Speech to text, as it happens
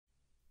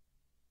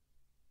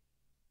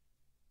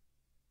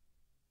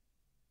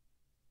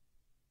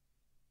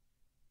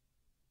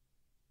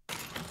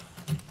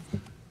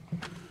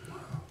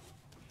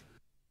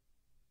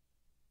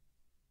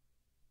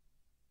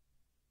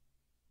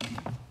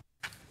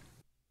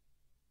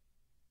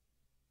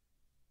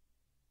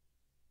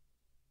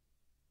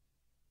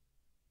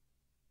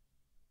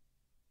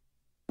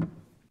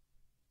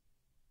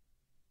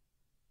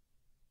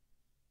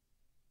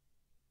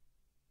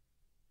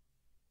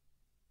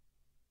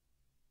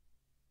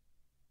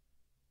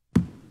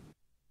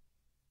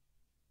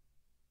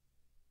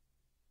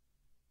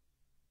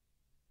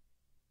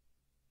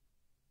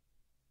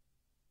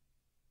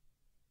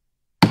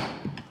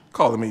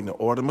Call the meeting to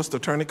order. Mr.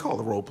 Attorney, call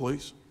the roll,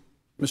 please.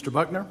 Mr.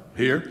 Buckner?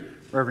 Here.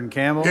 Reverend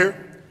Campbell?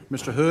 Here.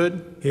 Mr.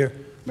 Hood? Here.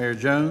 Mayor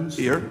Jones?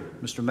 Here.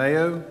 Mr.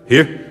 Mayo?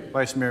 Here.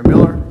 Vice Mayor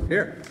Miller?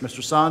 Here.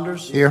 Mr.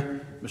 Saunders?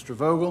 Here. Mr.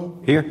 Vogel?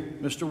 Here.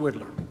 Mr.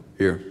 Whittler?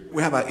 Here.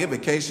 We have our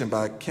invocation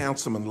by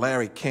Councilman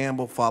Larry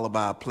Campbell, followed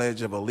by a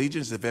pledge of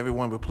allegiance. If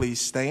everyone would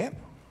please stand.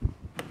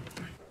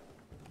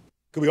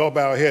 Could we all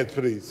bow our heads,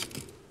 please?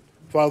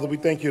 Father, we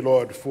thank you,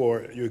 Lord,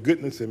 for your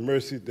goodness and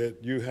mercy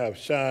that you have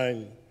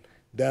shined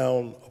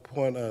down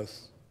upon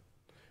us.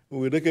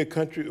 When we look at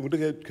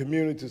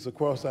communities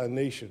across our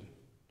nation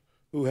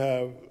who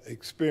have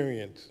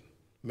experienced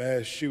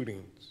mass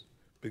shootings,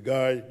 but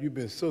God, you've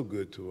been so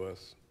good to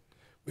us.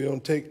 We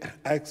don't take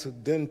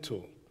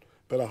accidental,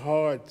 but our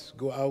hearts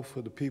go out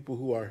for the people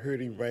who are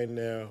hurting right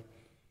now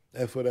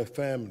and for their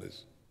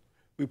families.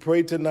 We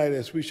pray tonight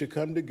as we should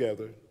come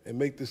together and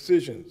make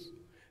decisions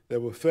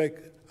that will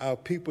affect our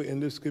people in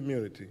this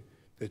community,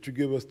 that you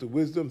give us the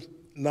wisdom,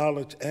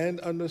 knowledge, and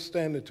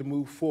understanding to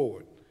move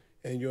forward.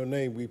 In your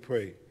name we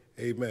pray.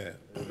 Amen.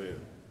 Amen.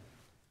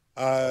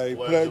 I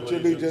pledge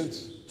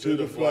allegiance to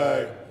the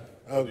flag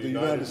of the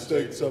United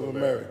States of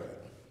America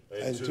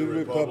and to the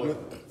republic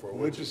for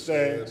which it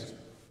stands,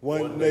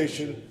 one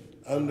nation,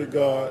 under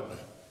God,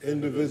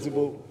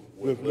 indivisible,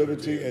 with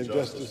liberty and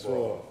justice for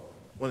all.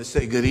 I want to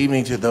say good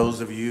evening to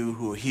those of you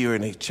who are here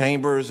in the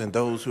chambers and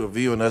those who are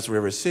viewing us in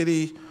River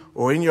City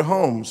or in your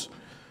homes.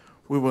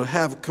 We will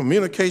have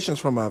communications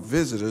from our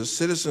visitors,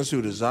 citizens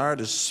who desire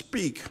to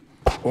speak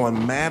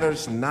on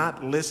matters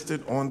not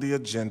listed on the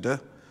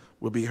agenda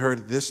will be heard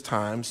at this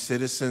time.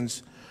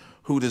 Citizens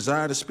who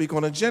desire to speak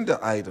on agenda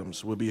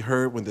items will be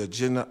heard when the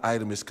agenda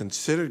item is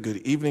considered. Good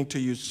evening to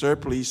you, sir.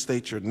 Please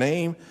state your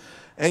name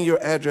and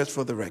your address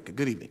for the record.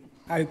 Good evening.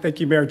 Hi,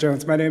 thank you, Mayor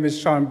Jones. My name is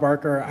Sean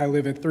Barker. I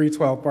live at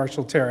 312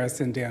 Marshall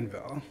Terrace in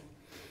Danville.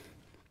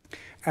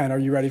 And are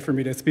you ready for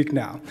me to speak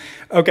now?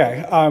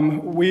 Okay,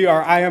 I'm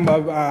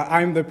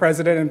the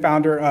president and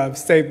founder of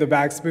Save the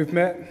Vax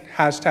movement,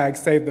 hashtag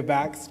Save the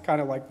Vax,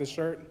 kind of like the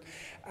shirt.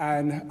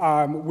 And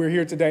we're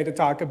here today to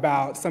talk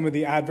about some of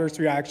the adverse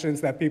reactions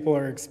that people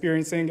are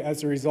experiencing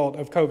as a result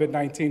of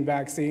COVID-19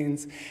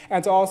 vaccines,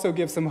 and to also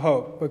give some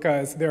hope,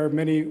 because there are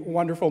many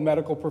wonderful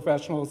medical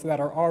professionals that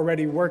are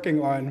already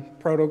working on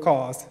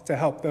protocols to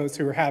help those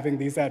who are having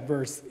these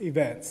adverse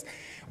events.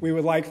 We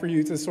would like for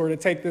you to sort of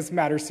take this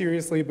matter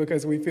seriously,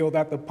 because we feel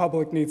that the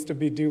public needs to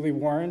be duly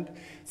warned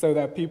so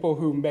that people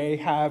who may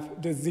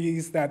have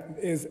disease that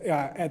is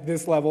at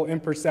this level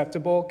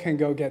imperceptible can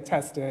go get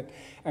tested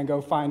and go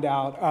find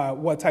out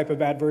what type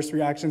of adverse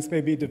reactions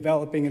may be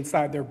developing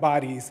inside their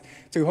bodies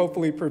to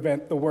hopefully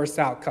prevent the worst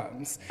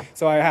outcomes.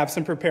 So I have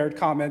some prepared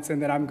comments,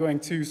 and then I'm going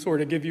to sort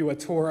of give you a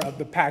tour of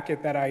the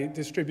packet that I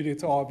distributed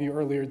to all of you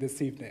earlier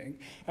this evening.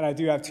 And I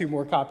do have 2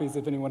 more copies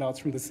if anyone else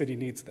from the city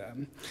needs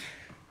them.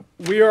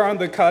 We are on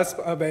the cusp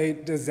of a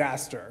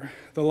disaster,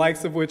 the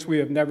likes of which we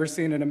have never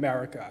seen in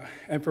America,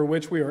 and for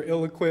which we are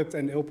ill-equipped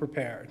and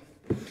ill-prepared.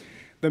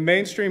 The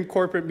mainstream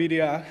corporate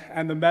media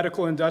and the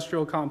medical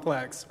industrial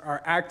complex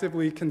are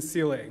actively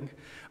concealing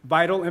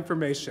vital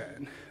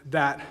information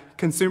that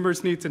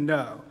consumers need to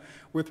know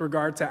with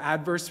regard to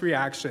adverse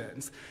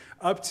reactions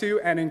up to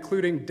and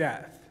including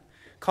death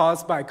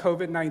caused by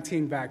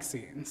COVID-19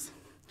 vaccines.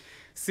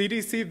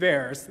 CDC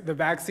VAERS, the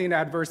Vaccine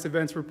Adverse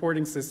Events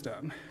Reporting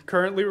System,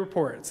 currently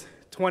reports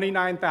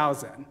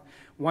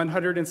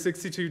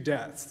 29,162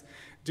 deaths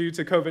due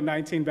to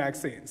COVID-19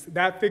 vaccines.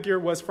 That figure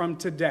was from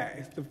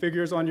today. The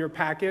figures on your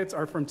packets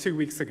are from 2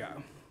 weeks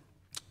ago.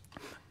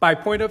 By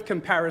point of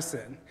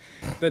comparison,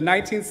 the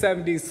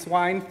 1970s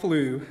swine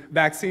flu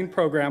vaccine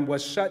program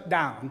was shut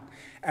down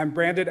and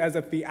branded as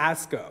a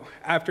fiasco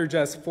after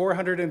just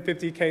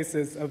 450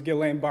 cases of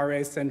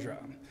Guillain-Barré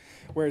syndrome,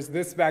 whereas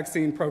this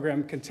vaccine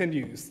program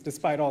continues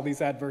despite all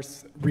these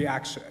adverse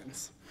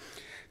reactions.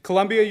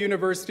 Columbia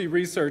University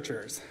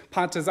researchers,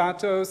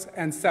 Pantazatos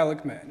and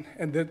Seligman,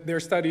 and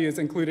their study is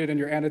included in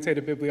your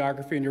annotated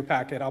bibliography in your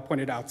packet, I'll point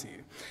it out to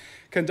you,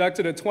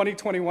 conducted a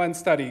 2021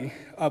 study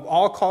of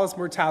all-cause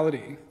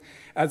mortality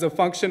as a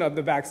function of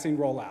the vaccine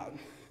rollout.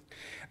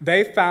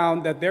 They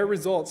found that their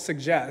results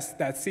suggest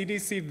that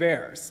CDC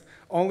VAERS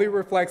only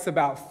reflects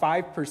about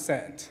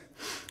 5%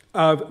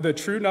 of the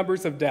true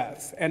numbers of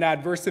deaths and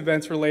adverse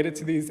events related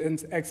to these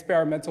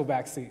experimental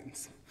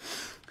vaccines.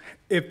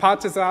 If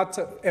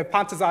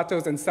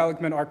Pantazatos and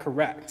Seligman are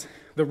correct,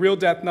 the real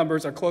death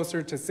numbers are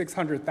closer to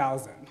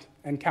 600,000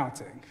 and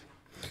counting,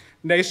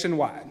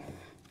 nationwide.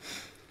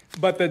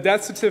 But the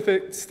death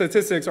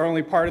statistics are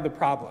only part of the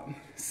problem.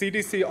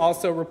 CDC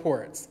also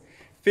reports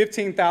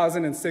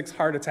 15,006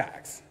 heart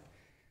attacks,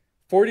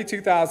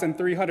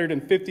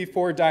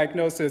 42,354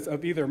 diagnoses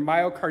of either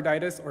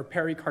myocarditis or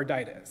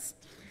pericarditis,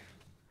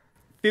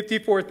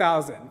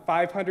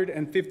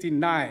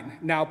 54,559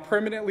 now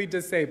permanently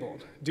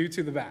disabled due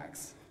to the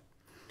vax,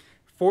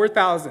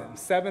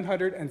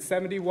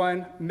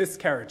 4,771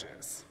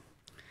 miscarriages,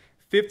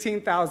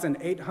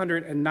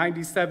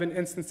 15,897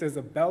 instances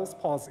of Bell's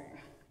palsy,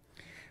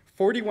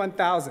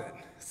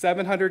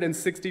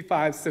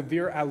 41,765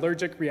 severe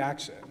allergic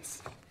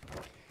reactions,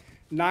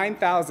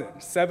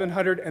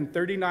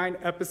 9,739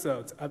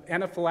 episodes of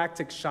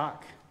anaphylactic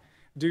shock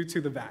due to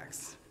the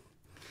vax,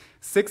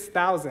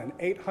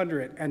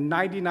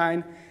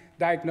 6,899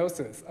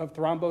 diagnoses of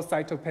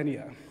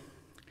thrombocytopenia,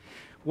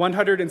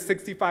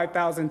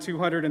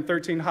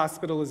 165,213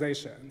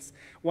 hospitalizations,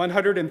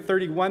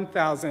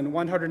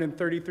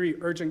 131,133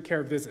 urgent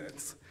care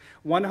visits,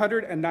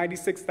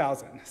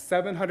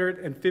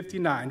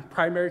 196,759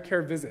 primary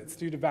care visits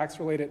due to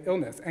vax-related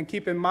illness. And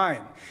keep in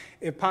mind,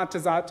 if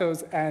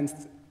Pontazatos and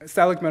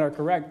Seligman are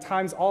correct,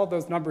 times all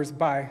those numbers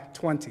by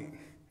 20.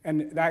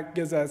 And that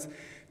gives us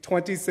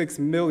 26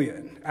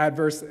 million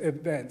adverse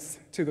events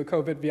to the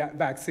COVID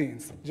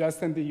vaccines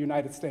just in the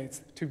United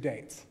States to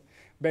date,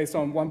 based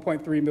on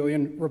 1.3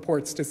 million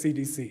reports to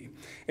CDC.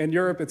 In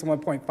Europe, it's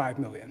 1.5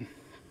 million.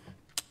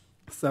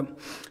 So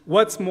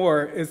what's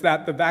more is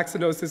that the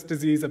vaccinosis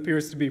disease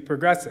appears to be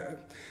progressive,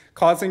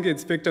 causing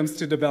its victims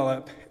to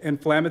develop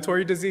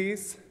inflammatory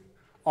disease,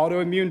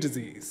 autoimmune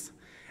disease,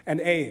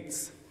 and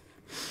AIDS.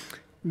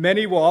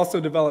 Many will also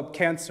develop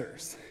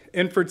cancers,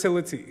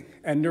 infertility,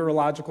 and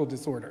neurological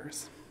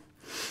disorders.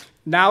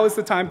 Now is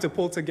the time to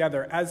pull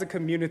together as a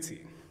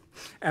community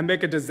and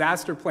make a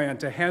disaster plan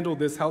to handle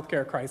this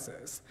healthcare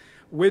crisis,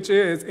 which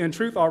is, in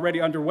truth,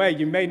 already underway.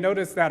 You may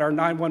notice that our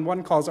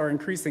 911 calls are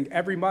increasing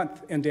every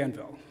month in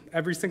Danville,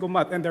 every single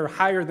month, and they're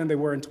higher than they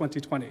were in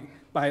 2020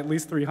 by at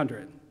least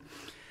 300.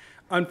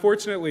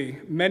 Unfortunately,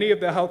 many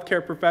of the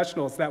healthcare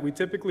professionals that we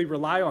typically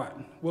rely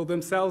on will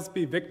themselves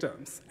be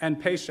victims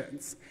and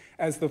patients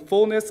as the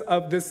fullness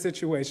of this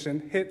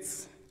situation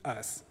hits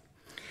us.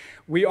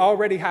 We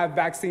already have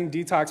vaccine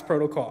detox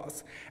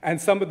protocols,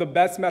 and some of the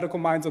best medical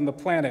minds on the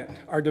planet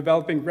are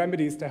developing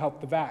remedies to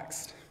help the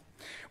vaxxed.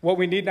 What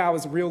we need now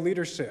is real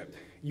leadership,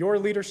 your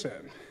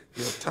leadership.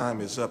 Your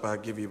time is up. I'll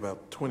give you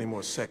about 20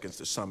 more seconds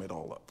to sum it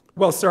all up.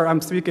 Well, sir,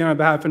 I'm speaking on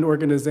behalf of an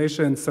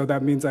organization, so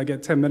that means I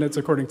get 10 minutes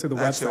according to the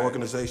Ask website. the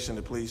organization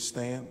to please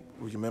stand.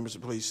 Will your members to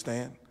please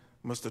stand?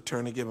 Mr.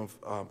 Attorney, give them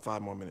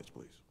 5 more minutes,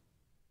 please.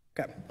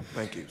 Okay.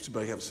 Thank you.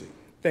 Somebody have a seat.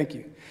 Thank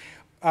you.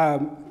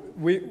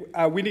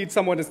 We need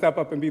someone to step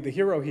up and be the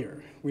hero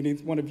here. We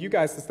need one of you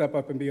guys to step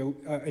up and be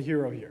a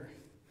hero here.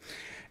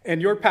 In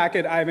your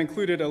packet, I have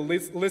included a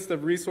list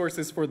of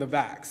resources for the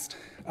vaxxed,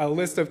 a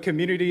list of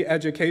community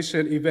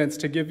education events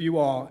to give you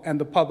all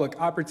and the public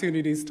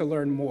opportunities to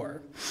learn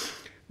more,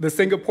 the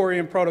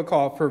Singaporean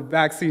protocol for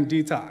vaccine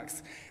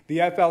detox, the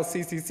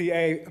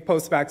FLCCCA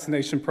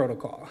post-vaccination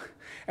protocol,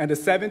 and a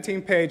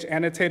 17-page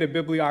annotated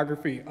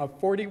bibliography of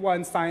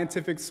 41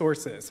 scientific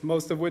sources,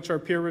 most of which are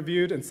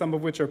peer-reviewed and some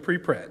of which are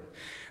preprint,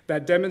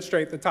 that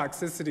demonstrate the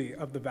toxicity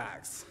of the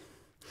vax.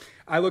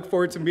 I look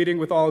forward to meeting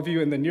with all of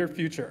you in the near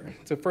future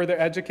to further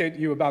educate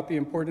you about the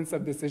importance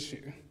of this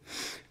issue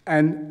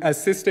and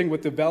assisting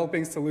with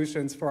developing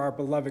solutions for our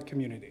beloved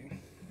community.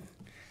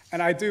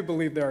 And I do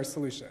believe there are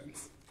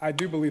solutions. I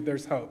do believe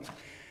there's hope.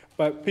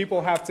 But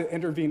people have to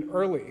intervene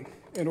early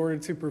in order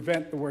to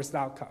prevent the worst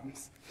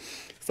outcomes.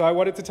 So I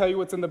wanted to tell you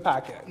what's in the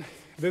packet.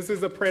 This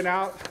is a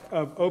printout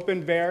of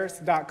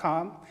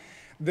openvaers.com.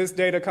 This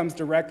data comes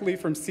directly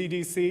from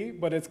CDC,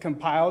 but it's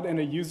compiled in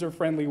a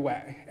user-friendly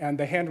way. And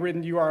the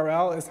handwritten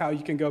URL is how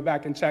you can go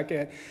back and check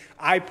it.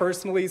 I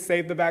personally,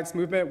 Save the Vax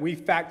Movement, we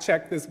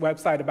fact-check this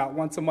website about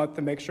once a month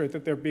to make sure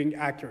that they're being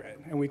accurate.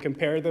 And we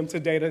compare them to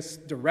data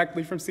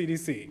directly from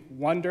CDC,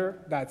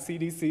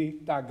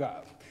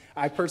 wonder.cdc.gov.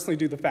 I personally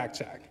do the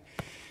fact-check.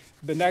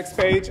 The next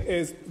page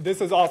is,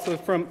 this is also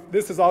from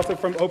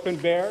Open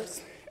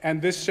VAERS,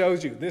 and this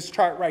shows you, this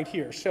chart right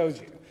here shows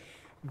you.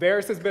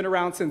 VAERS has been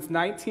around since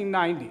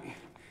 1990.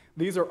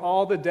 These are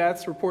all the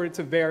deaths reported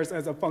to VAERS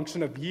as a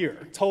function of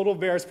year, total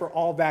VAERS for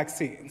all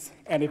vaccines.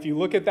 And if you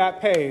look at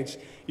that page,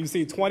 you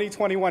see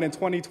 2021 and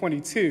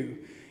 2022,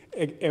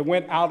 it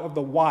went out of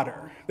the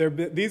water.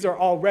 These are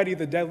already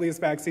the deadliest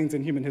vaccines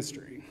in human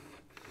history,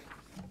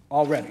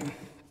 already.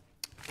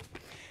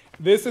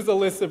 This is a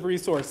list of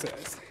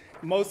resources,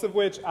 most of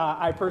which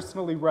I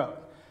personally wrote.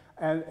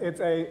 And it's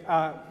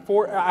I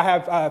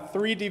have 4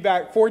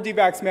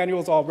 DVAX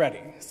manuals already,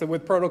 so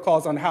with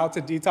protocols on how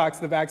to detox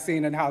the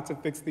vaccine and how to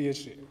fix the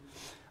issue.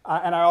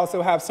 And I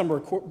also have some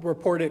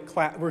recorded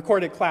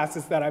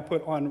classes that I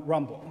put on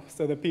Rumble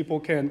so that people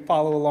can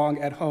follow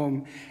along at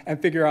home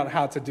and figure out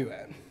how to do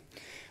it.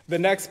 The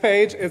next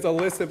page is a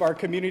list of our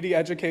community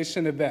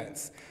education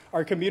events.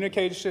 Our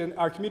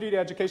community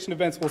education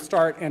events will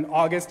start in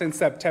August and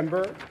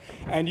September,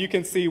 and you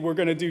can see we're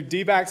going to do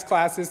DVAX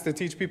classes to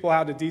teach people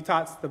how to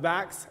detox the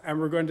vax, and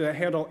we're going to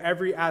handle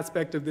every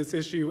aspect of this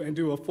issue and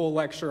do a full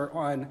lecture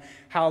on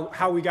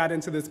how we got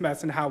into this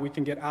mess and how we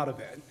can get out of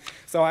it.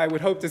 So I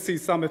would hope to see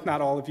some, if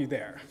not all of you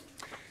there.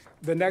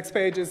 The next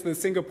page is the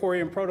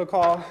Singaporean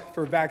protocol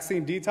for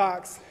vaccine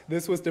detox.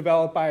 This was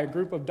developed by a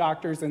group of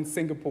doctors in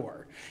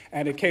Singapore,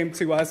 and it came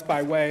to us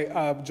by way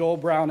of Joel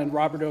Brown and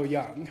Robert O.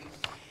 Young.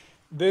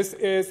 This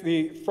is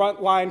the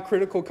Frontline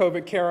Critical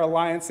COVID Care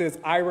Alliance's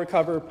I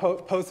Recover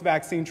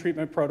post-vaccine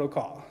treatment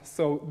protocol.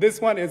 So this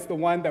one is the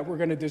one that we're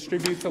going to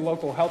distribute to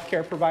local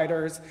healthcare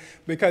providers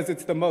because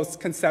it's the most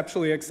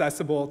conceptually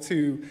accessible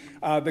to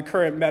the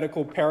current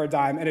medical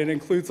paradigm, and it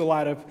includes a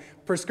lot of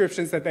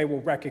prescriptions that they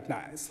will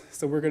recognize.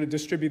 So we're going to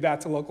distribute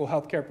that to local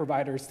healthcare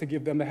providers to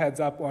give them a heads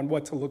up on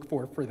what to look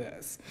for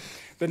this.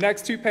 The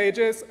next 2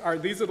 pages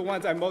these are the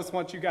ones I most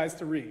want you guys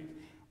to read.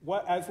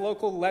 As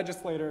local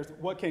legislators,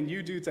 what can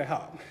you do to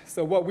help?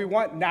 So what we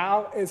want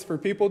now is for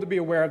people to be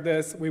aware of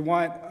this. We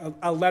want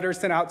a letter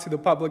sent out to the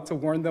public to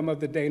warn them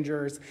of the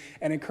dangers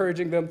and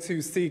encouraging them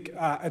to seek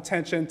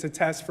attention to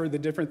test for the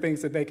different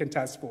things that they can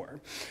test for.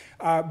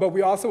 But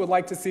we also would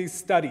like to see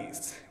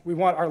studies. We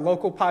want our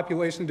local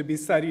population to be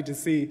studied to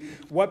see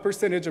what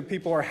percentage of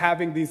people are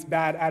having these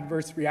bad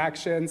adverse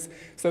reactions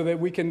so that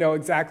we can know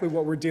exactly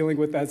what we're dealing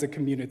with as a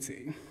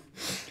community.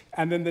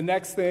 And then the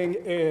next thing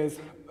is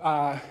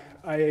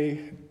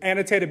an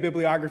annotated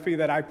bibliography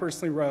that I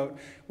personally wrote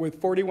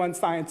with 41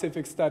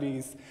 scientific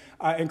studies,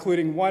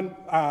 including one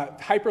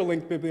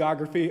hyperlinked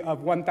bibliography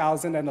of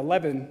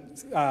 1,011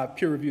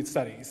 peer-reviewed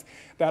studies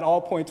that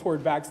all point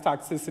toward vax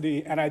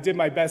toxicity, and I did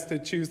my best to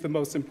choose the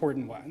most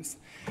important ones.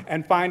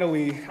 And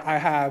finally, I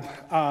have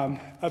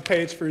a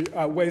page for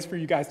ways for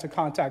you guys to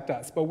contact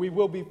us, but we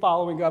will be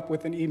following up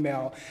with an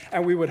email,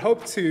 and we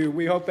hope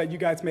that you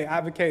guys may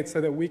advocate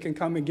so that we can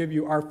come and give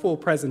you our full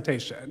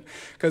presentation,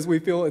 because we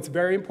feel it's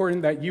very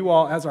important that you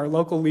all, as our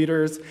local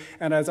leaders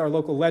and as our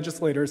local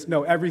legislators,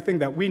 know everything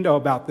that we know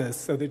about this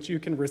so that you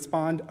can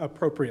respond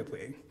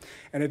appropriately.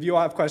 And if you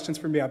all have questions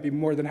for me, I'd be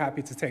more than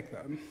happy to take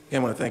them. I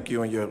want to thank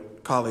you and your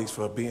colleagues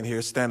for being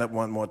here. Stand up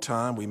one more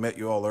time. We met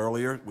you all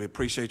earlier. We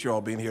appreciate you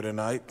all being here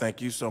tonight.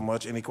 Thank you so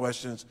much. Any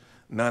questions?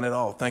 None at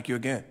all. Thank you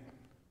again.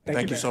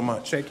 Thank you so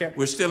much. Take care.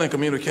 We're still in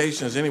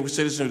communications. Any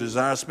citizen who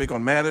desires to speak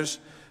on matters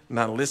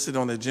not listed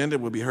on the agenda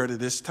will be heard at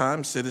this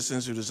time.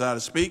 Citizens who desire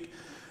to speak,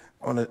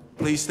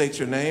 please state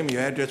your name,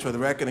 your address for the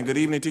record, and good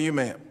evening to you,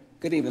 ma'am.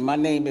 Good evening. My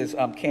name is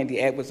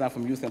Candy Edwards. I'm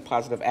from Youth in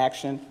Positive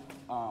Action.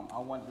 I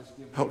wanted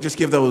to Just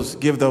give those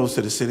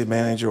to the city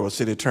manager or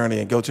city attorney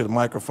and go to the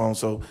microphone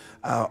so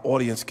our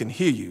audience can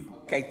hear you.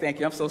 Okay, thank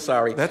you. I'm so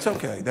sorry. That's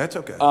okay. That's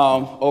okay.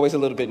 Always a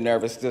little bit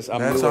nervous. I'm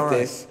That's new all with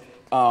right. this.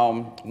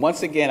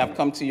 Once again, I've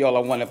come to y'all.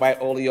 I want to invite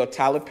all of y'all.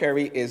 Tyler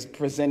Perry is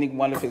presenting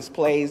one of his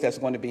plays that's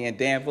going to be in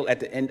Danville at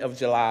the end of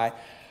July.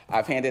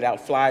 I've handed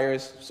out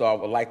flyers, so I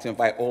would like to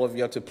invite all of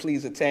you to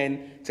please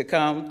attend, to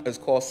come. It's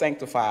called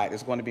Sanctified.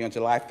 It's going to be on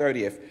July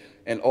 30th.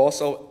 And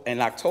also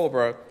in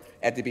October,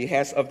 at the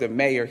behest of the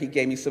mayor, he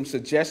gave me some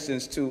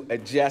suggestions to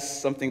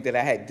adjust something that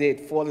I did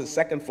for the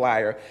second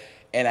flyer.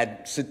 And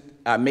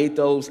I made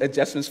those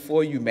adjustments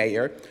for you,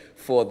 Mayor,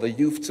 for the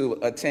youth to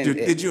attend.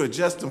 Did you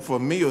adjust them for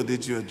me or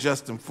did you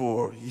adjust them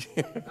for you?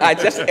 I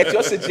just, at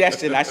your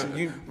suggestion,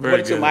 you brought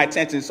it to good. my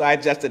attention, so I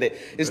adjusted it.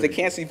 It's the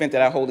cancer event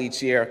that I hold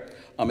each year.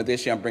 And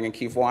this year I'm bringing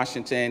Keith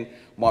Washington,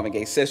 Marvin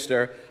Gaye's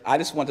sister. I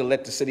just want to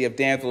let the city of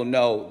Danville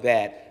know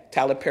that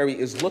Tyler Perry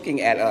is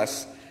looking at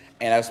us,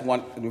 and I just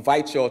want to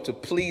invite y'all to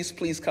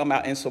please come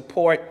out and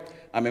support.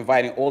 I'm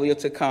inviting all of you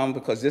to come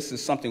because this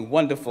is something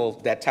wonderful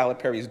that Tyler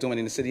Perry is doing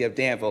in the city of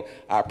Danville.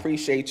 I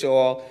appreciate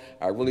y'all.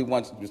 I really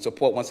want to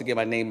support. Once again,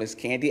 my name is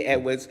Candy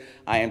Edwards.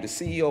 I am the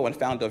CEO and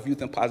founder of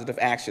Youth in Positive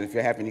Action. If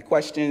you have any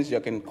questions, you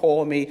can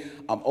call me.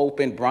 I'm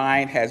open.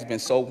 Brian has been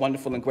so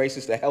wonderful and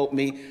gracious to help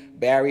me.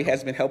 Barry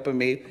has been helping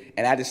me.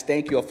 And I just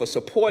thank you all for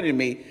supporting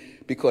me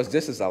because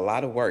this is a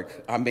lot of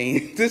work. I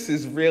mean, this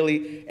is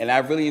really, and I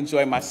really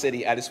enjoy my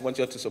city. I just want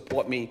you all to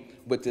support me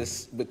with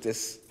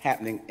this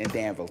happening in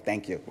Danville.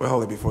 Thank you. Well,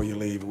 hold it before you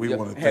leave. We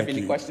want to thank you. Have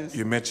any questions?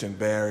 You mentioned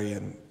Barry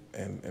and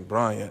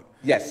Bryant.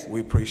 Yes.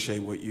 We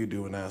appreciate what you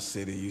do in our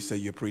city. You say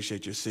you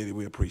appreciate your city.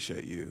 We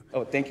appreciate you.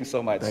 Oh, thank you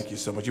so much. Thank you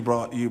so much. You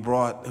brought,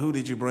 who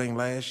did you bring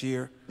last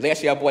year?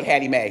 Last year I brought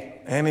Hattie Mae.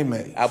 Annie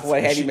Mae. I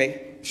brought Hattie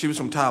Mae. She was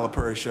from Tyler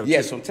Perry show.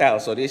 Yes, too. from Tyler.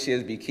 So this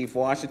year's be Keith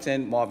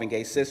Washington, Marvin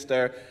Gaye's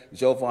sister,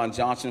 Jovan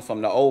Johnson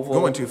from the Oval.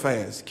 Going too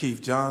fast.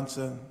 Keith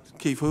Johnson.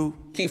 Keith who?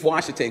 Keith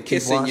Washington,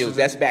 Kissing You. Washington.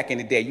 That's back in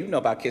the day. You know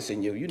about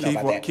Kissing You. You know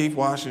about that. Keith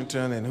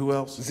Washington and who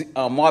else?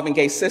 Marvin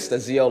Gaye's sister,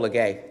 Ziola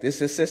Gay. This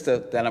is his sister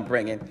that I'm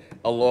bringing.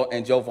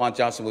 And Jovan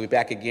Johnson will be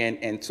back again.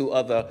 And two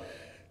other,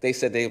 they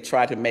said they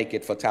tried to make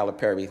it for Tyler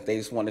Perry. They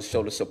just want to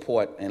show the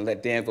support and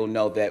let Danville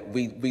know that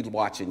we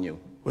watching you.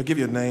 Well, give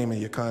your name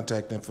and your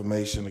contact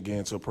information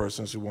again so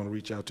persons who want to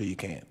reach out to you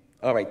can.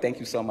 All right, thank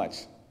you so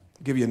much.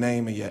 Give your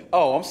name and your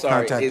I'm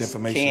sorry. contact It's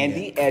information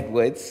Candy again.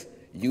 Edwards,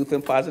 Youth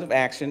in Positive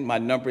Action. My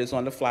number is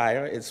on the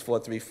flyer. It's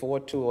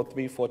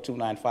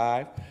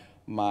 434-203-4295.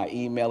 My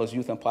email is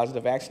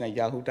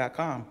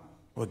youthinpositiveaction@yahoo.com.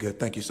 Well, good.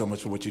 Thank you so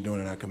much for what you're doing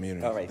in our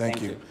community. All right,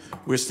 thank you.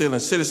 We're still in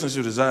citizens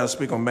who desire to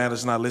speak on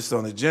matters not listed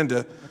on the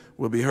agenda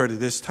will be heard at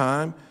this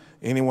time.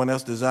 Anyone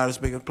else desire to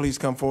speak, please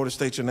come forward and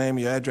state your name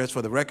and your address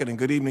for the record, and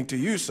good evening to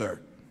you, sir.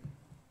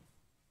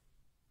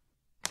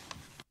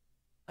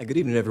 Good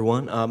evening,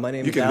 everyone. My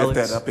name You is can Alex.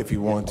 lift that up if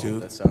you want to.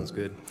 That sounds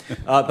good.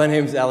 My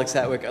name is Alex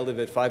Hatwick. I live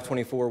at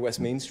 524 West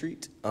Main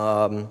Street.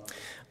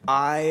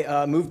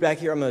 I moved back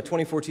here. I'm a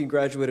 2014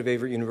 graduate of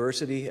Averett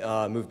University.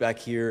 Moved back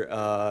here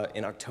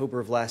in October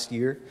of last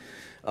year.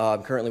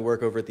 Currently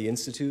work over at the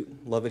Institute.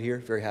 Love it here.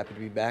 Very happy to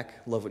be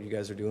back. Love what you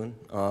guys are doing.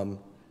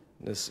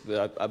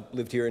 I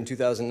lived here in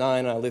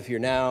 2009. I live here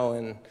now,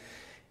 and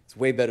it's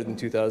way better than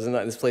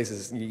 2009. This place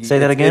is... Say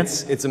that again?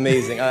 It's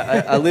amazing.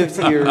 I lived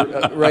here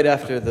right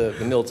after the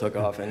mill took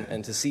off,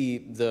 and to see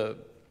the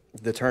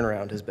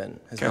turnaround has been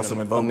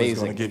Councilman Vogel is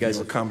amazing. going to give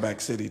you a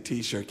Comeback City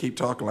T-shirt. Keep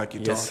talking like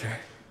you Yes, talk. sir.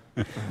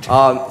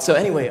 So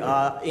anyway,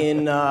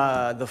 in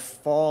the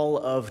fall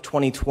of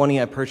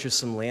 2020, I purchased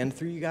some land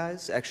through you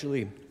guys,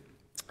 actually,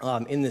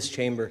 in this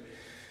chamber.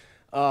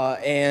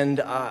 And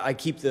I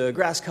keep the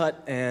grass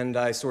cut, and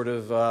I sort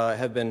of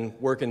have been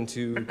working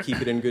to keep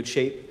it in good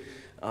shape.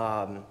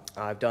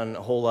 I've done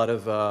a whole lot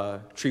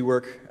of tree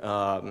work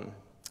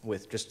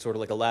with just sort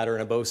of like a ladder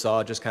and a bow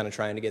saw, just kind of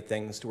trying to get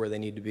things to where they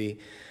need to be.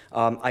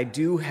 I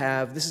do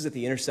have, this is at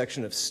the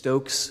intersection of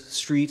Stokes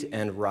Street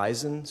and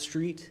Risen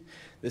Street.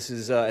 This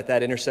is at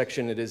that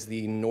intersection. It is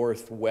the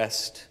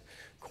northwest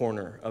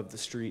corner of the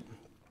street.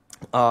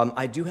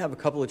 I do have a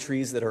couple of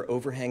trees that are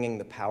overhanging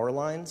the power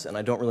lines, and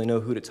I don't really know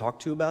who to talk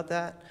to about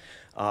that.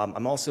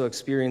 I'm also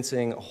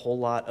experiencing a whole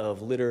lot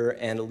of litter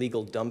and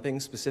illegal dumping,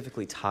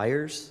 specifically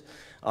tires,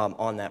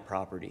 on that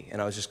property.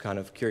 And I was just kind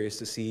of curious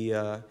to see,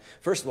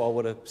 first of all,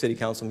 what a city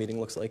council meeting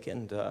looks like,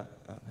 and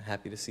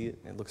happy to see it.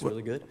 It looks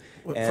really good.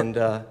 And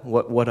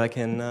what I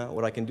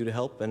can do to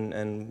help,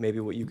 and maybe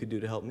what you could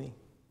do to help me.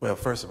 Well,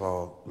 first of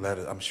all,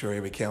 I'm sure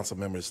every council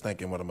member is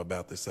thinking what I'm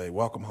about to say.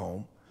 Welcome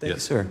home. Thank you,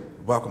 sir.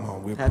 Welcome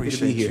home. We Happy to be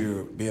appreciate here.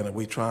 you being.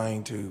 We're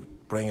trying to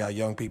bring our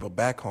young people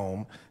back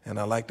home, and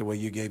I like the way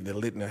you gave the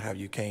litany of how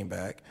you came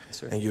back, Yes,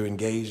 sir. and you're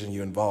engaged and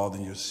you're involved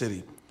in your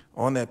city.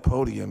 On that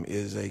podium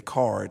is a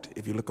card.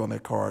 If you look on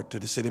that card, to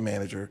the city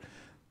manager,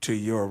 to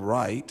your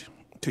right,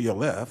 to your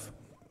left,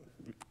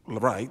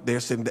 right, they're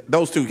sitting.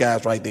 Those two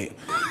guys right there.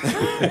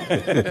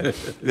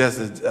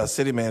 That's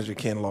city manager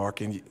Ken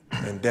Larkin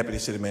and deputy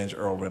city manager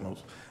Earl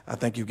Reynolds. I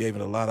think you gave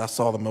it a lot. I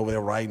saw them over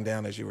there writing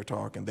down as you were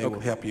talking. They will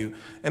help you.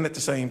 And at the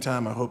same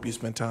time, I hope you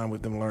spend time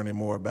with them learning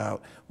more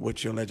about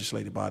what your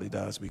legislative body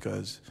does,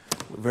 because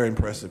we're very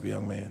impressive,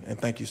 young man. And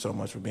thank you so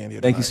much for being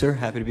here tonight. Thank you, sir.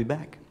 Happy to be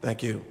back.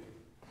 Thank you.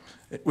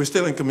 We're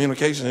still in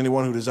communication.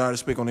 Anyone who desires to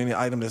speak on any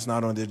item that's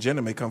not on the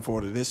agenda may come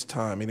forward at this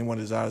time. Anyone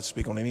who desires to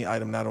speak on any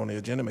item not on the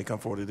agenda may come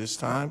forward at this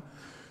time.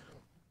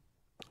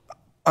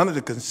 Under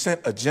the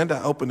consent agenda,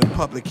 I open the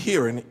public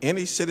hearing.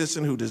 Any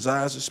citizen who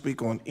desires to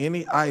speak on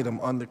any item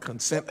on the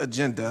consent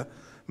agenda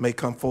may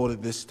come forward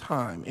at this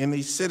time.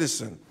 Any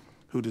citizen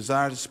who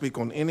desires to speak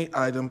on any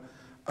item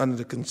under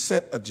the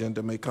consent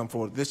agenda may come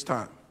forward at this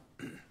time.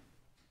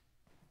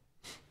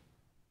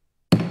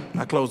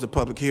 I close the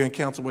public hearing.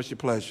 Council, what's your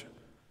pleasure?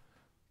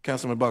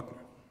 Councilman Buckner.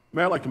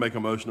 Mayor, I'd like to make a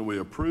motion that we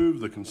approve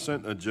the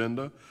consent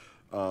agenda,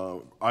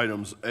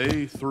 items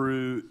A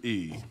through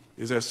E.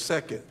 Is there a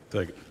second?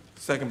 Second.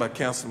 Second by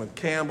Councilman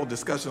Campbell.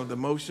 Discussion of the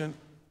motion.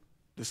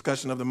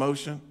 Discussion of the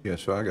motion.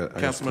 Yes, so I got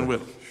Councilman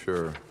Whittle.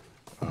 Sure.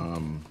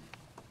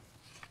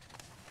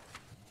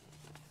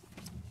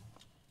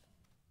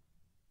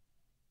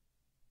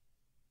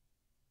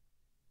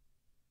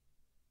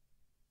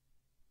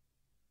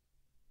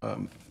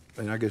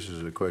 And I guess this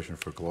is a question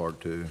for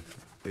Clark too.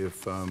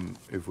 If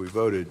we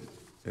voted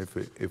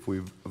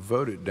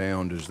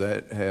down, does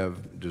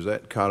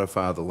that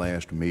codify the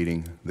last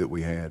meeting that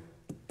we had?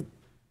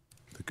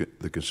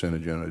 The consent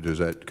agenda, does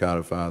that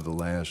codify the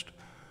last?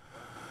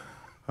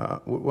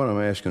 What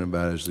I'm asking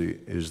about is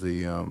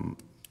the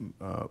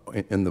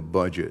in the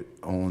budget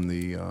on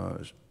the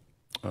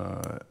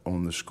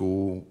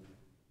school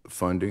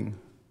funding.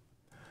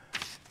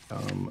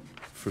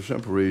 For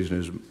simple reason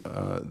is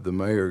the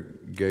mayor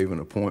gave an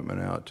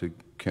appointment out to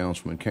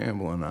Councilman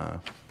Campbell and I,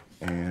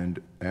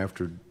 and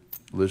after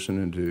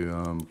listening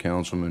to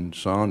Councilman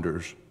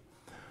Saunders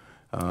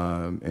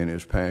and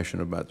his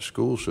passion about the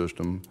school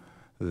system,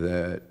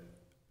 that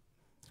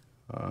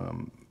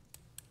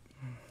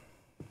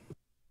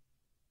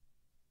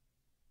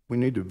we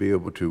need to be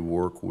able to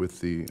work with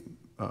the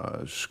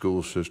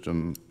school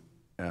system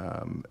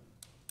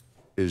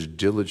as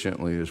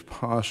diligently as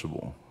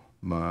possible.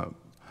 My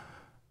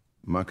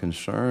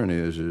concern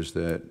is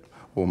that,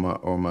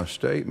 or my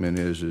statement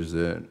is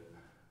that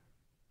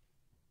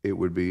it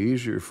would be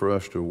easier for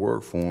us to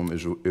work for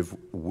them if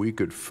we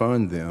could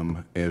fund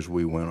them as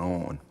we went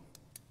on.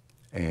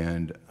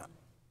 And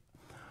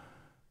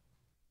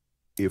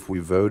if we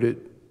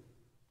voted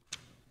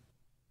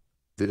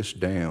this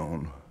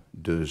down,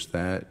 does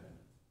that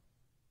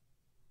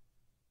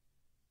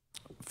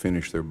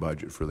finish their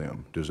budget for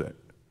them? Does that?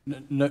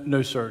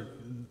 No, sir.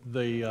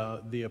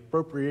 The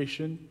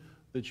appropriation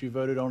that you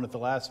voted on at the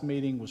last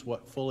meeting was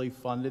what fully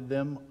funded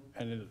them,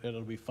 and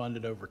it'll be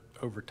funded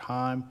over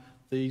time.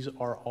 These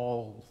are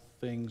all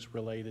things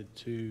related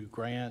to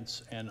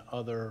grants and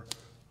other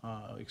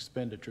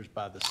expenditures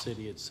by the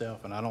city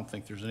itself, and I don't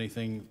think there's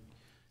anything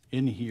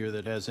in here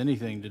that has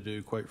anything to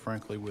do, quite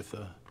frankly, with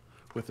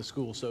the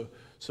school. So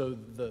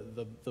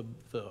the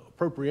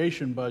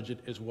appropriation budget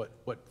is what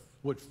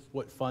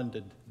what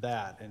funded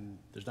that, and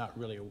there's not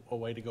really a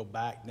way to go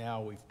back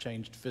now. We've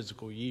changed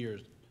fiscal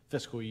years.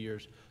 It's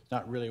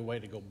not really a way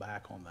to go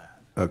back on that.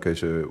 Okay,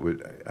 so it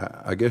would,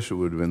 I guess it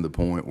would have been the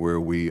point where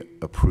we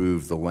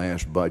approved the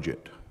last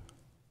budget.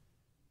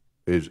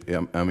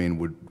 I mean,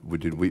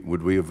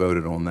 would we have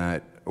voted on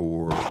that,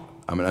 or,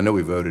 I mean, I know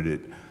we voted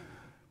it.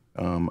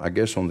 I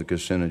guess on the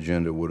consent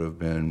agenda would have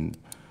been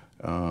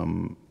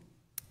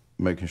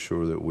making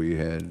sure that we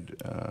had,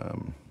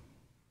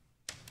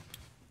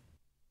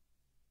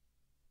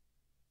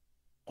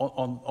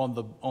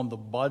 On the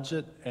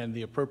budget and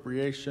the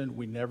appropriation,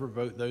 we never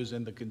vote those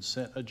in the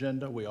consent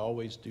agenda. We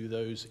always do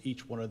those,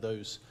 each one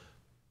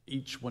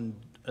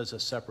as a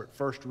separate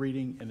first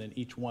reading, and then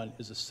each one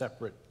is a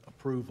separate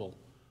approval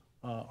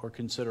or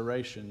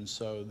consideration.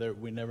 So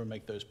we never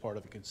make those part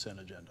of the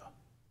consent agenda.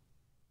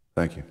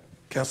 thank you.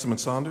 Councilman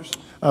Saunders?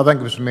 Thank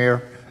you, Mr.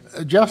 Mayor.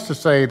 Just to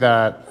say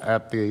that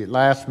at the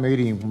last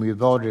meeting, when we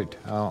voted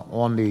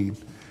on the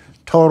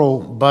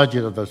total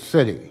budget of the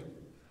city,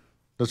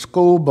 the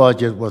school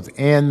budget was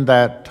in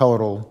that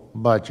total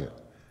budget.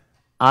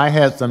 I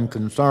had some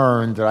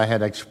concerns that I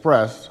had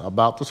expressed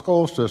about the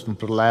school system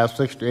for the last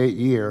 6 to 8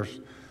 years.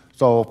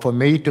 So for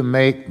me to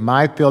make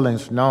my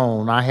feelings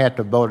known, I had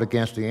to vote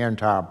against the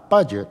entire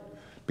budget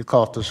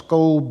because the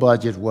school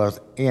budget was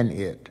in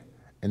it.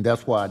 And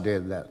that's why I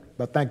did that.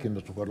 But thank you,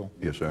 Mr. Whittle.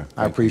 Yes, sir.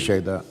 I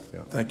appreciate that.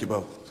 Yeah. Thank you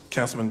both.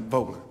 Councilman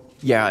Vogler?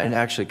 Yeah, and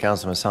actually,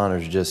 Councilman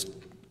Saunders just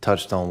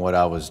touched on what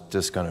I was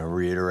just going to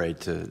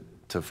reiterate to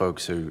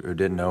folks who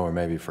didn't know or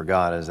maybe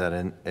forgot, is that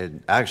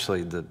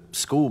actually the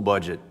school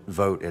budget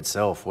vote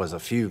itself was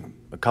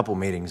a couple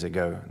meetings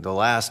ago. The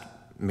last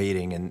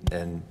meeting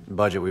and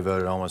budget we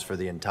voted on was for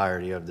the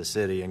entirety of the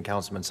city, and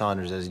Councilman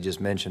Saunders, as he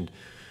just mentioned,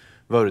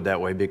 voted that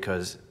way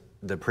because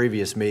the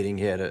previous meeting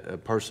he had a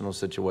personal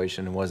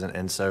situation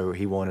and so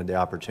he wanted the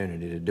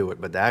opportunity to do it.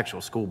 But the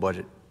actual school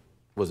budget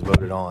was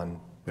voted on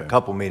a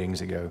couple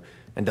meetings ago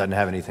and doesn't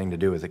have anything to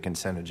do with the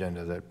consent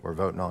agenda that we're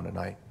voting on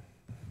tonight.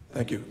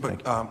 Thank you.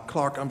 But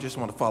Clark, I just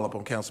want to follow up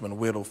on Councilman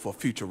Whittle for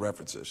future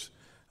references.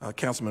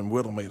 Councilman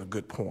Whittle made a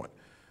good point.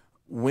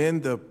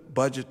 When the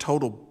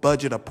total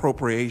budget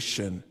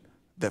appropriation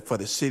that for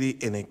the city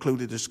and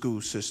included the school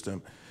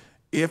system,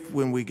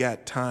 when we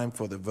got time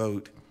for the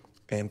vote,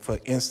 and for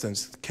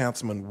instance,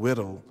 Councilman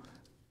Whittle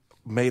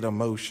made a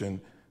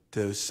motion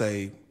to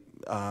say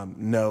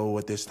no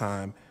at this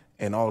time,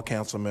 and all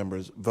council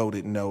members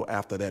voted no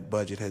after that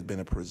budget had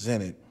been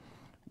presented,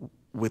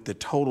 with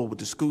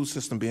the school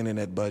system being in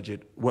that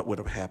budget, what would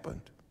have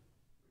happened?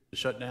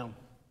 Shut down.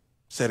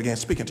 Say it again,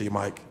 speaking to your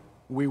mic.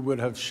 We would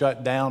have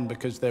shut down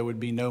because there would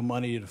be no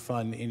money to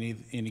fund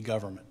any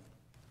government.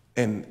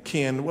 And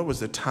Ken, what was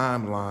the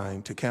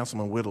timeline, to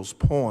Councilman Whittle's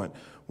point,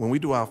 when we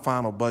do our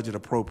final budget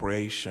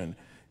appropriation,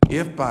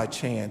 if by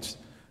chance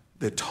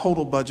the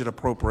total budget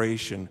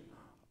appropriation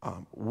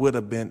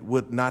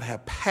would not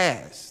have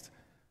passed,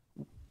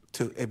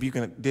 if you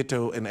can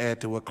ditto and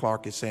add to what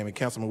Clark is saying, and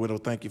Councilman Whittle,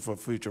 thank you for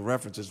future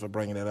references for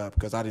bringing it up,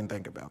 because I didn't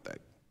think about that.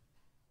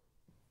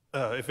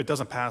 If it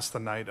doesn't pass the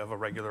night of a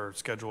regular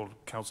scheduled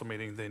council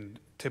meeting, then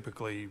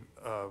typically,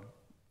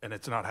 and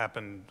it's not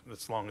happened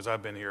as long as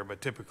I've been here,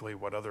 but typically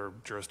what other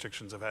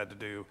jurisdictions have had to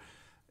do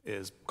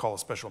is call a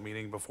special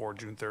meeting before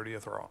June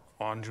 30th or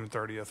on June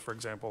 30th, for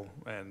example,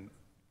 and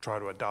try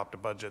to adopt a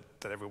budget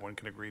that everyone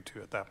can agree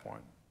to at that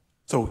point.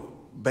 So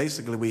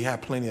basically, we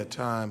have plenty of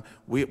time.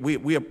 We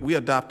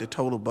adopt the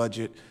total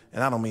budget,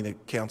 and I don't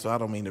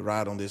mean to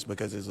ride on this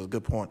because it's a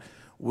good point.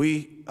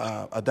 We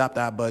adopt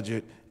our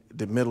budget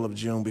the middle of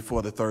June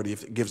before the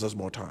 30th. It gives us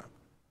more time.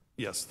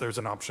 Yes, there's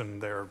an option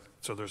there,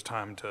 so there's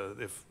time to,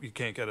 if you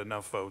can't get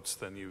enough votes,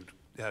 then you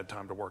had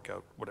time to work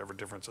out whatever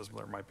differences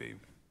there might be.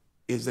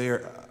 Is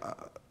there,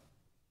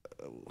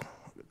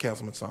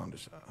 Councilman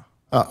Saunders?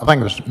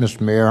 Thank you,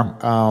 Mr. Mayor.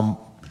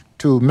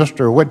 To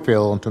Mr.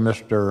 Whitfield and to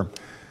Mr.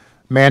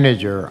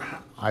 Manager,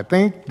 I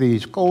think the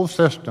school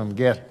system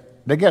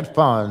get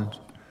funds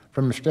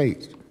from the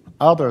states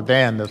other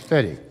than the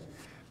city.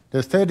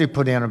 The city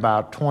put in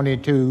about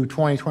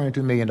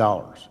 $22 million,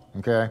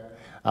 okay,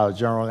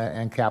 general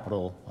and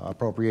capital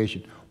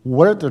appropriation.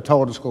 What is the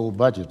total school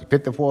budget?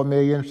 54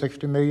 million,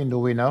 60 million, do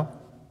we know?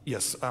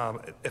 Yes,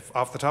 if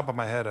off the top of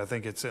my head, I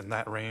think it's in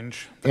that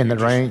range. In the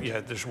range?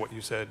 Yeah, just what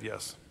you said,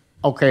 yes.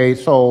 Okay,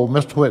 so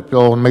Mr.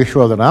 Whitfield, make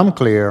sure that I'm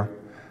clear,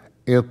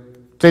 if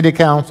City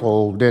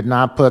Council did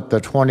not put the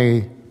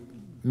 20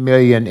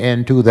 million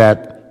into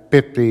that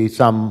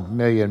 50-some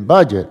million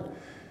budget,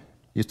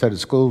 you said the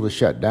school was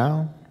shut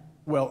down?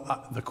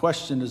 Well, the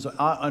question, as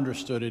I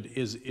understood it,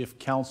 is if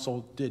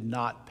council did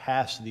not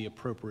pass the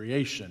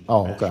appropriation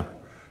measure,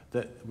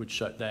 that would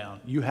shut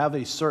down. You have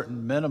a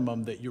certain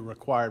minimum that you're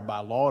required by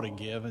law to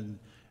give, and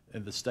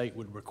the state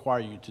would require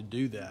you to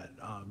do that.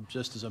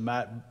 Just as a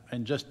matter,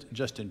 and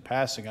just in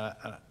passing, and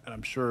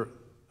I'm sure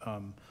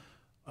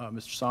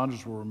Mr.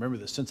 Saunders will remember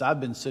this. Since I've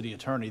been city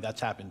attorney,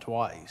 that's happened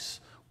twice,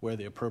 where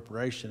the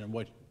appropriation and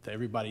what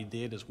everybody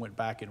did is went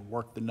back and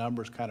worked the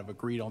numbers, kind of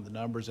agreed on the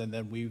numbers, and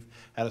then we've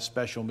had a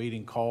special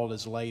meeting called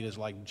as late as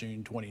like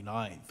June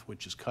 29th,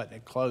 which is cutting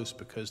it close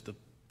because the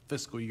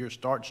fiscal year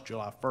starts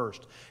July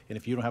 1st. And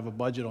if you don't have a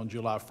budget on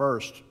July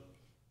 1st,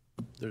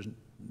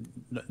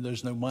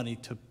 there's no money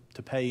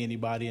to pay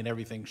anybody, and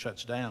everything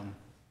shuts down.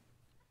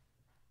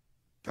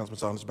 Councilman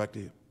Saunders, back to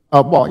you.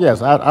 Well,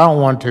 yes, I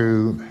don't want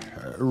to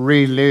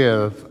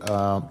relive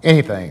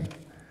anything.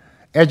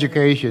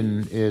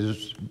 Education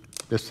is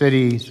the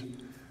city's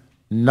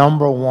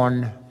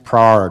 #1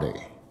 priority.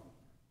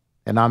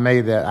 And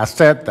I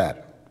said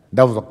that.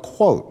 That was a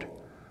quote.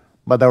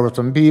 But there were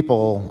some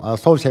people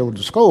associated with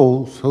the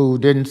schools who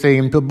didn't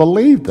seem to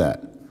believe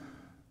that.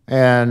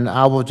 And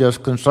I was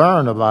just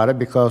concerned about it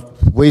because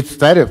we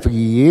said it for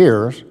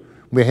years.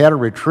 We had a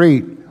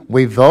retreat.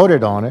 We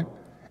voted on it.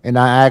 And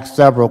I asked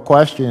several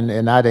questions,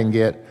 and I didn't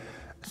get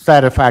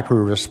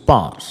satisfactory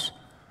response.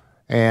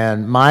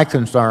 And my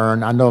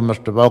concern, I know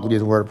Mr. Vogel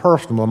used the word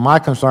personal, but my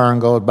concern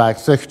goes back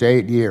 6 to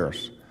 8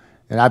 years.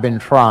 And I've been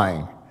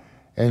trying.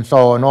 And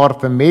so in order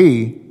for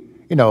me,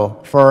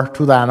 first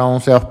to thine own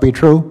self be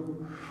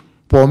true,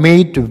 for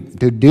me to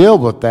deal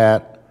with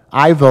that,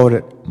 I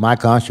voted my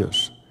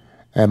conscience.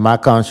 And my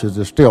conscience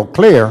is still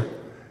clear.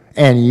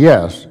 And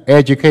yes,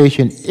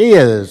 education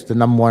is the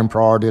 #1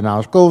 priority in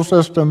our school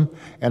system,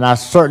 and I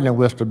certainly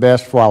wish the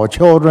best for our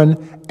children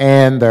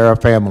and their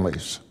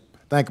families.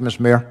 Thank you, Mr.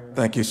 Mayor.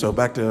 Thank you. So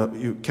back to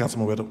you,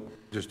 Councilman Whittle.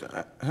 Just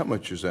how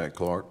much is that,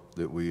 Clark,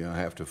 that we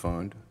have to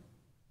fund?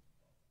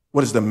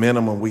 What is the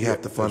minimum we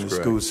have to fund the that's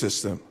school correct.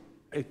 system?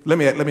 Let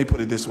me put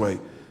it this way.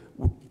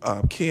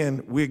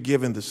 Ken, we're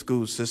giving the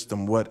school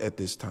system what at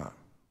this time?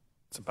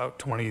 It's about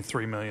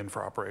 23 million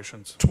for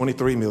operations.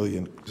 23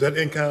 million. Is that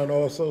in kind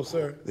also,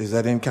 sir? Is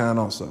that in kind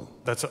also?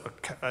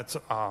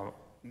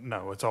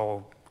 No, it's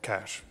all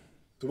cash.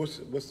 So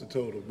what's the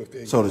total with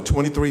the So the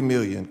 23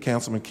 million,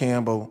 Councilman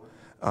Campbell,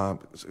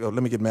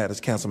 let me get mad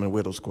at Councilman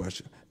Whittle's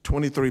question.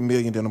 23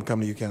 million, then I'm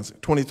coming to you, Council.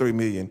 23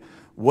 million.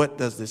 What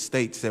does the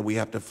state say we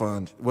have to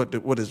fund? What do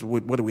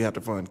we have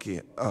to fund,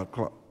 Ken?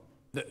 Clark?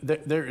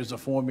 There is a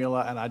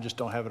formula, and I just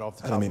don't have it off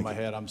the top of my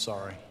head. I'm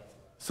sorry.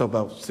 So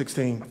about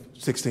 15,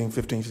 16.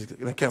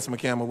 Councilman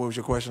Campbell, what was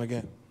your question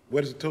again?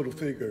 What is the total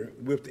figure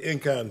with the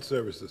in-kind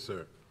services,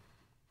 sir?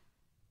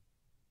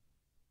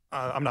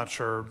 I'm not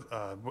sure.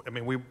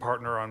 We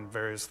partner on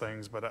various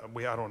things, but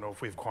I don't know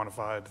if we've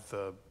quantified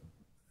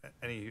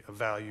any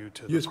value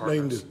to You the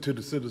partners. explained to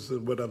the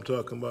citizens what I'm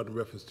talking about in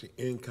reference to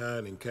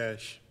in-kind and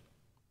cash.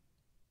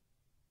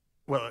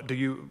 Well,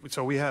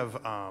 so we have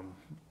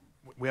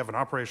an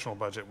operational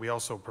budget. We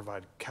also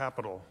provide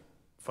capital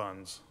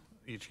funds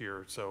each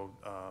year. So,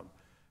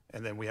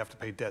 and then we have to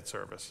pay debt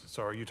service.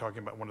 So are you talking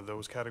about one of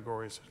those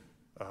categories?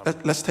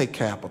 Let's take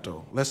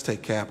capital. Let's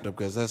take capital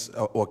because that's,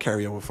 or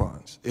carryover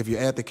funds. If you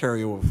add the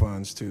carryover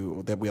funds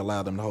to, that we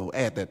allow them to hold,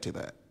 add that to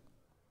that.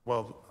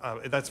 Well,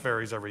 that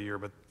varies every year,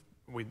 but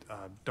we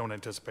don't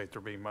anticipate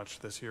there being much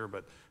this year,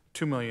 but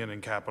 $2 million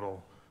in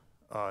capital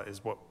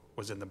is what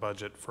was in the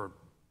budget for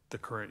the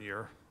current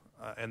year.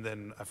 And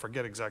then I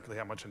forget exactly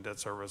how much in debt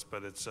service,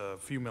 but it's a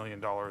few $1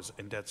 million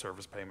in debt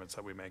service payments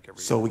that we make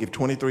every year. So we give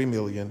 23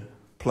 million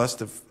plus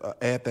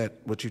add that,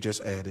 what you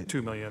just added.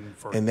 2 million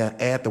for. And then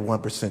add the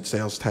 1%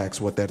 sales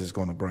tax, what that is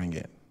going to bring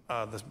in.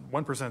 The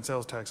 1%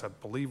 sales tax, I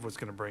believe, was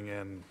going to bring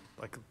in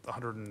like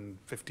 $115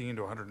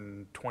 to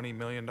 $120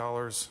 million.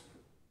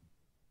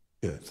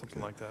 Good.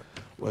 Something like that.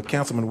 Well,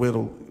 Councilman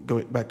Whittle,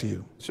 go back to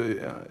you. So,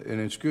 and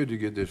it's good to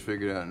get this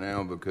figured out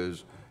now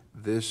because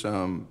this,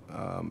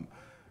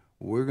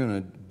 we're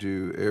going to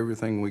do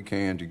everything we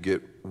can to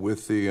get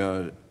with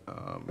the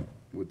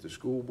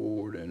school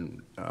board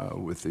and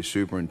with the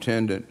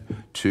superintendent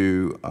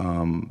to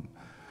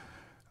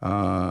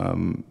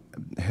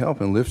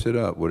help and lift it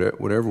up,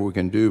 whatever we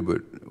can do.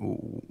 But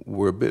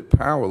we're a bit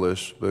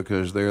powerless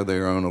because they're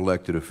their own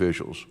elected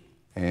officials,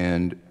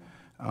 and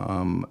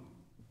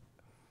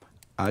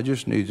I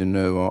just need to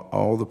know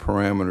all the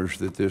parameters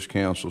that this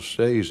council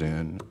stays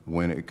in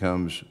when it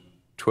comes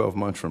 12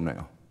 months from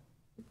now.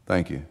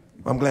 Thank you.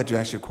 I'm glad you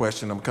asked your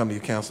question. I'm coming to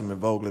you, Councilman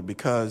Vogler,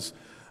 because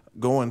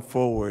going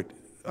forward,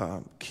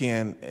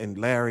 Ken and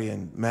Larry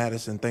and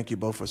Madison, thank you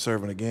both for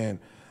serving again.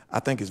 I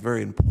think it's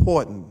very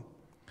important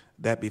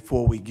that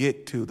before we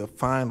get to the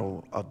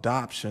final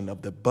adoption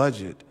of the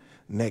budget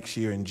next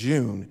year in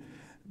June,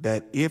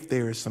 that if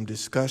there is some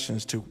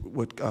discussions to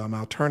what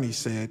our attorney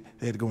said,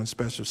 they had to go in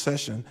special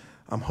session,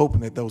 I'm hoping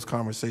that those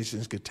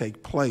conversations could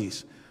take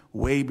place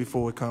way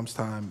before it comes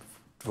time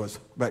for us.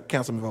 But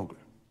Councilman Vogler.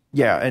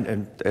 Yeah,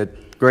 and a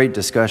great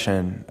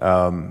discussion.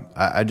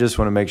 I just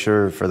want to make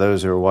sure for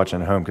those who are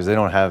watching at home, because they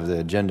don't have the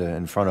agenda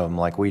in front of them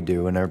like we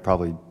do, and they're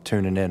probably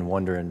tuning in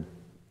wondering,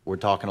 we're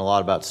talking a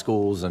lot about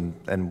schools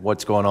and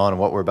what's going on and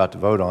what we're about to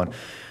vote on.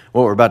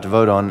 What we're about to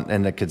vote on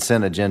in the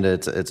consent agenda,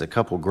 it's a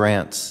couple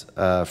grants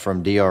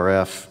from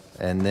DRF,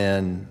 and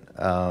then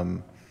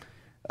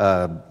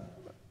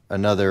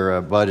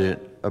another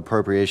budget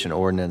appropriation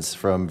ordinance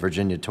from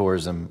Virginia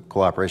Tourism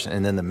Cooperation,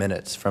 and then the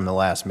minutes from the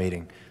last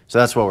meeting. So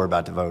that's what we're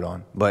about to vote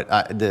on.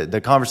 But the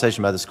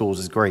conversation about the schools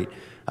is great.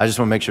 I just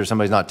want to make sure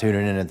somebody's not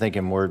tuning in and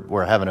thinking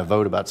we're having a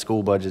vote about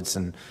school budgets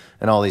and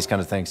all these kind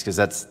of things, because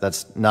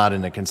that's not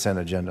in the consent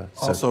agenda.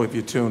 So. Also, if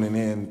you're tuning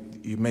in,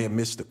 you may have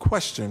missed the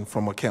question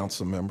from a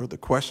council member. The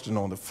question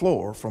on the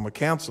floor from a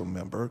council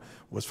member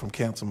was from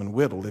Councilman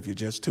Whittle, if you're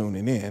just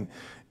tuning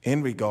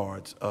in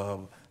regards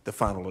of the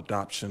final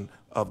adoption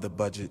of the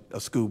budget, a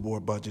school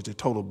board budget, the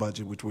total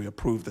budget, which we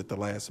approved at the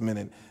last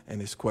minute,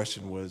 and his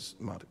question was,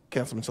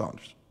 Councilman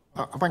Saunders.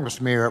 I think,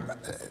 Mr. Mayor,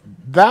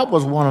 that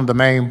was one of the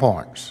main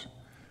points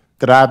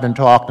that I've been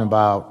talking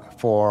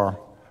about for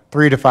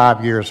 3 to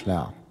 5 years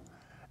now,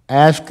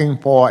 asking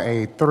for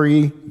a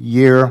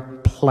 3-year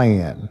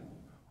plan,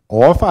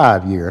 or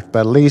 5 years, but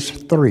at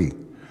least 3.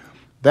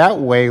 That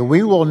way,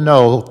 we will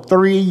know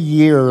 3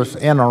 years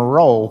in a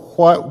row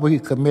what we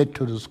commit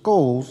to the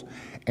schools,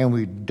 and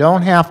we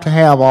don't have to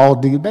have all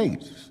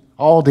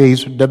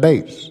these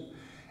debates.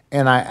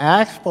 And I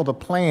asked for the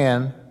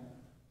plan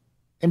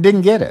and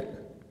didn't get it,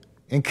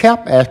 and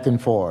kept asking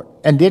for it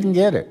and didn't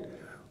get it.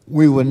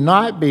 We would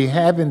not be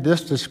having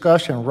this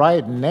discussion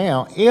right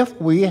now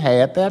if we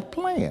had that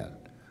plan.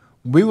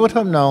 We would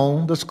have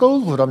known, the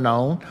schools would have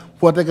known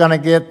what they're going to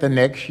get the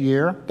next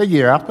year, the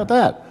year after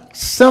that.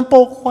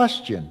 Simple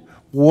question.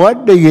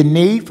 What do you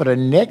need for the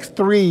next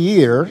 3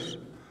 years?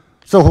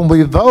 So when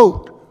we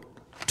vote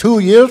 2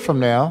 years from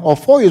now or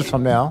 4 years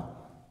from now,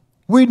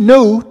 we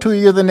knew 2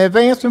 years in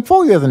advance and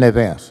 4 years in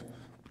advance.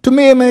 To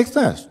me, it makes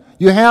sense.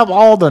 You have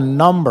all the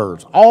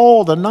numbers,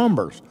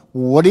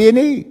 What do you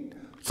need?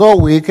 So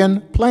we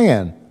can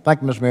plan.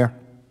 Thank you, Mr. Mayor.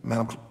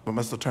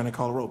 Mr. Attorney,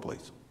 call the roll,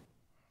 please.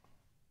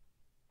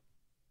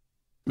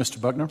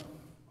 Mr. Buckner?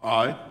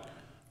 Aye.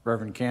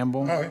 Reverend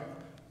Campbell? Aye.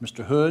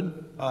 Mr.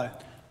 Hood? Aye.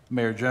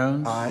 Mayor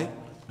Jones? Aye.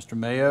 Mr.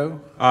 Mayo?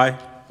 Aye.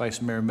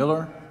 Vice Mayor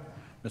Miller?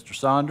 Mr.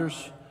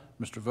 Saunders?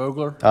 Mr.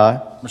 Vogler? Aye.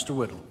 Mr.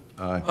 Whittle?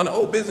 Aye. On the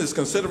old business,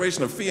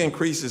 consideration of fee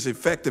increases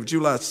effective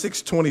July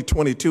 6,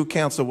 2022.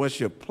 Council, what's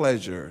your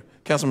pleasure?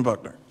 Councilman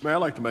Buckner. Mayor, I'd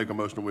like to make a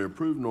motion that we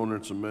approve an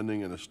ordinance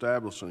amending and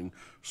establishing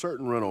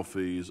certain rental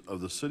fees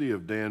of the City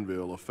of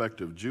Danville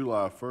effective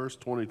July 1st,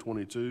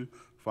 2022,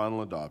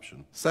 final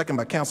adoption. Second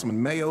by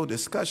Councilman Mayo.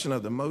 Discussion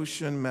of the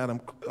motion.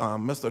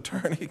 Mr.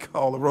 Attorney,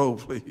 call the roll,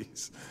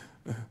 please.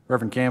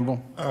 Reverend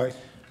Campbell? Aye.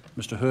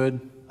 Mr. Hood?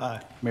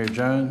 Aye. Mayor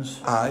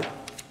Jones? Aye.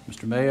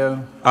 Mr.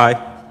 Mayo?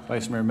 Aye.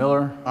 Vice Mayor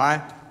Miller?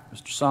 Aye.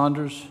 Mr.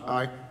 Saunders?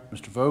 Aye.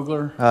 Mr.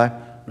 Vogler? Aye.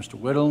 Mr.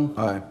 Whittle?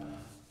 Aye.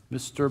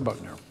 Mr.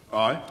 Buckner?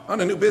 Aye.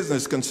 Under new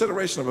business,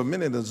 consideration of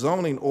amending the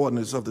zoning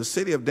ordinance of the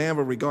City of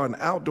Danville regarding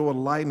outdoor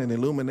lighting and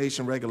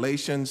illumination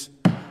regulations.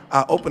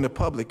 I open the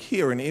public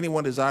hearing.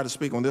 Anyone desire to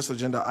speak on this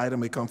agenda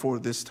item may come forward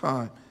at this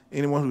time.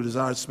 Anyone who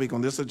desires to speak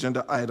on this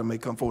agenda item may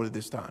come forward at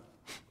this time.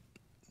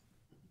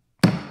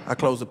 I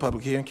close the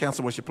public hearing.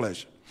 Council, what's your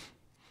pleasure?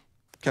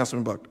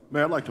 Councilman Buckner.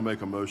 Mayor, I'd like to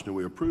make a motion that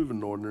we approve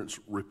an ordinance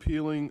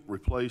repealing,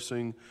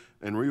 replacing,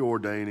 and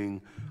reordaining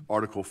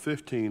Article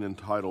 15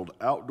 entitled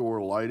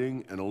Outdoor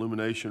Lighting and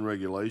Illumination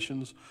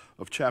Regulations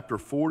of Chapter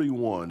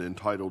 41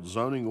 entitled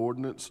Zoning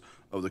Ordinance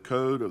of the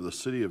Code of the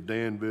City of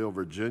Danville,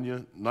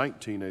 Virginia,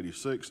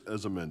 1986,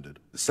 as amended.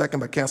 Second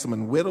by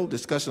Councilman Whittle.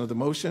 Discussion of the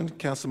motion.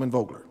 Councilman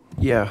Vogler.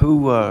 Yeah, who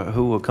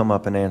will come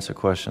up and answer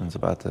questions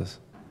about this?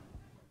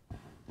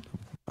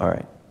 All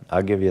right,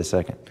 I'll give you a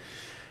second.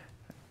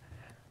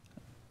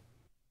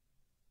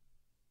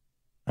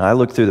 I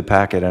looked through the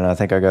packet and I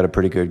think I got a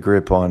pretty good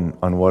grip on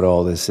what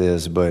all this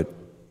is, but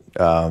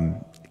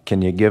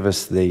can you give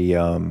us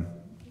the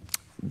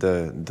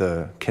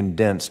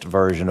condensed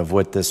version of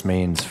what this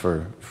means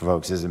for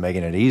folks? Is it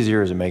making it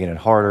easier? Is it making it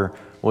harder?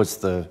 What's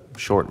the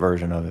short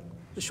version of it?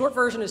 The short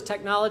version is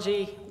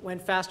technology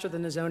went faster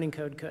than the zoning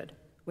code could.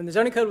 When the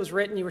zoning code was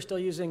written, you were still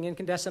using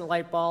incandescent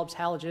light bulbs,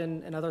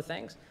 halogen, and other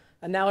things.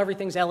 And now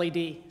everything's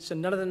LED. So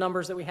none of the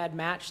numbers that we had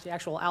matched the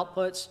actual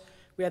outputs.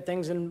 We had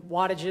things in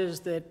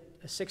wattages that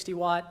a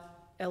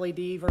 60-watt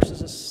LED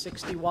versus a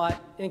 60-watt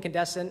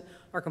incandescent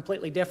are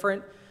completely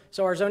different.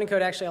 So our zoning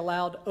code actually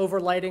allowed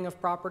overlighting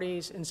of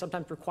properties and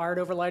sometimes required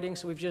overlighting.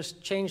 So we've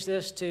just changed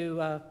this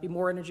to be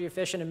more energy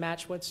efficient and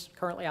match what's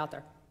currently out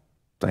there.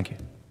 Thank you.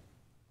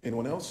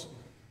 Anyone else?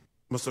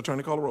 Mr.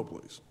 Attorney, call the roll,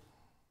 please.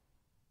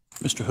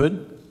 Mr.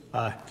 Hood?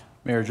 Aye.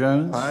 Mayor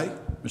Jones? Aye.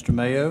 Mr.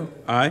 Mayo?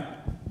 Aye.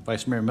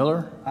 Vice Mayor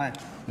Miller? Aye.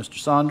 Mr.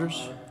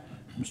 Saunders?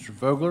 Mr.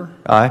 Vogler?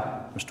 Aye.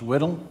 Mr.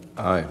 Whittle?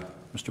 Aye.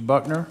 Mr.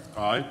 Buckner?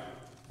 Aye.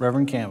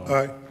 Reverend Campbell?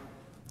 Aye.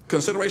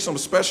 Consideration of a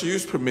special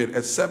use permit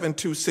at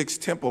 726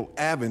 Temple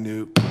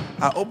Avenue.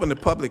 I open the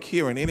public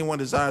hearing. Anyone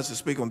desires to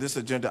speak on this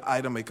agenda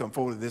item may come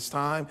forward at this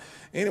time.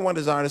 Anyone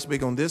desire to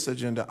speak on this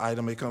agenda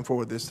item may come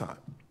forward this time.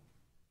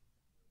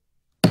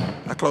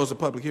 I close the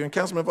public hearing.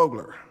 Councilman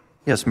Vogler.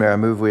 Yes, Mayor, I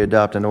move we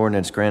adopt an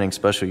ordinance granting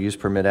special use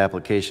permit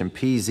application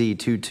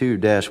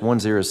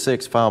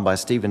PZ22-106 filed by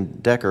Stephen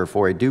Decker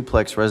for a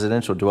duplex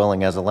residential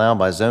dwelling as allowed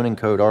by Zoning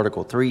Code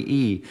Article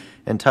 3E,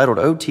 entitled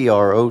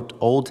OTR,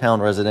 Old Town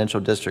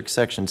Residential District,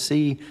 Section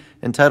C,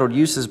 entitled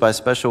Uses by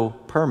Special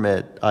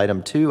Permit,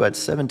 Item 2 at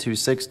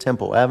 726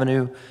 Temple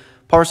Avenue,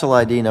 parcel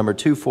ID number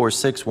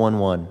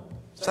 24611.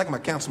 Second by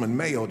Councilman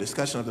Mayo.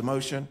 Discussion of the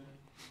motion.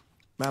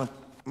 Madam,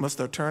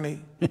 Mr.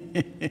 Attorney,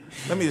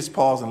 let me just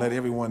pause and let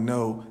everyone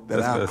know that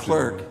our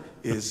clerk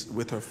is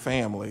with her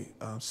family,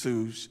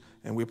 Sue,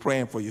 and we're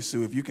praying for you,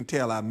 Sue. If you can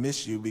tell, I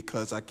miss you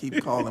because I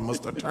keep calling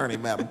Mr. Attorney,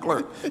 Madam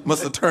Clerk.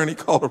 Mr. Attorney,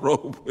 call the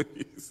roll,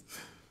 please.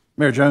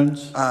 Mayor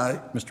Jones. Aye.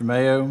 Mr.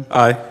 Mayo.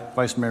 Aye.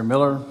 Vice Mayor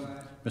Miller.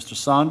 Mr.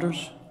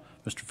 Saunders.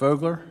 Mr.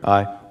 Vogler.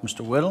 Aye.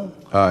 Mr. Whittle.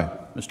 Aye.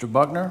 Mr.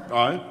 Buckner.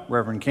 Aye.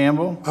 Reverend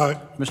Campbell. Aye.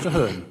 Mr.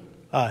 Hood.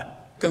 Aye.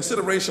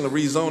 Consideration of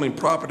rezoning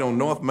property on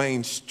North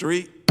Main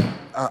Street.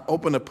 I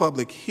open a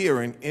public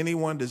hearing.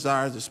 Anyone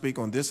desires to speak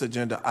on this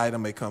agenda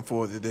item may come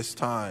forward at this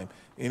time.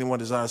 Anyone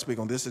desires to speak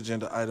on this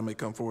agenda item may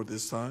come forward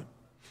this time.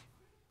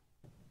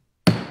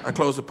 I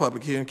close the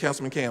public hearing.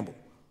 Councilman Campbell.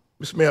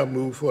 Mr. Mayor, I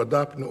move for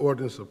adopting the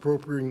ordinance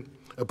approving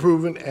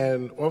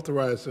and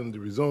authorizing the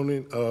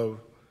rezoning of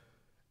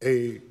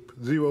a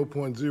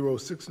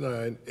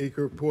 0.069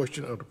 acre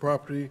portion of the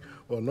property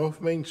on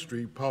North Main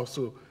Street,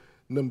 parcel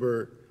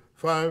number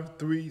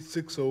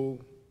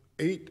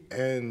 53608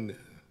 and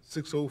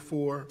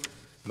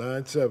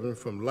 60497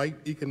 from Light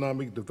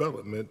Economic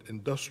Development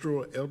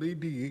Industrial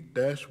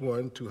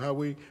LED-1 to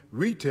Highway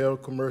Retail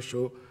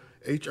Commercial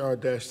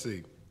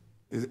HR-C.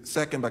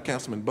 Second by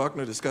Councilman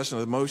Buckner. Discussion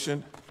of the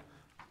motion.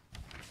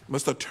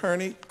 Mr.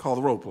 Attorney, call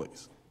the roll,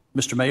 please.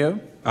 Mr. Mayo.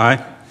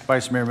 Aye.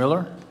 Vice Mayor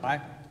Miller.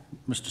 Aye.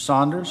 Mr.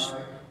 Saunders.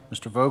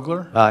 Mr.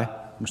 Vogler. Aye.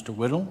 Mr.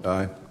 Whittle.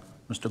 Aye.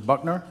 Mr.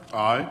 Buckner.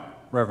 Aye.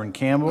 Reverend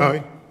Campbell.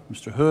 Aye.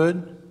 Mr.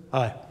 Hood.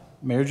 Aye.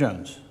 Mayor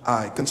Jones.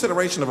 Aye.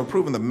 Consideration of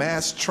approving the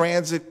Mass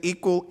Transit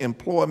Equal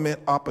Employment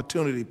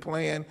Opportunity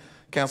Plan.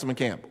 Councilman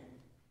Campbell.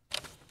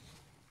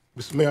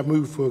 Mr. Mayor, I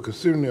move for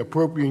considering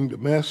appropriating the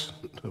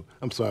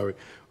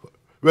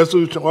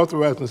resolution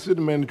authorizing the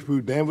city manager to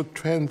approve Danville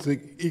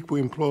Transit Equal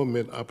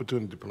Employment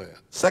Opportunity Plan.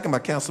 Second by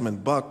Councilman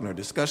Buckner.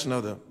 Discussion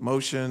of the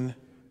motion.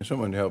 Can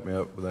someone help me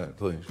out with that,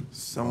 please?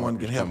 Someone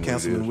can Just help tell me what it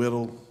Councilman is.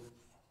 Whittle.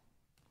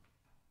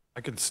 I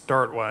can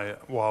start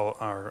while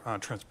our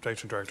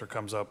transportation director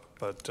comes up,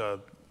 but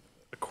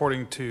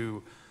according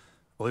to, I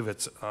believe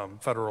it's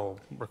federal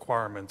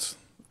requirements,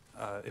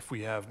 if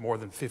we have more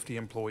than 50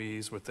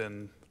 employees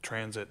within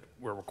transit,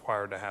 we're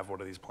required to have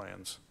one of these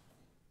plans.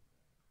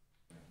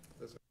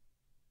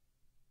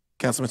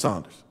 Councilman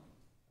Saunders.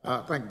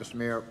 Thank you, Mr.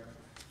 Mayor.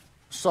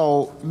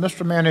 So,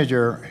 Mr.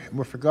 Manager,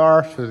 with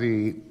regard to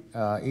the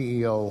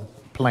EEO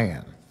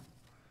plan,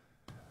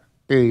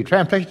 the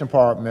Transportation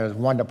Department is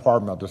one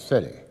department of the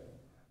city.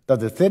 Does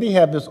the city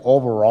have this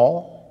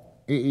overall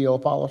EEO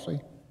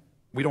policy?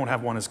 We don't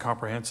have one as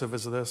comprehensive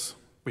as this.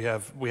 We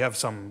have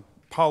some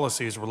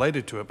policies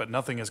related to it, but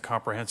nothing as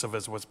comprehensive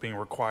as what's being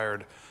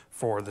required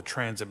for the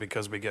transit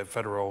because we get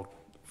federal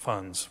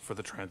funds for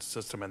the transit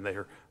system, and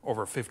they're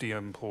over 50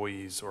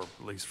 employees, or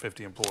at least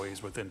 50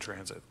 employees within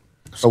transit.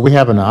 So we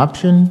have an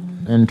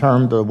option in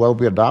terms of whether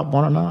we adopt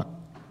one or not?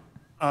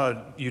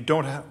 You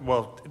don't have,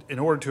 well, in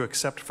order to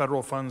accept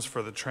federal funds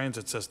for the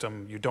transit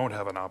system, you don't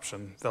have an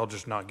option. They'll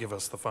just not give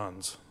us the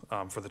funds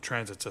for the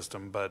transit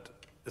system. But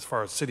as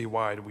far as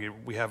citywide,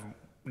 we have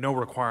no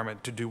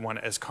requirement to do one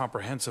as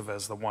comprehensive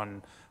as the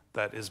one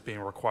that is being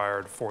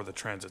required for the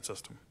transit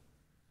system.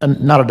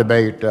 And not a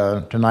debate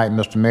tonight,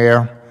 Mr.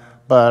 Mayor,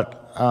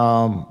 but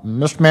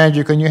Mr.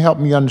 Manager, can you help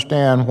me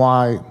understand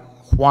why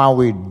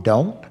we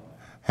don't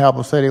have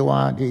a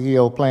citywide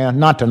EEO plan?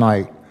 Not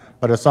tonight,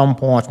 but at some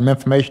point, some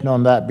information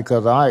on that,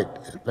 because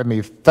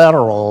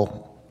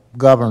federal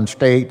governs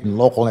state and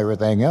local and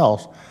everything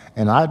else,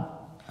 and I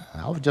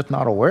was just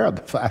not aware of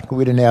the fact that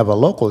we didn't have a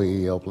local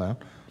EEO plan.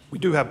 We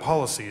do have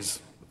policies,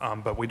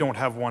 but we don't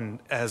have one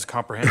as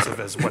comprehensive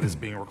as what is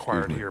being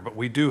required here. But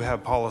we do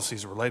have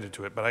policies related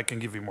to it, but I can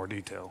give you more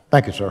detail.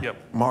 Thank you, sir.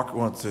 Yep. Mark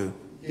wants to.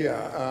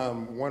 Yeah,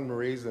 one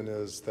reason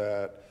is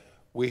that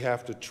we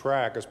have to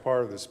track, as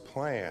part of this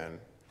plan,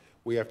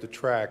 we have to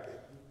track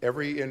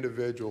every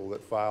individual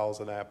that files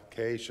an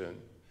application.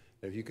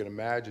 If you can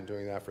imagine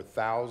doing that for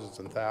thousands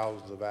and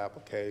thousands of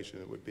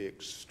applications, it would be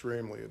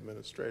extremely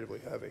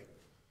administratively heavy.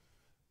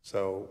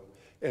 So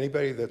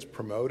anybody that's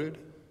promoted,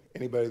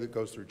 anybody that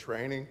goes through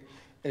training,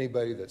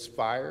 anybody that's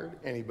fired,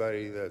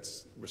 anybody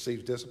that's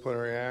receives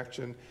disciplinary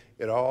action,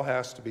 it all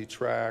has to be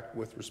tracked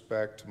with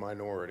respect to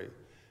minority,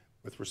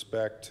 with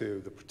respect to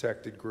the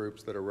protected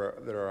groups that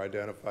are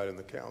identified in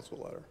the council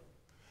letter.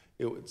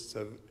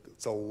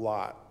 It's a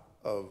lot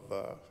of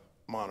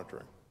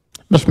monitoring.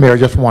 Mr. Mayor,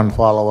 just one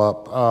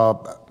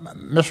follow-up.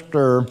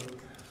 Mr.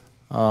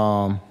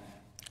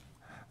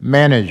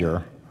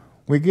 Manager,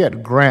 we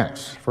get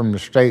grants from the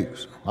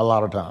states a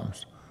lot of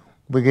times.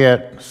 We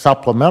get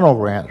supplemental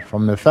grants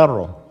from the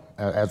federal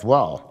as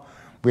well.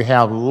 We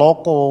have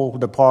local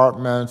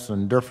departments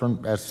and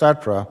different, et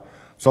cetera.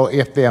 So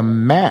if they're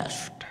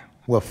matched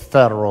with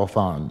federal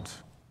funds,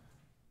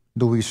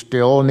 do we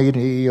still need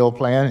an EEO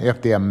plan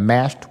if they're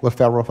matched with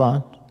federal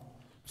funds?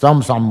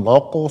 Some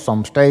local,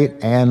 some state,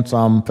 and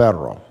some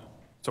federal.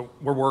 So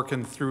we're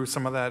working through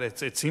some of that.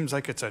 It seems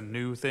like it's a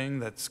new thing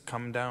that's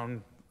come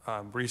down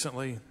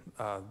recently.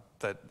 So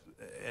that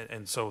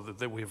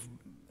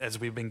as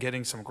we've been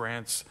getting some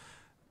grants,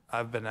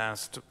 I've been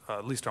asked,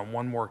 at least on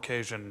one more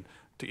occasion,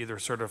 to either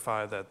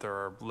certify that there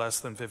are less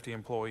than 50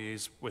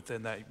 employees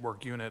within that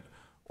work unit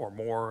or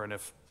more, and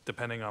if,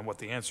 depending on what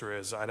the answer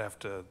is,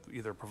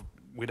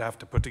 we'd have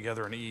to put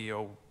together an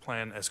EEO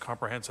plan as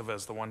comprehensive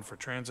as the one for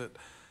transit,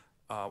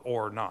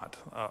 or not.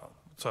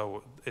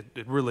 So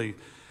it really,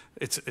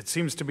 it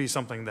seems to be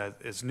something that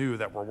is new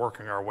that we're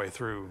working our way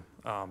through,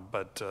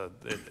 but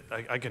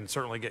I can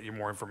certainly get you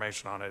more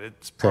information on it.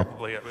 It's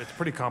probably, it's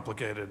pretty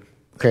complicated.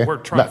 Okay. We're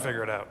trying to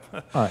figure it out.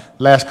 All right.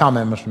 Last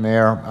comment, Mr.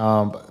 Mayor.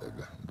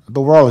 The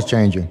world is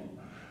changing,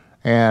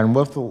 and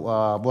with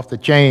the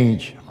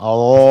change, a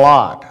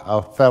lot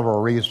of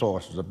federal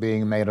resources are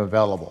being made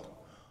available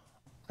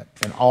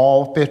in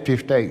all 50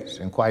 states,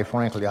 and quite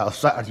frankly,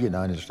 outside the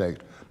United States,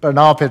 but in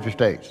all 50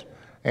 states.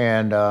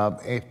 And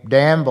if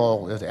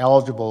Danville is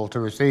eligible to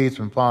receive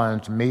some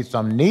funds to meet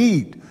some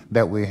need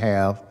that we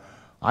have,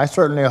 I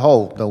certainly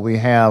hope that we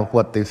have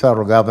what the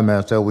federal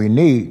government said we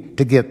need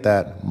to get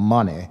that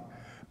money,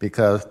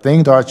 because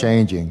things are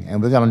changing,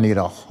 and we're going to need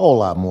a whole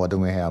lot more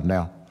than we have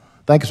now.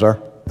 Thank you,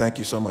 sir. Thank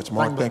you so much,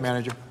 Mark. Thank you,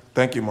 Manager.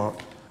 Thank you, Mark.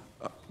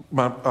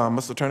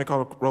 Mr. Attorney,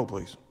 call the roll,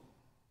 please.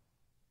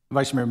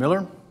 Vice Mayor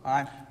Miller?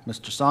 Aye.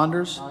 Mr.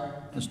 Saunders? Aye.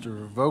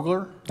 Mr.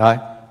 Vogler? Aye.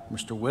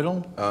 Mr.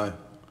 Whittle? Aye.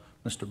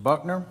 Mr.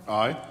 Buckner?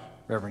 Aye.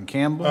 Reverend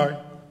Campbell? Aye.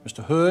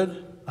 Mr.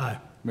 Hood? Aye.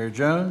 Mayor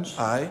Jones?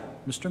 Aye.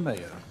 Mr.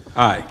 Mayo?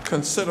 Aye.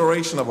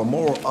 Consideration of a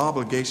moral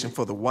obligation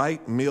for the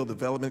White Mill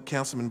Development,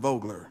 Councilman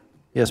Vogler.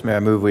 Yes, Mayor, I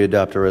move we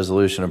adopt a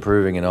resolution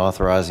approving and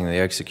authorizing the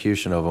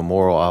execution of a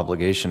moral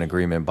obligation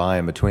agreement by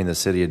and between the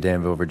City of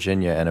Danville,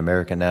 Virginia and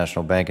American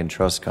National Bank and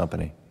Trust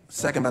Company.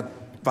 Second by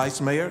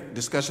Vice Mayor.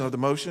 Discussion of the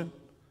motion.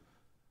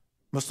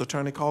 Mr.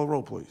 Attorney, call the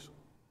roll, please.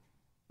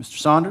 Mr.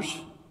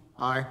 Saunders?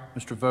 Aye.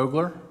 Mr.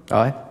 Vogler?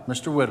 Aye.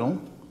 Mr.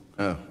 Whittle?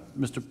 Oh.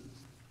 Mr.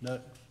 No,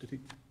 did he?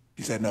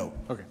 He said no.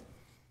 Okay.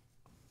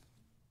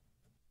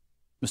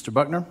 Mr.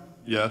 Buckner?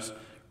 Yes.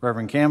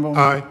 Reverend Campbell?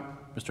 Aye.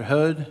 Mr.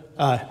 Hood?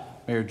 Aye.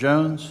 Mayor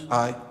Jones?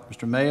 Aye.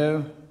 Mr.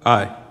 Mayo?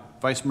 Aye.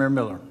 Vice Mayor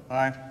Miller?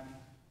 Aye.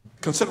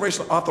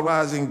 Consideration of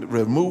authorizing the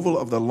removal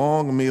of the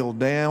Long Mill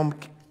Dam.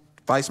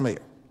 Vice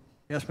Mayor.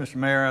 Yes, Mr.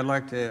 Mayor, I'd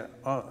like to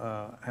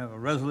have a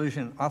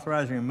resolution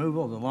authorizing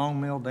removal of the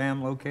Long Mill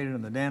Dam located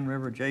in the Dan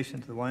River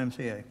adjacent to the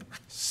YMCA.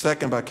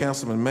 Second by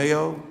Councilman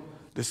Mayo.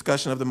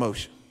 Discussion of the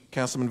motion.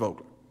 Councilman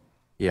Vogler.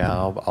 Yeah,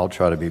 I'll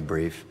try to be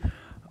brief.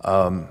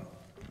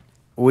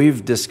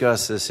 We've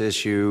discussed this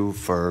issue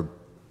for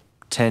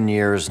 10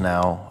 years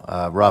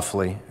now,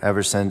 roughly,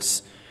 ever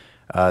since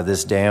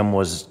this dam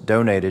was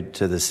donated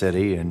to the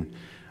city. And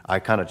I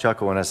kind of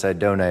chuckle when I say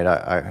donate.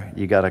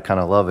 You got to kind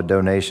of love a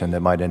donation that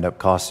might end up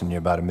costing you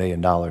about $1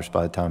 million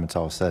by the time it's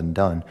all said and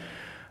done.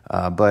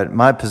 But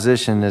my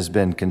position has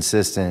been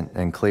consistent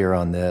and clear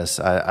on this.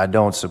 I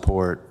don't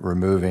support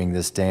removing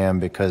this dam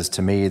because,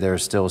 to me,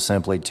 there's still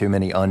simply too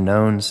many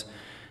unknowns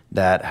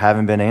that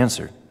haven't been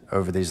answered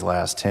over these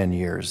last 10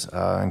 years,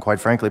 and quite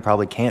frankly,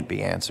 probably can't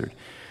be answered.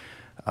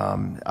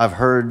 I've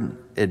heard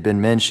it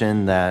been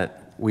mentioned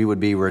that we would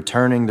be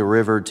returning the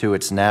river to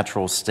its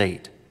natural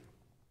state.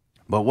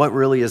 But what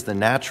really is the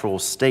natural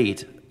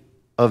state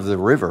of the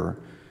river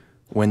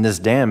when this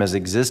dam has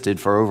existed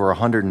for over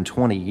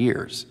 120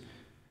 years?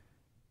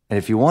 And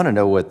if you want to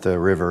know what the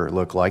river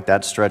looked like,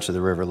 that stretch of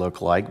the river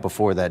looked like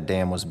before that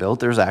dam was built,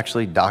 there's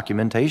actually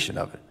documentation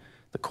of it.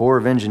 The Corps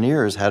of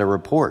Engineers had a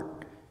report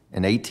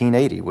in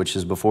 1880, which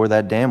is before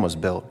that dam was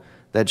built,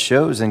 that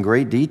shows in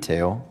great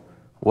detail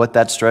what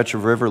that stretch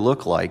of river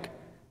looked like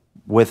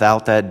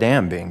without that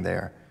dam being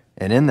there.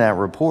 And in that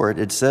report,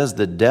 it says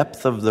the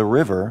depth of the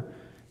river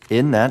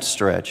in that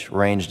stretch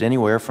ranged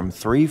anywhere from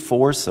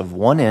 3/4 of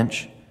 1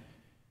 inch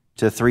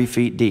to 3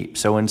 feet deep.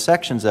 So in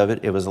sections of it,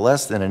 it was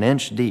less than 1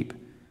 inch deep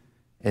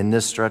in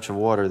this stretch of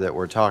water that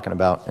we're talking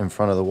about in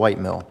front of the White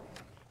Mill.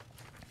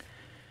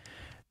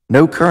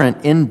 No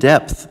current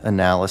in-depth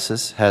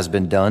analysis has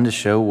been done to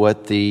show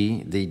what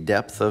the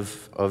depth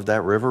of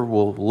that river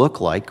will look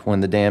like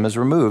when the dam is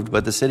removed,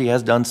 but the city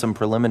has done some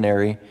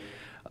preliminary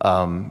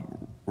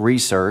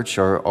research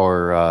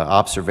or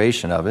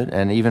observation of it,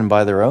 and even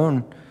by their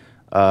own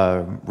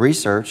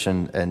research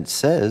and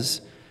says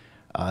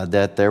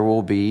that there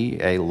will be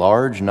a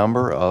large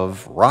number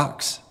of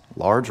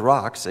large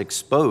rocks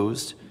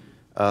exposed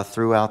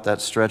throughout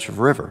that stretch of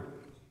river.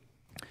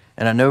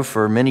 And I know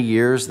for many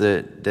years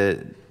that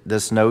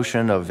this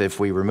notion of if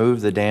we remove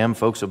the dam,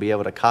 folks will be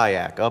able to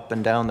kayak up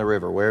and down the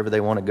river wherever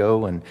they want to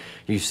go. And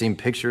you've seen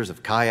pictures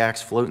of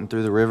kayaks floating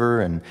through the river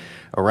and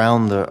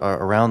around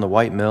the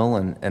White Mill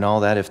and all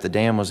that. If the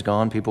dam was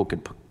gone, people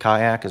could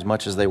kayak as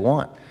much as they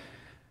want.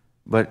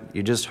 But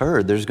you just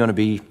heard there's going to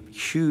be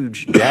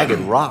huge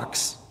jagged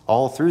rocks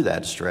all through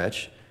that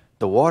stretch.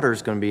 The water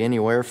is going to be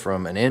anywhere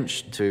from 1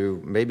 inch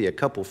to maybe a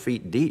couple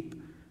feet deep.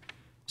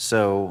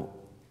 So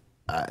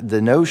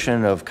the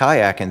notion of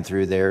kayaking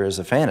through there is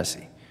a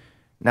fantasy.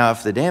 Now,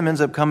 if the dam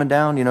ends up coming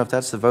down, if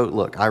that's the vote,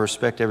 look, I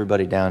respect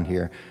everybody down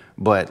here,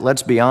 but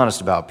let's be honest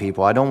about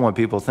people. I don't want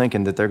people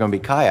thinking that they're going to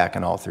be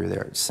kayaking all through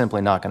there. It's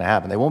simply not going to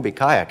happen. They won't be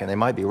kayaking. They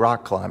might be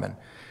rock climbing.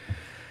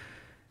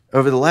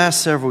 Over the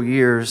last several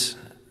years,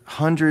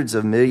 hundreds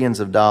of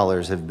millions of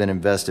dollars have been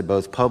invested,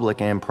 both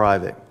public and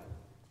private,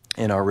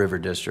 in our river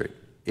district.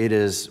 It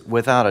is,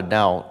 without a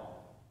doubt,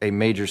 a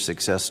major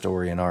success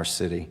story in our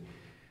city.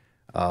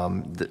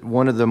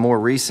 One of the more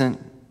recent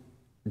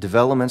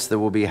developments that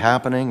will be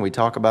happening, we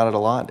talk about it a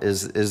lot,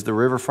 is the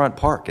Riverfront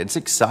Park. It's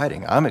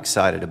exciting. I'm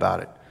excited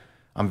about it.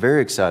 I'm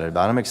very excited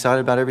about it. I'm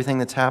excited about everything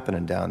that's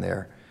happening down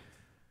there.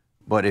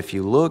 But if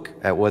you look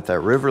at what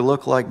that river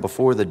looked like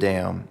before the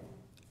dam,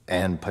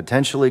 and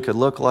potentially could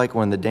look like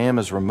when the dam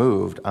is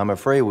removed, I'm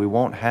afraid we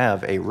won't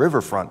have a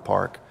riverfront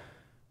park.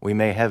 We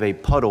may have a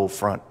puddle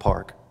front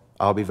park.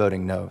 I'll be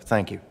voting no.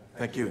 Thank you.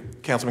 Thank you.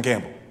 Councilman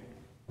Campbell.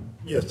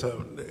 Yes,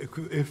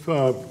 if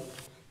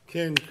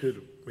Ken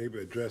could maybe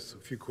address a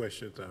few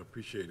questions, I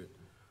appreciate it.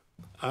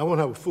 I want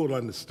to have a full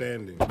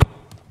understanding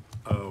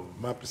of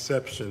my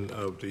perception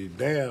of the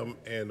dam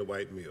and the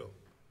White Mill.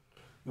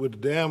 Would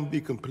the dam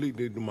be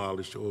completely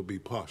demolished or be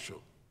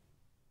partial?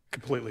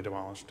 Completely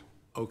demolished.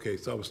 Okay,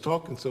 so I was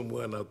talking to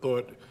someone, and I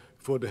thought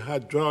for the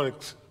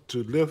hydraulics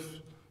to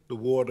lift the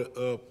water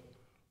up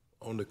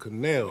on the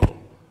canal,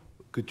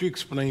 could you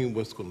explain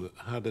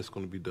how that's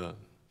going to be done?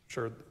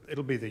 Sure.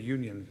 It'll be the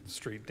Union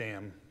Street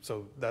Dam.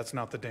 So that's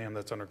not the dam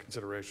that's under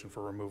consideration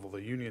for removal.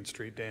 The Union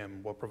Street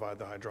Dam will provide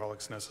the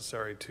hydraulics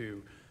necessary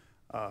to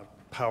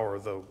power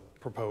the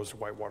proposed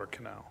Whitewater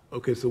Canal.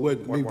 Okay, so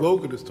what Lee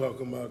Vogel is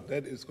talking about,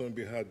 that is going to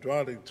be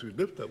hydraulic to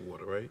lift that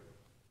water, right?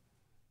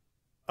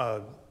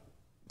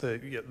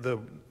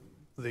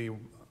 The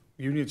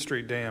Union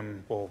Street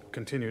Dam will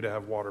continue to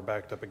have water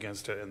backed up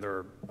against it, and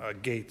there are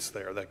gates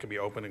there that can be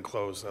opened and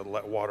closed that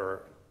let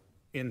water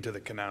into the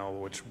canal,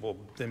 which will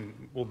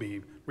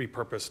be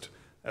repurposed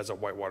as a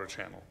whitewater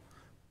channel.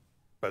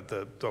 But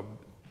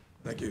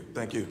Thank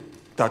you.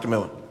 Dr.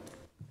 Miller.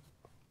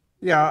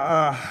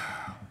 Yeah,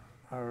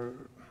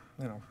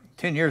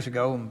 10 years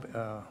ago,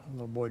 a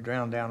little boy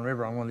drowned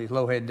downriver on one of these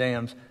low-head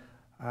dams.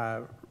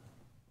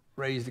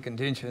 Raised the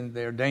contention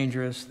they're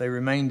dangerous, they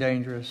remain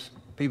dangerous,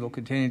 people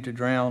continue to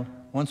drown.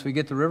 Once we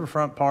get the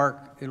Riverfront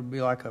Park, it'll be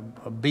like a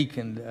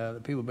beacon.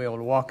 That people will be able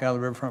to walk out of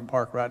the Riverfront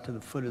Park right to the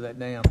foot of that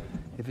dam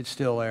if it's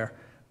still there.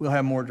 We'll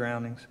have more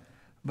drownings.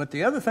 But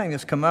the other thing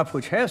that's come up,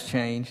 which has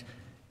changed,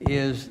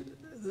 is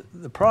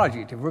the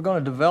project. If we're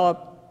going to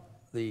develop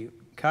the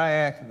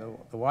kayak,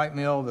 the White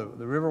Mill, the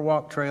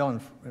Riverwalk Trail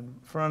in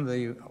front of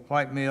the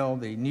White Mill,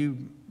 the new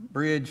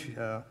bridge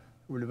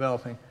we're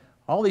developing,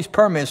 all these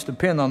permits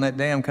depend on that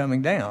dam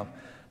coming down.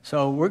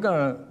 So we're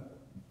going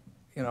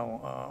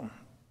to,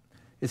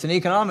 it's an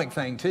economic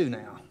thing too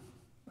now.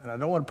 And I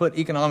don't want to put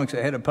economics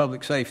ahead of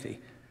public safety.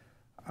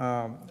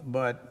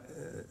 But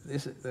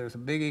there's a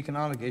big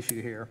economic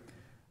issue here.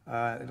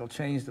 It'll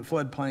change the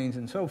floodplains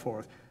and so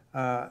forth.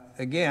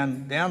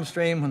 Again,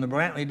 downstream, when the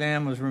Brantley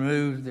Dam was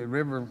removed, the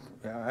river,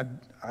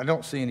 I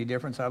don't see any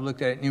difference. I've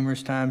looked at it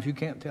numerous times. You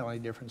can't tell any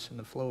difference in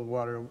the flow of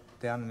water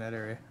down in that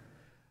area.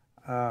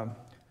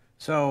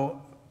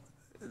 So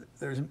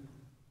there's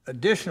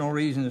additional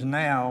reasons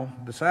now,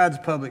 besides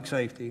public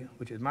safety,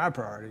 which is my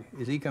priority,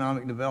 is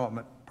economic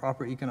development.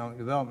 Proper economic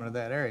development of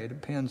that area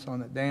depends on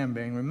that dam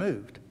being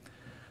removed.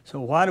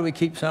 So why do we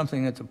keep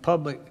something that's a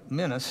public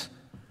menace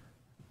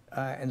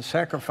and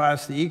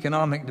sacrifice the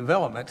economic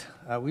development?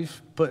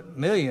 We've put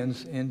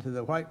millions into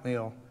the White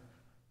Mill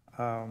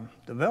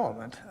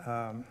development.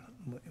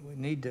 We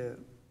need to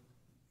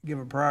give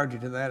a priority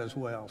to that as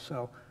well.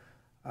 So,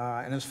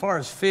 and as far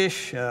as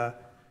fish,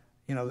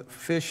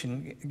 Fish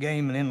and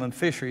Game and Inland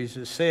Fisheries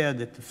has said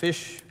that the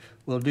fish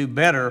will do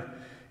better.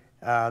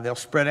 They'll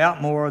spread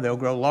out more, they'll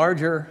grow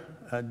larger.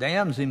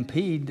 Dams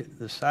impede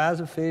the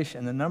size of fish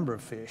and the number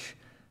of fish,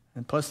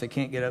 and plus they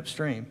can't get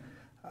upstream.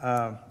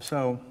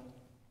 So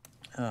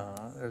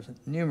there's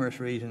numerous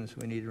reasons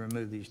we need to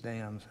remove these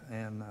dams,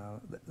 and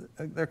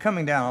they're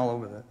coming down all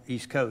over the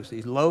East Coast,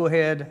 these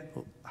low-head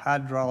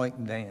hydraulic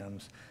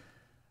dams.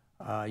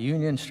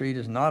 Union Street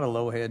is not a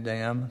low-head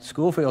dam.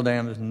 Schoolfield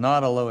Dam is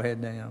not a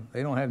low-head dam.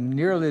 They don't have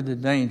nearly the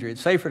danger.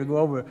 It's safer to go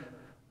over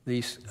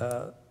the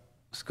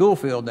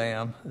Schoolfield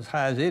Dam as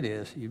high as it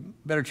is. You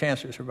have better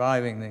chance of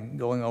surviving than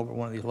going over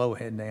one of these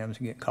low-head dams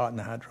and get caught in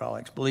the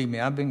hydraulics. Believe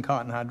me, I've been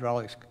caught in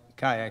hydraulics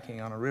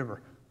kayaking on a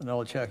river in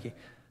Nollachucky,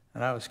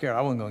 and I was scared.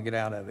 I wasn't going to get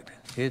out of it.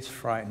 It's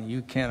frightening.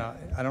 You cannot.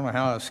 I don't know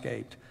how I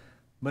escaped.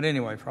 But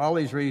anyway, for all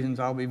these reasons,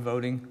 I'll be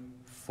voting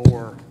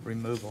for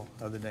removal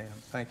of the dam.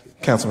 Thank you.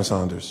 Councilman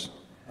Saunders.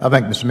 I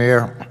think, Mr.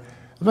 Mayor,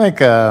 I think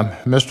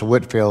Mr.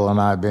 Whitfield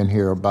and I have been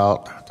here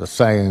about the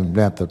same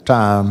length of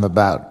time,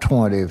 about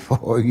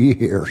 24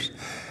 years.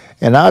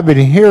 And I've been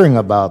hearing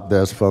about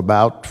this for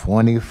about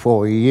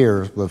 24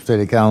 years with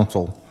City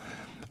Council.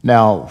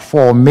 Now,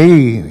 for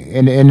me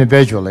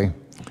individually,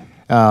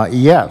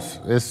 yes,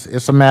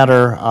 it's a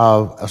matter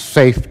of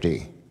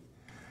safety.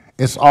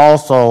 It's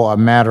also a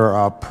matter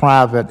of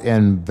private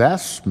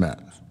investment.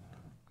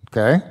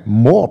 Okay,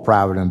 more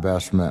private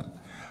investment.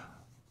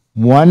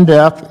 One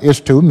death is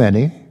too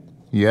many.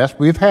 Yes,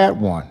 we've had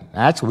one.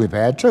 Actually, we've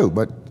had two,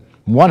 but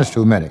one is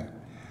too many.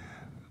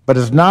 But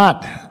it's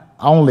not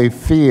only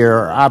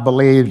fear. I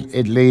believe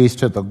it leads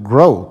to the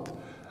growth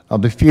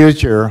of the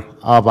future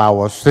of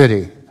our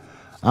city.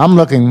 I'm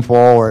looking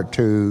forward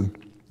to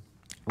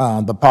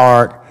the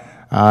park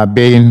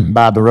being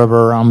by the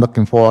river. I'm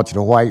looking forward to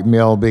the White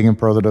Mill being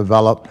further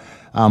developed.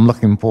 I'm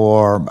looking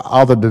for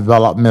other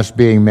developments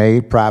being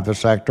made, private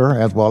sector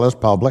as well as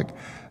public.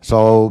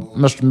 So,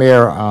 Mr.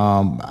 Mayor,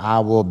 I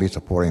will be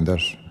supporting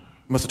this.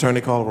 Mr.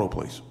 Attorney, call the roll,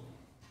 please.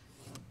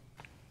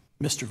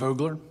 Mr.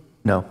 Vogler?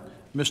 No.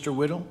 Mr.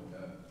 Whittle?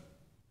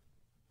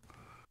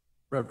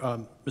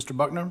 Mr.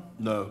 Buckner?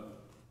 No.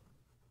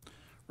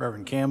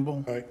 Reverend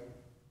Campbell? Aye.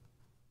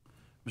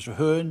 Mr.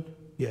 Hood?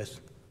 Yes.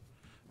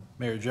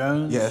 Mayor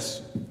Jones?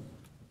 Yes.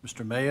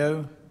 Mr.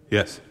 Mayo?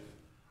 Yes.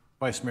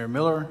 Vice Mayor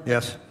Miller?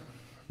 Yes.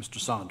 Mr.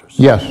 Saunders?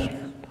 Yes.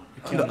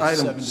 Under County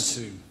item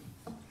 7-2.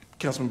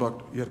 Councilman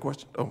Buck, you had a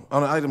question? Oh,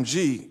 on item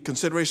G,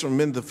 consideration of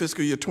amending the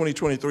fiscal year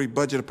 2023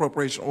 budget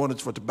appropriation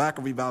ordinance for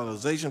tobacco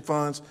revitalization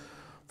funds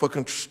for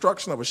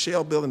construction of a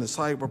shell building in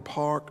Cyber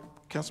Park.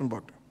 Councilman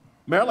Buckner.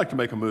 Mayor, I'd like to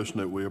make a motion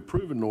that we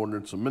approve an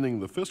ordinance amending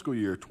the fiscal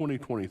year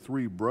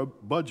 2023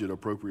 budget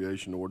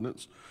appropriation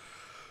ordinance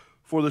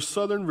for the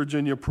Southern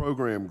Virginia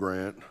Program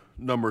Grant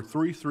number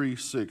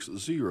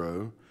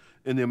 3360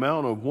 in the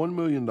amount of $1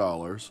 million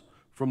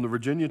from the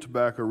Virginia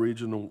Tobacco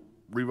Regional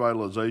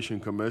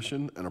Revitalization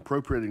Commission and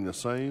appropriating the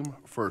same.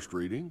 First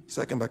reading.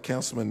 Second by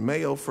Councilman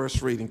Mayo,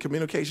 first reading.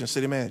 Communication,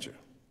 City Manager.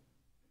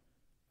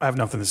 I have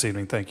nothing this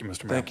evening. Thank you,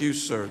 Mr. Mayor. Thank you,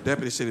 sir.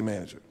 Deputy City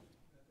Manager.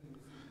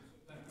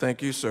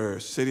 Thank you, sir.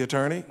 City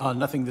Attorney.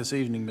 Nothing this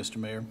evening, Mr.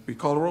 Mayor. We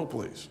call the roll,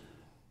 please.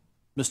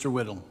 Mr.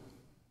 Whittle?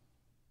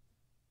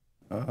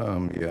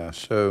 Yeah,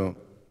 so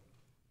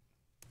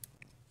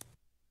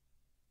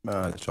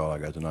that's all I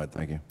got tonight.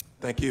 Thank you.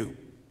 Thank you.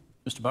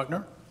 Mr.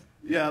 Buckner?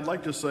 Yeah, I'd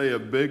like to say a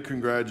big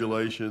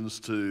congratulations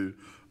to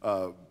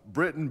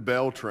Britton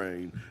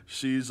Beltrain.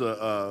 She's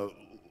a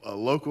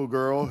local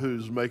girl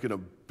who's making a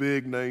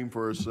big name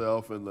for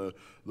herself in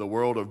the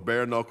world of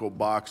bare knuckle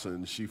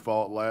boxing. She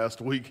fought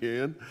last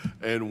weekend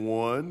and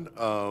won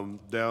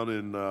down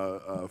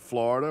in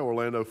Florida,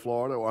 Orlando,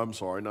 Florida. Well, I'm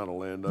sorry, not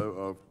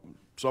Orlando.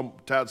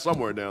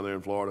 Somewhere down there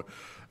in Florida.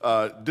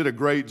 Did a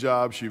great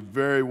job. She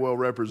very well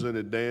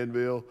represented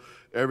Danville.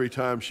 Every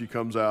time she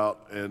comes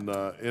out and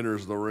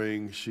enters the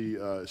ring, she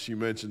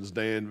mentions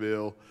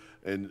Danville,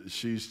 and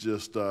she's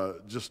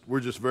we're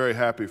just very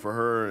happy for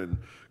her and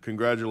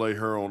congratulate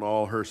her on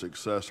all her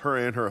success. Her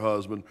and her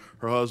husband.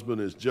 Her husband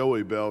is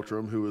Joey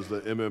Beltram, who was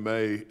the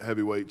MMA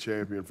heavyweight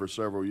champion for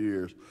several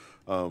years,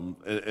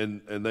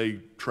 and they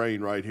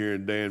train right here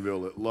in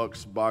Danville at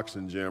Lux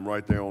Boxing Gym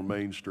right there on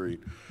Main Street.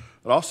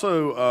 I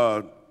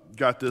also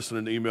got this in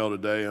an email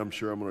today. I'm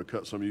sure I'm going to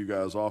cut some of you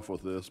guys off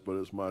with this, but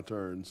it's my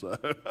turn. So,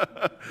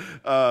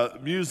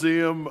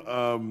 museum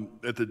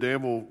at the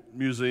Danville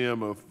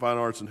Museum of Fine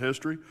Arts and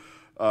History.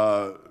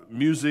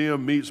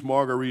 Museum Meets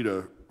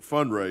Margarita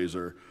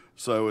fundraiser.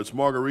 So it's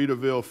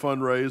Margaritaville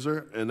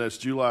fundraiser, and that's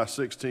July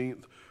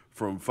 16th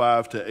from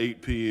 5 to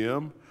 8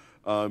 p.m.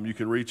 You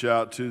can reach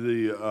out to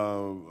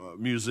the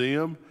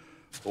museum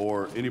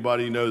or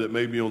anybody you know that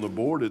may be on the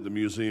board at the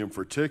museum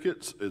for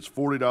tickets. It's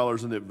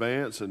 $40 in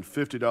advance and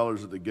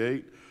 $50 at the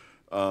gate.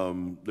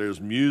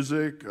 There's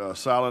music,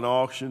 silent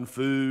auction,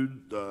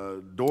 food,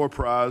 door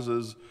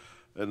prizes,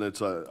 and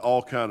it's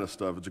all kind of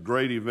stuff. It's a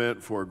great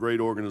event for a great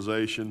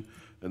organization,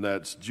 and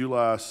that's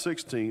July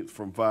 16th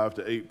from 5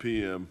 to 8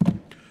 p.m.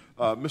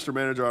 Mr.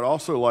 Manager, I'd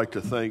also like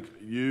to thank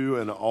you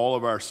and all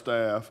of our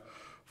staff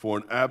for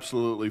an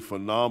absolutely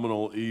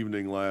phenomenal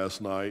evening last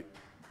night.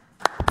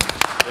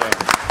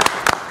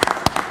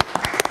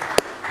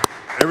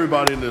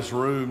 Everybody in this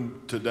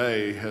room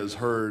today has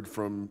heard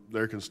from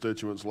their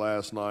constituents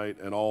last night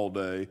and all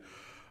day.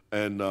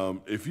 And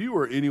if you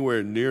were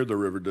anywhere near the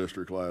River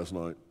District last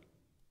night,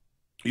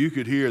 you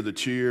could hear the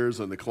cheers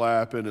and the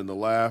clapping and the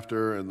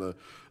laughter and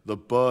the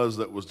buzz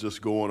that was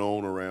just going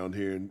on around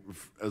here. And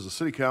as a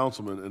city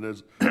councilman, and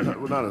as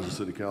well, not as a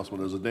city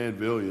councilman, as a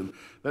Danvillian,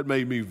 that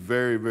made me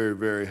very, very,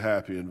 very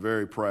happy and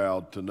very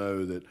proud to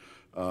know that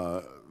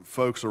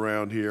folks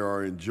around here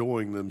are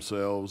enjoying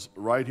themselves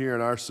right here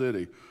in our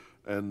city.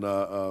 And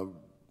I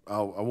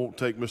won't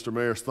take Mr.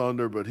 Mayor's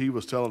thunder, but he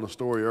was telling a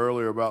story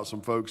earlier about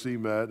some folks he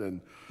met,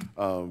 and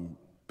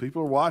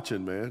people are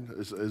watching, man.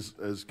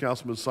 As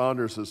Councilman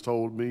Saunders has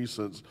told me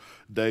since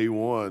day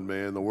one,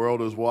 man, the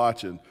world is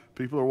watching.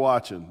 People are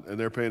watching, and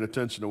they're paying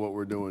attention to what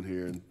we're doing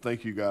here. And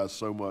thank you guys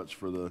so much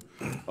for the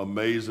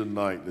amazing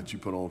night that you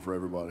put on for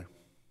everybody.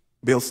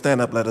 Bill,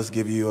 stand up. Let us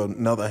give you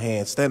another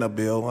hand. Stand up,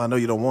 Bill. I know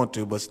you don't want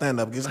to, but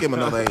stand up. Just give him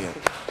another hand.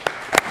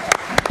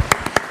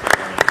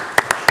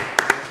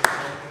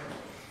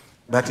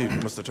 Back to you,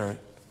 Mr. Attorney.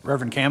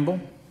 Reverend Campbell?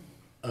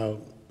 I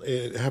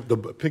have to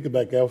pick it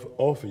back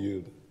off of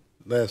you.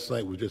 Last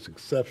night was just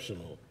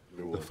exceptional.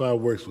 The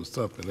fireworks was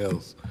something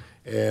else.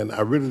 And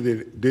I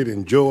really did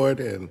enjoy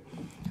it. And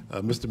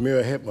Mr.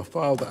 Mayor had my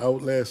father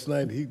out last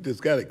night. He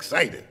just got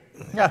excited.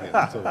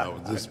 So I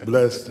was just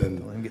blessed. And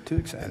Don't get too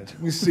excited.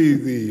 we see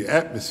the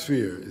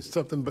atmosphere. It's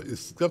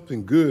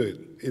something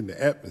good in the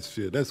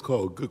atmosphere. That's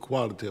called good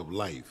quality of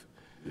life.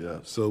 Yeah.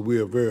 So we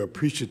are very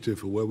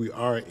appreciative of where we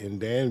are in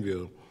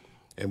Danville.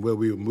 and where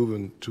we are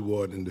moving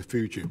toward in the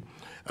future.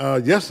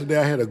 Yesterday,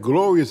 I had a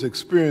glorious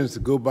experience to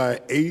go by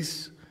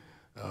ACE,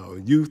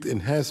 Youth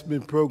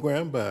Enhancement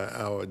Program by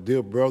our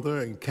dear brother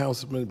and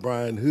Councilman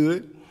Brian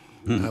Hood.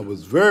 I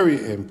was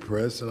very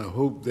impressed, and I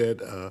hope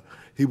that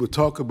he will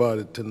talk about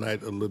it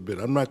tonight a little bit.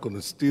 I'm not going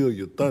to steal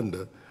your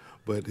thunder,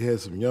 but he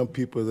has some young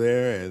people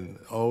there and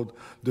all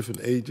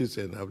different ages,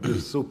 and I'm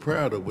just so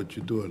proud of what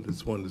you're doing.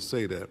 Just wanted to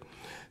say that.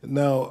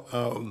 Now,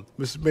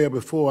 Mr. Mayor,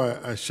 before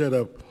I shut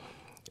up,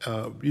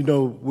 you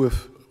know,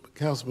 with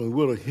Councilman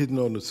Willard hitting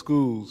on the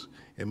schools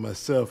and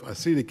myself, I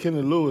see that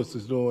Kenny Lewis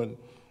is doing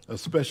a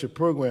special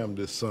program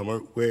this summer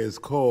where it's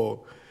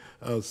called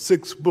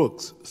 6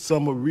 Books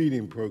Summer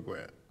Reading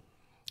Program.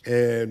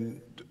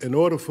 And in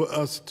order for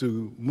us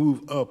to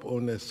move up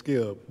on that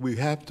scale, we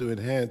have to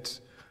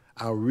enhance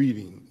our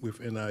reading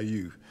within our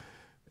youth.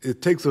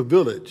 It takes a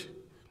village.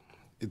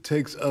 It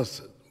takes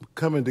us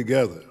coming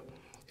together.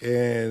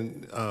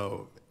 And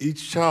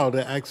each child,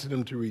 they're asking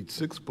them to read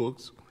 6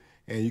 books,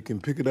 and you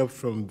can pick it up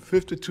from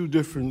 52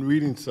 different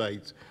reading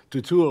sites,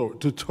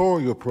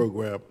 tutorial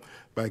program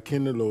by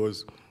Kenny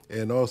Lewis.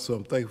 And also,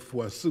 I'm thankful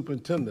for our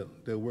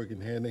superintendent. They're working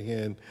hand in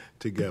hand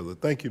together.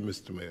 Thank you,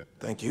 Mr. Mayor.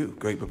 Thank you.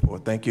 Great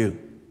report. Thank you.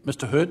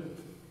 Mr. Hood?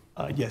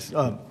 Yes,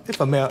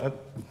 if I may,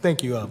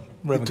 thank you,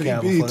 Reverend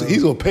Campbell.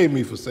 He's going to pay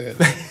me for saying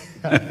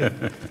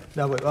that.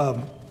 No, but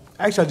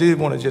actually, I did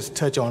want to just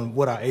touch on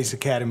what our ACE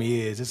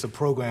Academy is. It's a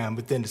program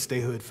within the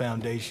Statehood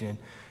Foundation.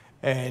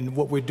 And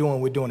what we're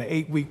doing an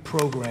 8-week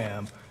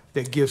program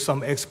that gives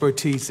some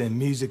expertise in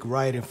music,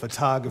 writing,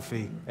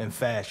 photography, and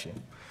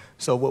fashion.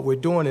 So what we're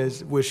doing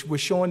is we're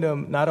showing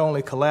them not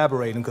only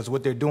collaborating, because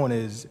what they're doing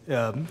is,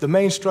 the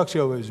main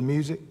structure of it is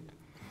music,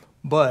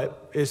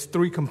 but it's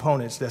 3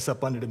 components that's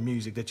up under the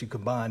music that you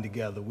combine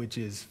together, which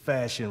is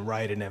fashion,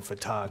 writing, and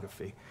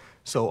photography.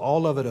 So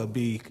all of it will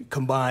be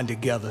combined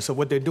together. So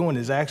what they're doing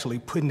is actually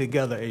putting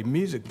together a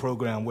music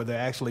program where they're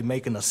actually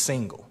making a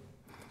single.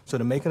 So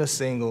they're making a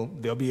single.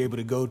 They'll be able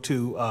to go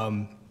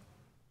to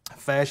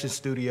fashion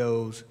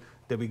studios.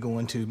 They'll be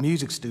going to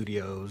music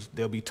studios.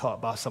 They'll be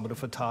taught by some of the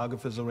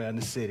photographers around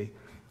the city.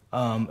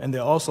 And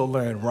they'll also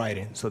learn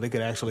writing, so they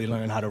could actually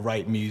learn how to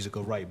write music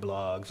or write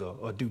blogs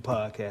or do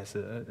podcasts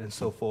and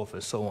so forth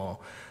and so on.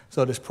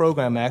 So this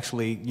program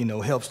actually, you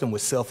know, helps them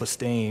with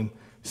self-esteem,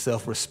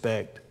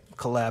 self-respect,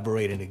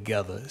 collaborating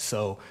together.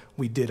 So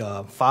we did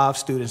 5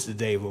 students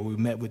today where we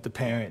met with the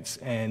parents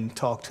and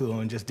talked to them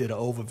and just did an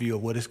overview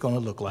of what it's going to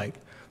look like.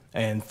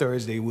 And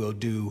Thursday we'll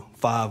do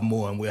 5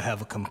 more, and we'll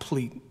have a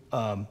complete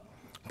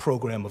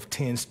program of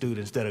 10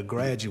 students that'll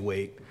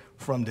graduate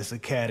from this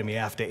academy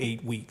after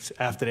 8 weeks.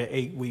 After that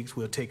 8 weeks,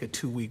 we'll take a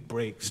 2-week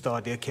break,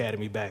 start the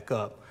academy back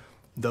up.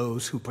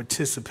 Those who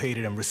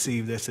participated and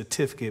received their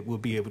certificate will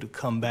be able to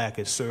come back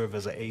and serve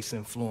as an ACE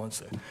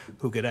influencer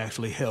who could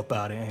actually help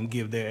out and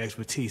give their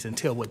expertise and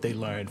tell what they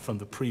learned from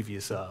the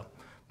previous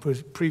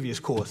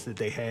course that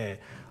they had.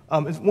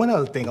 One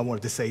other thing I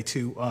wanted to say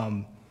too,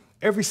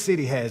 every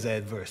city has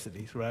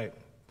adversities, right?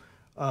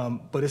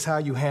 But it's how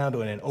you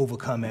handle and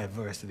overcome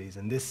adversities.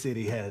 And this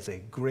city has a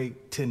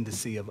great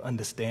tendency of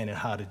understanding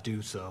how to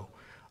do so.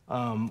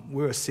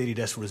 We're a city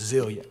that's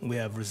resilient. We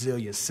have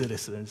resilient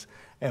citizens,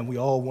 and we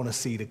all want to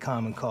see the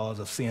common cause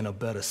of seeing a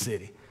better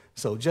city.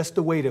 So just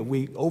the way that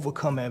we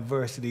overcome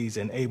adversities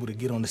and able to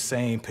get on the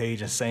same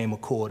page and same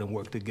accord and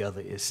work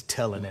together is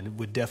telling, and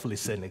we're definitely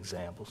setting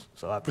examples.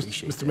 So I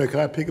appreciate Mr. Mayor,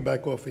 can I pick it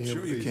back off of him,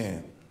 Sure please? you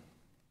can.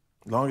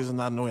 As long as there's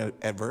not no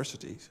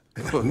adversities.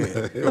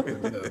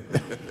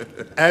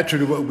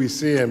 Actually, what we're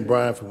seeing,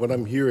 Brian, from what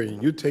I'm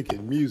hearing, you're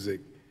taking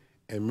music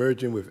and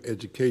merging with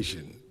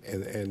education.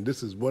 And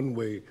this is one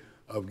way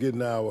of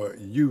getting our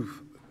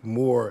youth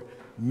more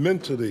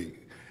mentally.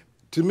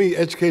 To me,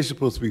 education is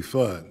supposed to be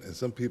fun, and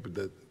some people,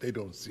 they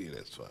don't see it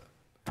as fun.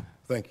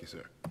 Thank you,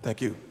 sir.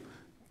 Thank you.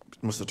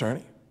 Mr.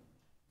 Attorney?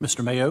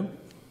 Mr. Mayo?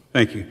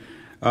 Thank you.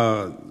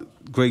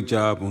 Great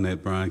job on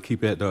that, Brian.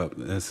 Keep that up.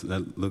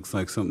 That looks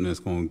like something that's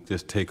going to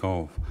just take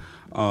off.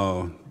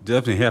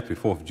 Definitely happy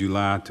 4th of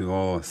July to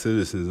all our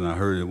citizens, and I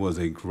heard it was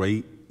a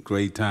great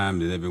time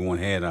that everyone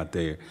had out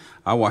there.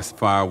 I watched the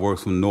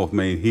fireworks from North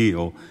Main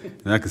Hill,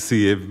 and I could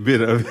see every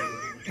bit of it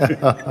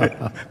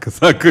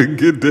because I couldn't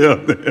get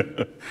down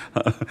there.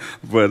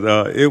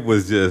 But it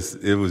was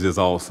just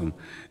awesome.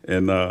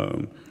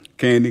 And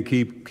Candy,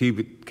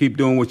 keep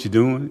doing what you're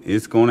doing.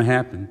 It's going to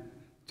happen.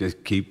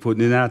 Just keep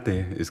putting it out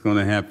there. It's going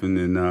to happen,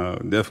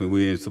 and definitely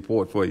we're in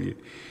support for you.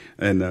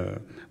 And I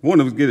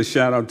want to get a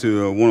shout out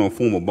to one of our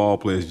former ball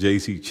players,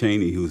 J.C.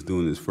 Cheney, who's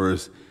doing his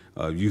first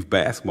youth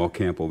basketball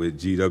camp over at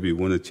GW.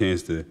 Went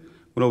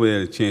over there,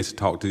 had a chance to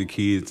talk to the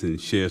kids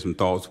and share some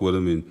thoughts with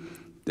them, and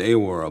they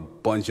were a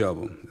bunch of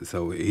them.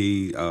 So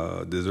he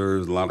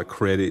deserves a lot of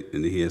credit,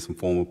 and he has some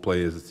former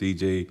players,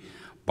 C.J.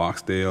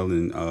 Boxdale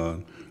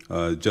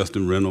and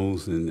Justin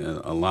Reynolds, and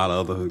a lot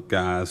of other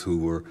guys who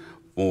were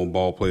former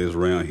ball players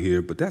around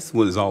here. But that's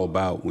what it's all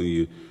about when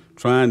you're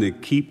trying to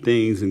keep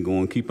things and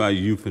going, keep our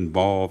youth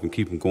involved and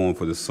keep them going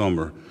for the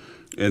summer.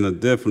 And I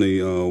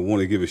definitely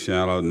want to give a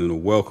shout out and a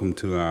welcome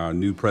to our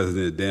new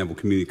president at Danville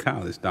Community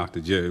College,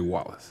 Dr. Jerry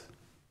Wallace.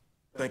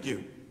 Thank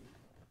you.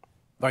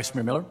 Vice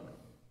Mayor Miller?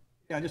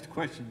 Yeah, just a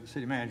question to the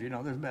city manager. You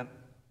know, there's about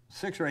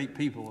 6 or 8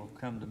 people who have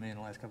come to me in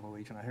the last couple of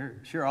weeks, and I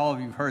hear, sure all of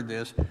you have heard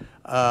this,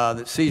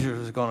 that Caesars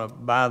is going to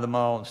buy the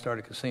mall and start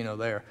a casino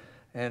there.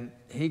 And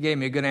he gave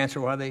me a good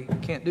answer why they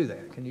can't do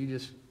that. Can you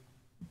just...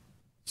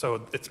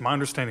 So it's my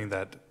understanding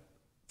that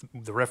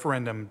the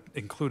referendum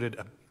included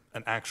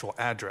an actual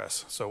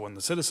address. So when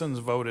the citizens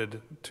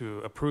voted to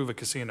approve a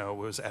casino, it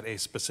was at a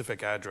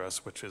specific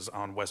address, which is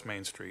on West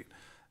Main Street.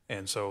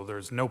 And so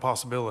there's no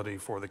possibility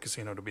for the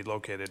casino to be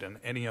located in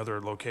any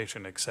other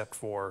location except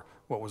for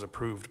what was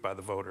approved by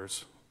the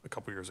voters a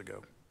couple years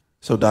ago.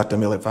 So, Dr.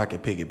 Miller, if I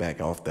could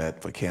piggyback off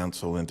that for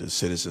council and to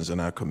citizens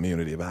in our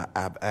community,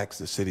 I've asked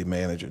the city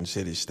manager and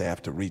city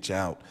staff to reach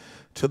out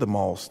to the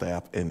mall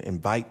staff and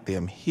invite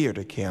them here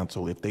to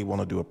council if they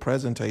want to do a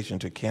presentation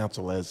to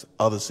council as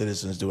other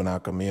citizens do in our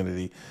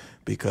community,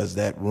 because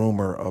that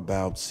rumor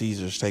about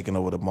Caesars taking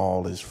over the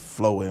mall is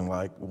flowing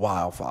like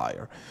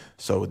wildfire.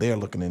 So they're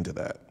looking into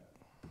that.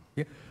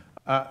 Yeah.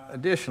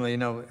 Additionally, you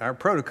know, our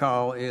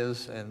protocol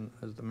is, and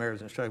as the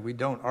mayor's instructed, we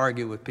don't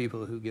argue with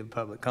people who give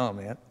public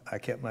comment. I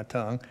kept my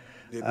tongue,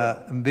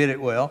 and bid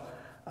it well.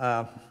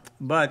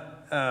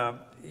 But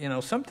you know,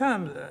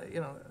 sometimes,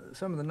 you know,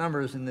 some of the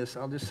numbers in this,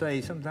 I'll just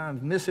say,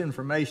 sometimes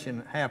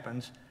misinformation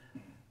happens.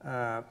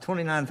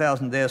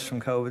 29,000 deaths from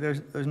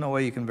COVID. There's no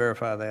way you can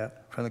verify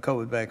that from the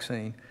COVID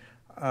vaccine.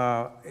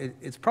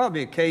 It's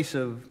probably a case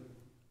of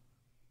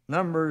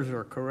numbers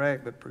are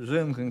correct, but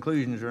presumed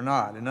conclusions are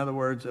not. In other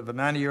words, if a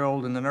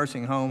 90-year-old in the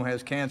nursing home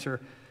has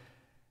cancer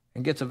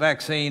and gets a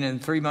vaccine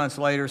and 3 months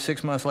later,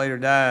 6 months later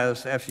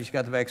dies after she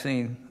got the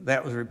vaccine,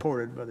 that was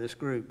reported by this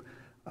group.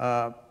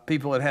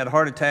 People that had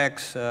heart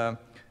attacks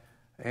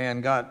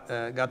and got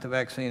the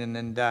vaccine and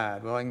then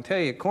died. Well, I can tell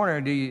you,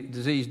 coronary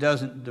disease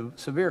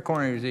severe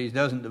coronary disease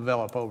doesn't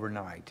develop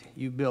overnight.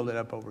 You build it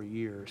up over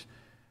years.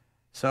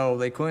 So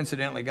they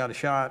coincidentally got a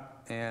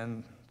shot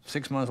and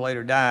 6 months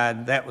later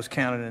died. That was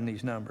counted in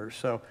these numbers.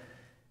 So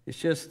it's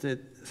just that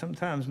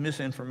sometimes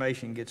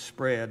misinformation gets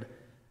spread,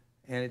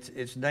 and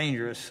it's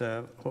dangerous.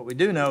 What we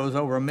do know is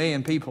over 1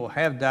 million people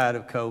have died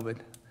of COVID.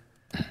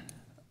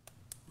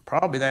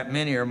 Probably that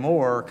many or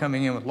more are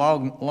coming in with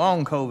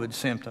long COVID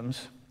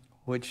symptoms,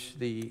 which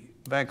the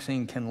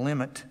vaccine can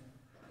limit.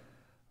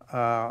 In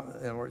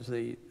other words,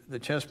 the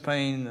chest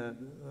pain, the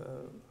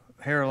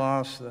hair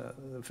loss, the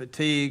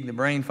fatigue, the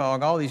brain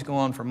fog, all these go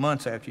on for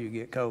months after you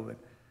get COVID.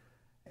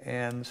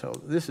 And so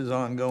this is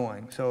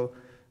ongoing. So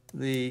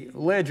the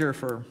ledger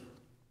for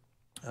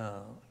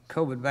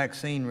COVID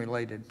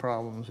vaccine-related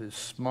problems is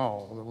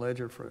small. The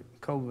ledger for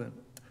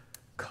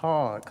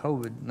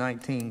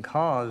COVID-19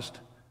 caused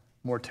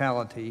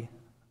mortality,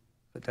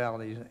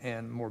 fatalities,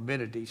 and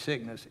morbidity,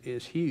 sickness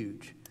is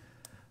huge.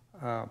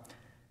 And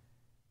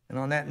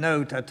on that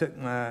note, I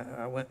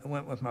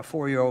went with my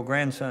 4-year-old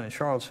grandson in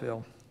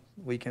Charlottesville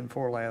weekend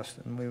before last,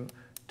 and we went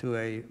to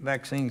a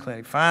vaccine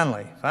clinic.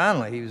 Finally,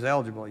 he was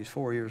eligible. He's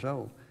 4 years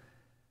old.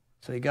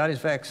 So he got his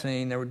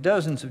vaccine. There were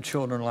dozens of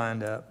children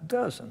lined up,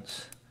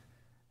 dozens.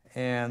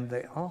 And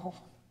they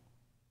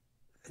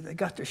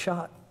got their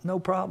shot, no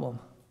problem.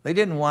 They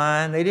didn't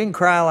whine. They didn't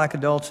cry like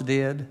adults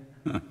did.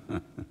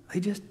 They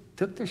just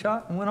took their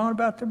shot and went on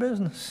about their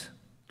business.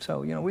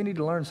 So, you know, we need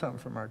to learn something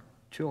from our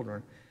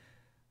children.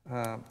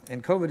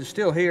 And COVID is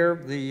still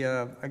here.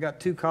 I got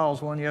 2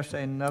 calls, one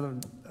yesterday and another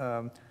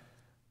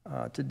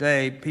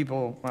today.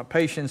 My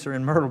patients are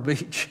in Myrtle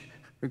Beach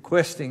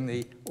requesting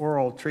the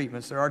oral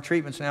treatments. There are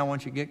treatments now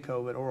once you get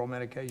COVID, oral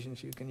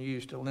medications you can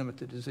use to limit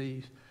the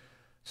disease.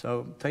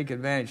 So take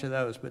advantage of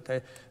those. But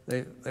they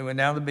went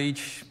down to the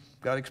beach,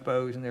 got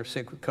exposed, and they're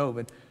sick with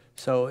COVID.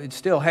 So it's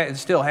still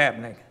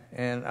happening.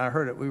 And I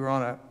heard it. We were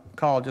on a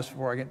call just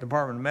before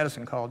Department of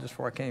Medicine call just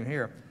before I came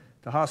here to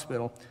the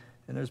hospital,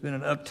 and there's been an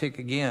uptick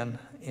again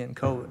in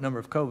number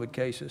of COVID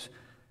cases,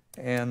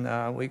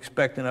 and we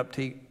expect an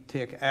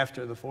uptick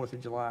after the 4th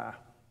of July, a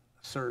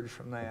surge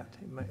from that.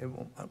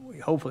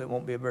 Hopefully it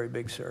won't be a very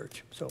big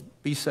surge. So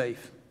be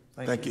safe.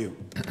 Thank you.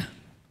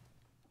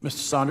 Mr.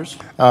 Saunders?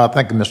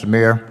 Thank you, Mr.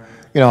 Mayor.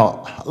 You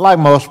know, like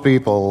most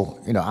people,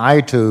 you know,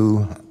 I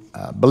too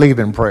believe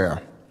in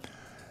prayer.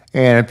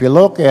 And if you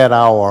look at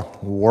our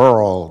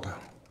world,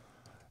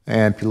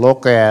 and if you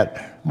look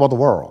at, well, the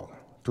world,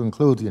 to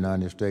include the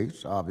United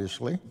States,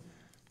 obviously,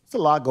 it's a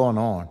lot going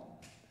on.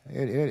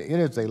 It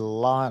is a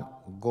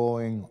lot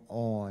going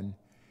on.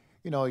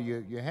 You know,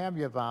 you have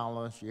your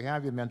violence, you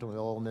have your mental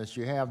illness,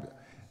 you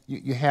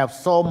have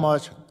so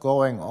much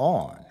going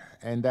on,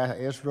 and that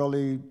it's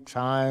really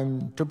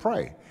time to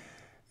pray.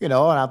 You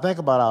know, and I think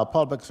about our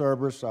public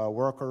service, our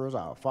workers,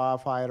 our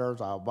firefighters,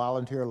 our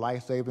volunteer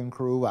life-saving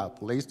crew, our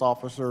police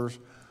officers.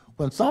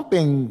 When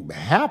something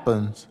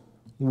happens,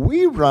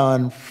 we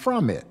run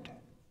from it.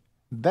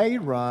 They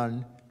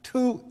run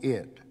to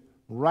it,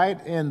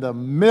 right in the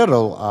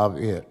middle of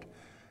it.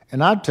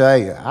 And I tell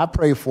you, I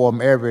pray for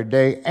them every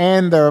day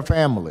and their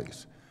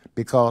families,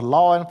 because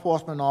law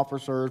enforcement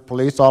officers,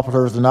 police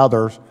officers, and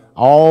others,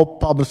 all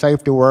public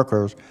safety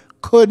workers,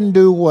 couldn't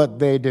do what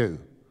they do,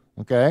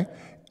 okay?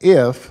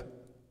 If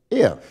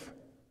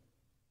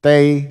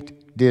They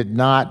did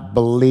not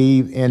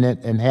believe in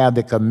it and have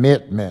the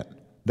commitment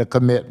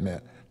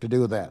to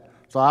do that.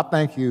 So I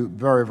thank you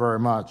very, very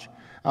much.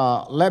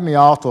 Let me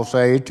also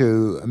say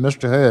to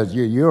Mr. Hurd,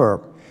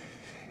 you're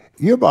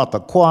about the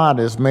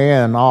quietest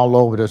man all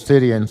over the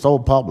city and so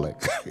public.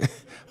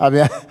 I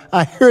mean,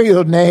 I hear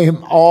your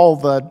name all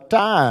the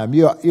time.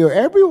 You're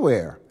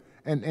everywhere.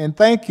 And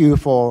thank you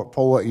for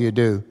what you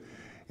do.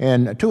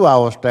 And to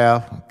our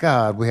staff,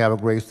 God, we have a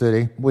great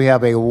city. We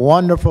have a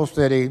wonderful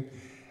city.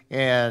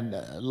 And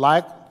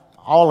like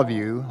all of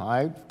you,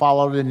 I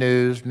follow the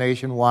news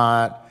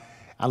nationwide.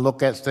 I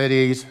look at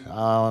cities,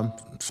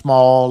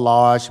 small,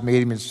 large,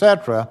 medium,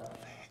 etc.,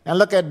 and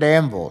look at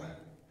Danville.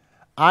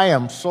 I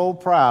am so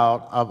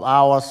proud of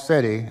our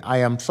city. I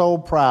am so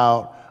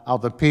proud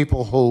of the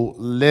people who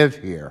live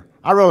here.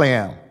 I really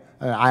am.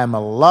 I am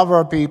a lover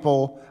of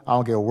people. I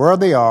don't care where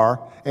they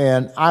are,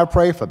 and I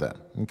pray for them,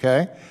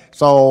 okay?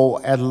 So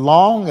as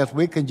long as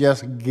we can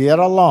just get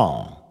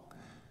along,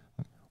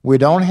 we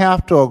don't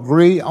have to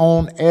agree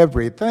on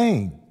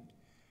everything.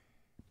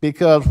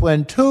 Because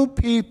when two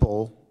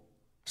people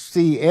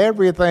see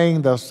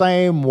everything the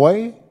same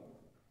way,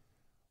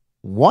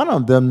 one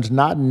of them's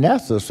not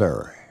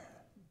necessary.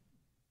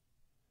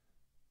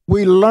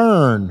 We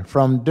learn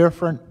from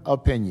different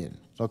opinions,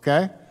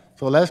 okay?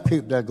 So let's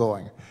keep that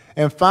going.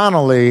 And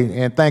finally,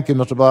 and thank you,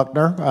 Mr.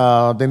 Buckner,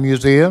 the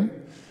museum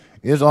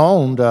is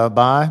owned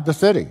by the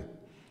city.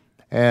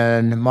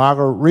 And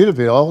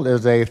Margaritaville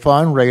is a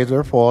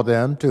fundraiser for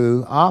them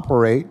to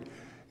operate.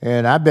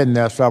 And I've been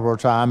there several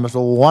times. It's a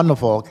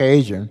wonderful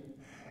occasion.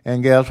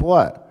 And guess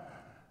what?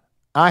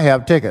 I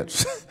have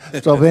tickets.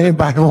 So if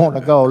anybody want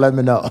to go, let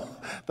me know.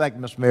 Thank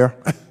you, Mr. Mayor.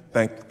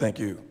 Thank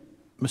you.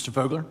 Mr.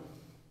 Vogler?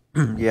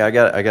 Yeah, I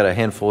got a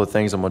handful of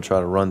things. I'm going to try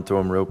to run through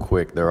them real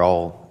quick. They're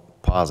all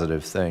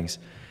positive things.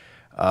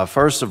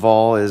 First of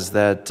all is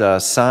that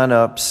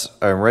sign-ups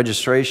and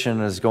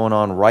registration is going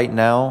on right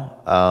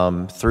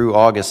now through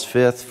August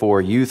 5th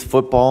for youth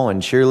football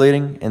and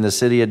cheerleading in the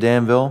city of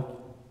Danville.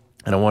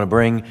 And I want to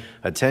bring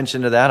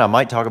attention to that. I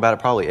might talk about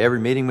it probably every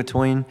meeting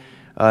between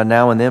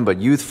now and then, but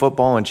youth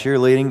football and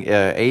cheerleading,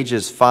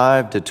 ages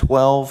 5 to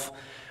 12.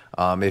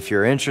 If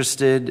you're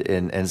interested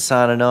in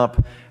signing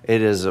up,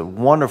 it is a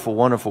wonderful,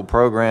 wonderful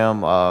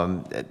program.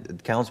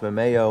 Councilman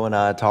Mayo and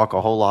I talk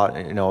a whole lot,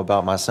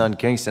 about my son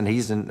Kingston.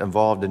 He's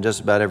involved in just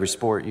about every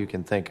sport you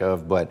can think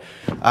of, but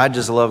I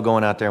just love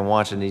going out there and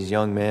watching these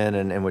young men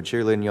and with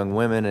cheerleading young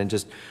women and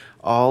just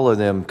all of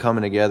them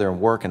coming together and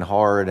working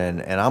hard.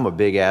 And I'm a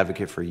big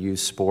advocate for youth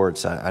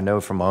sports. I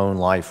know from my own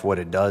life what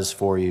it does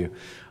for you.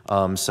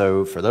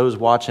 So for those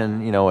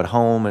watching, at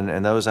home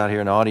and those out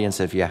here in the audience,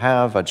 if you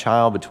have a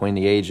child between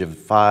the age of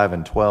 5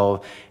 and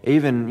 12,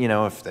 even,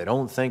 if they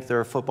don't think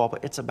they're a football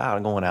player, it's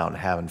about going out and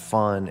having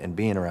fun and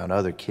being around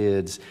other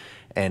kids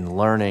and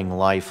learning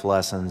life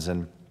lessons.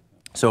 And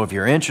so if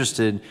you're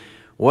interested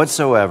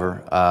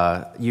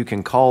whatsoever, you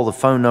can call the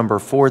phone number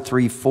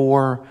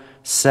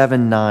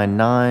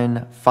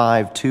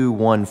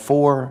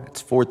 434-799-5214.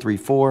 It's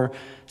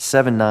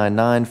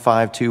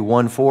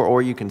 434-799-5214,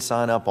 or you can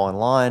sign up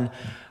online.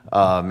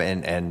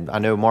 And I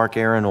know Mark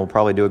Aaron will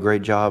probably do a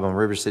great job on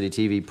River City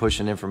TV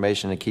pushing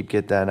information to keep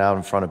getting that out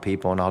in front of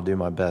people, and I'll do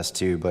my best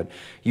too. But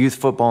youth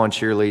football and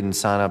cheerleading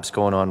sign-ups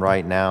going on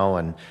right now,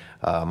 and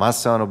my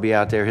son will be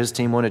out there. His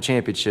team won a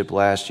championship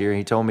last year.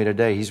 He told me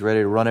today he's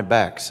ready to run it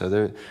back, so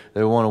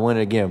they want to win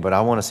it again. But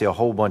I want to see a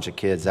whole bunch of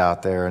kids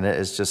out there, and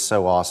it's just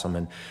so awesome.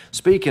 And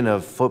speaking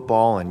of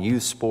football and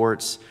youth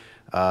sports,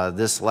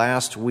 this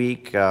last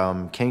week,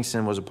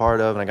 Kingston was a part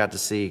of, and I got to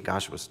see,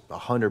 gosh, it was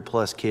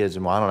 100+ kids,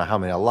 and I don't know how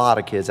many, a lot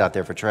of kids out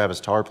there for Travis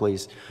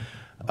Tarpley's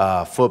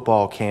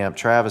football camp.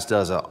 Travis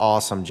does an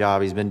awesome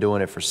job. He's been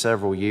doing it for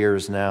several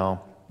years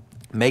now.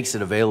 Makes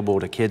it available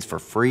to kids for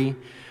free,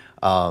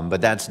 but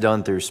that's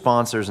done through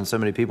sponsors and so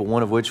many people,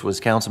 one of which was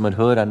Councilman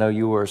Hood. I know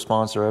you were a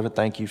sponsor of it.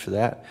 Thank you for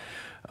that.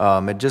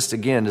 And just,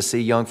 again, to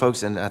see young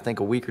folks, and I think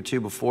a week or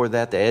two before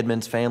that, the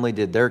Edmonds family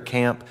did their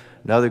camp.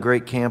 Another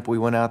great camp we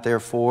went out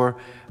there for.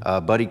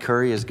 Buddy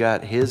Curry has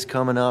got his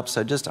coming up.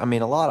 So just, a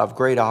lot of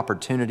great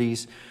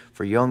opportunities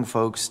for young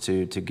folks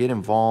to get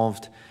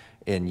involved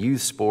in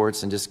youth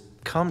sports and just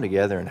come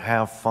together and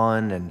have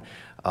fun.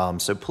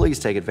 And so please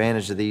take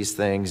advantage of these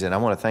things. And I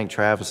want to thank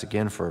Travis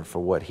again for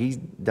what he's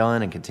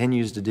done and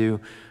continues to do.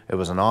 It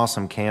was an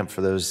awesome camp for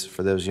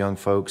those young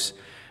folks.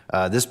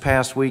 This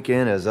past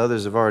weekend, as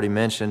others have already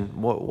mentioned,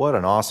 what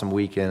an awesome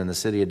weekend in the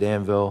city of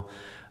Danville.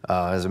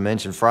 As I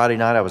mentioned, Friday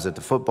night I was at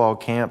the football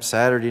camp.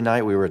 Saturday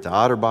night we were at the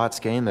Otterbots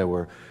game. We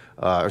were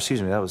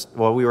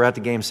at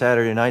the game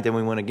Saturday night, then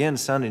we went again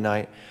Sunday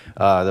night,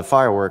 the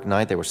firework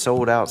night. They were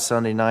sold out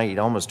Sunday night,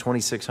 almost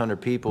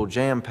 2,600 people,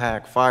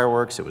 jam-packed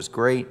fireworks. It was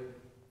great.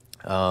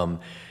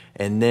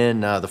 And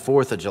then the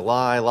 4th of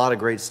July, a lot of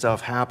great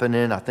stuff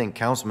happening. I think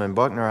Councilman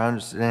Buckner, I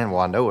understand,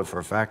 well, I know it for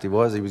a fact he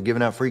was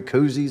giving out free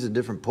koozies at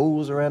different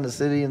pools around the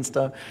city and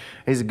stuff.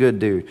 He's a good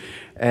dude.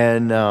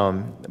 And,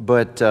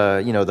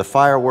 the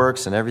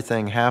fireworks and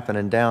everything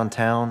happening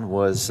downtown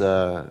was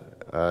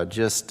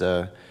just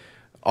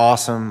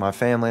awesome. My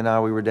family and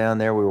I, we were down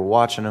there, we were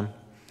watching them.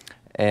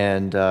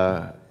 And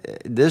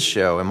this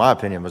show, in my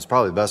opinion, was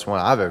probably the best one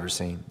I've ever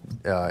seen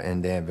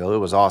in Danville. It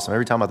was awesome.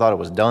 Every time I thought it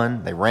was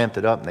done, they ramped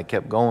it up and they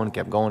kept going,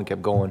 kept going,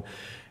 kept going.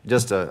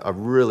 Just a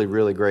really,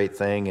 really great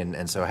thing.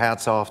 And so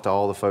hats off to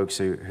all the folks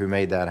who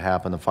made that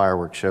happen. The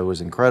fireworks show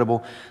was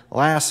incredible.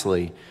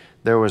 Lastly,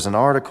 there was an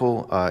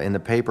article in the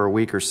paper a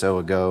week or so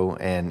ago,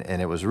 and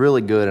it was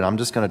really good, and I'm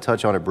just going to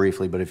touch on it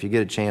briefly, but if you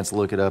get a chance,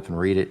 look it up and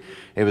read it.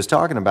 It was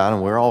talking about,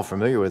 and we're all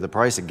familiar with, the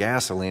price of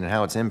gasoline and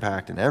how it's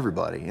impacting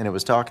everybody, and it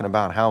was talking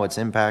about how it's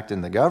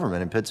impacting the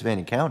government in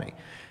Pittsylvania County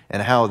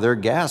and how their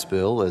gas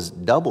bill has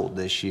doubled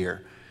this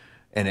year.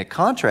 And it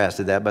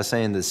contrasted that by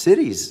saying the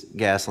city's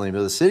gasoline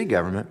bill, the city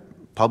government,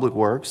 Public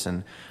Works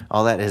and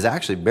all that, has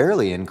actually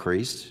barely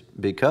increased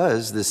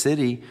because the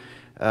city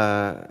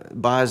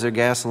buys their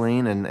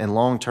gasoline and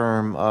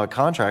long-term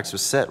contracts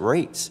with set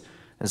rates.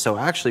 And so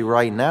actually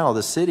right now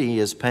the city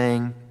is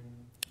paying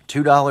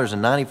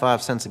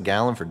 $2.95 a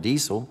gallon for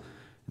diesel,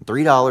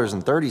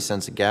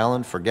 $3.30 a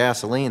gallon for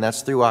gasoline.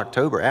 That's through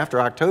October.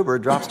 After October,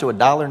 it drops to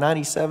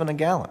 $1.97 a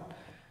gallon.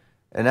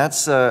 And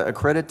that's a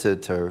credit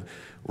to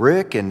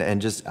Rick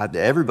and just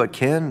everybody,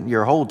 Ken,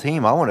 your whole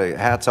team. I want to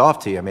hats off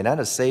to you. I mean, that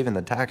is saving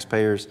the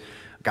taxpayers,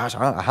 gosh, I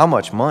don't know how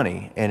much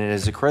money. And it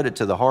is a credit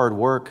to the hard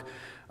work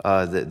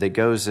that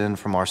goes in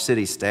from our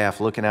city staff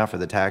looking out for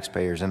the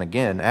taxpayers. And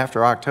again,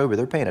 after October,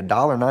 they're paying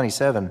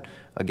 $1.97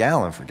 a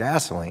gallon for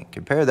gasoline.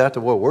 Compare that to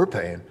what we're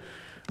paying.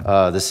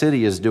 The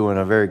city is doing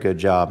a very good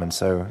job, and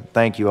so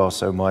thank you all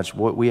so much.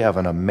 We have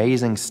an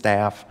amazing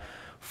staff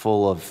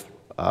full of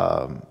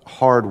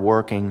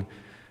hard-working,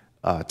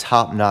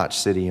 top-notch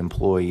city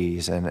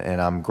employees,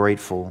 and I'm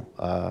grateful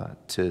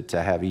to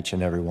have each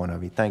and every one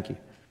of you. Thank you.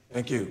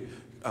 Thank you.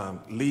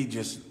 Lee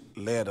just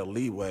led a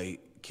leeway,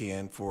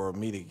 Ken, for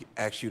me to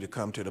ask you to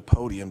come to the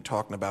podium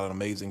talking about an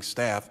amazing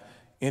staff,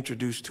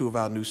 introduce two of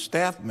our new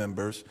staff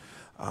members.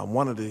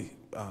 One of the,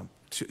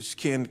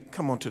 Ken,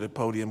 come on to the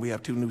podium. We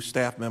have two new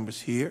staff members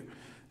here,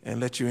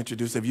 and let you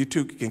introduce. If you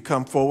two can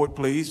come forward,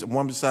 please.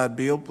 One beside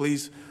Bill,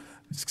 please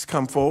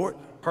come forward.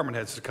 Department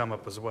heads to come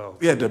up as well.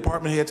 Yeah, the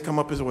department heads come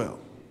up as well.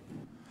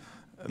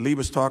 Lee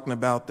was talking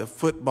about the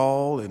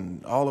football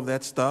and all of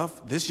that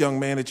stuff. This young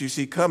man that you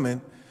see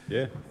coming,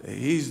 yeah,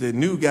 he's the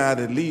new guy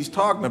that Lee's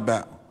talking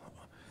about.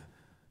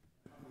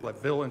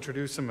 Let Bill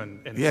introduce him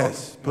and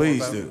yes, talk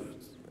please about do.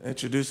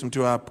 Introduce him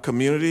to our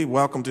community.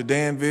 Welcome to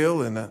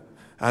Danville. And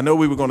I know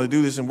we were going to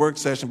do this in work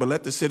session, but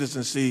let the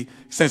citizens see,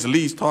 since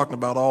Lee's talking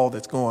about all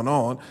that's going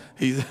on,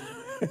 he's...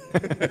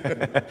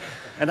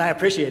 And I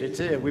appreciate it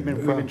too. We've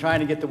been trying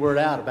to get the word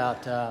out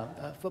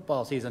about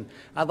football season.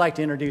 I'd like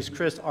to introduce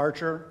Chris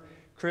Archer.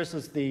 Chris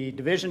is the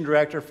division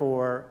director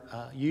for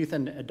youth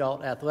and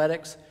adult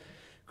athletics.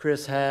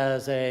 Chris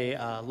has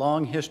a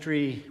long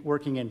history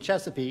working in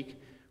Chesapeake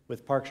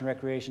with Parks and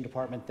Recreation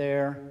Department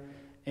there.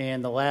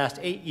 And the last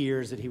 8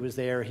 years that he was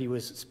there, he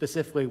was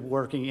specifically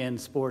working in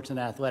sports and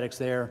athletics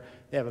there.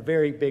 They have a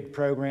very big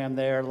program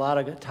there, a lot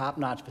of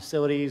top-notch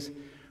facilities.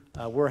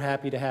 We're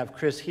happy to have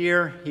Chris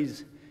here.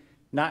 He's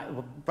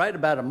right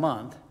about a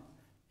month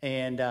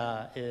and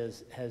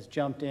has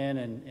jumped in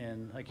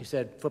and like you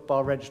said,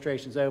 football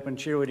registration's open,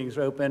 cheerleading's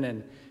open,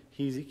 and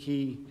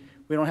we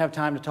don't have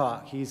time to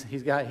talk. He's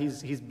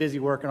busy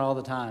working all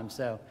the time,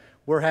 so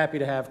we're happy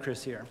to have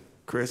Chris here.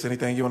 Chris,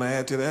 anything you want to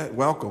add to that?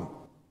 Welcome.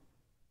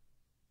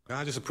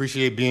 I just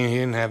appreciate being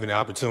here and having the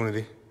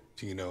opportunity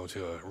to,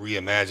 to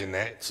reimagine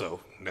that.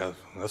 So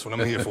that's what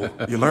I'm here for.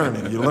 You're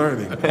learning.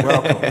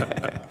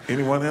 Welcome.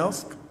 Anyone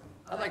else?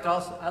 I'd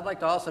like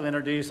to also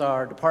introduce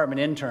our department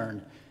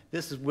intern.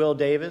 This is Will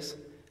Davis.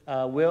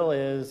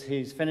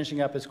 He's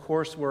finishing up his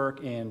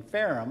coursework in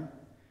Ferrum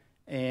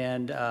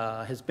and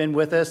has been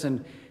with us,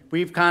 and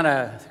we've kind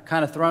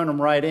of thrown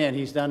him right in.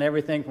 He's done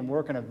everything from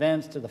working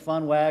events to the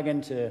fun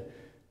wagon to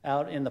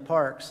out in the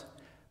parks.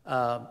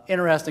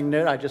 Interesting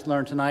note I just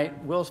learned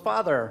tonight, Will's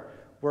father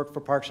worked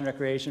for Parks and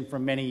Recreation for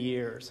many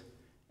years.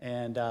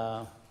 And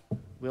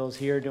Will's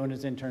here doing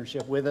his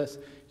internship with us.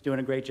 He's doing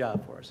a great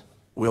job for us.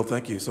 Will,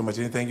 thank you so much.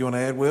 Anything you want to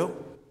add, Will?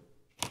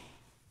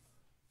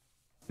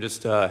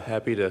 Just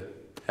happy to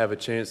have a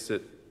chance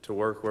to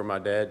work where my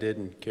dad did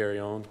and carry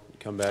on,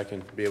 come back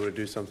and be able to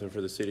do something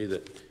for the city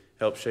that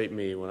helped shape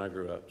me when I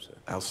grew up. So.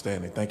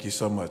 Outstanding. Thank you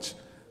so much.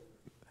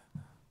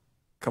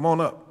 Come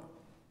on up.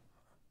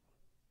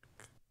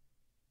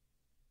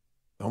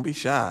 Don't be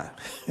shy.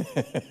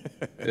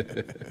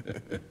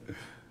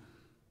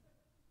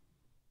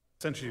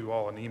 Sent you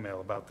all an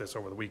email about this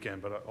over the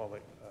weekend, but I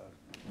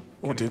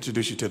want to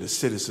introduce you to the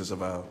citizens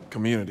of our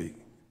community.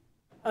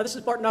 This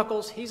is Bart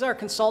Knuckles. He's our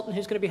consultant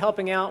who's going to be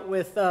helping out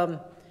with Doug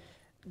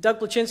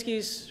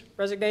Plachinsky's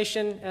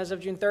resignation as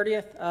of June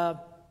 30th.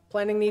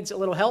 Planning needs a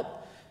little help.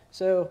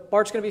 So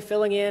Bart's going to be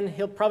filling in.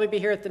 He'll probably be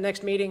here at the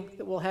next meeting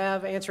that we'll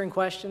have, answering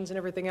questions and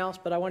everything else,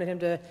 but I wanted him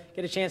to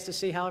get a chance to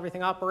see how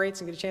everything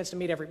operates and get a chance to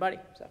meet everybody.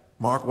 So.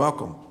 Mark,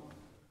 welcome.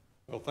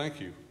 Well,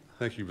 thank you.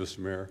 Thank you, Mr.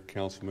 Mayor,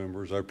 council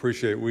members. I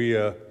appreciate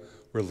we're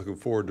looking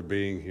forward to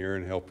being here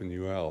and helping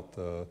you out.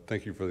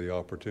 Thank you for the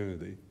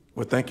opportunity.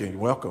 Well, thank you.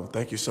 Welcome.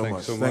 Thank you so much.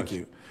 Thanks so much. Thank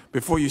you.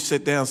 Before you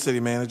sit down, City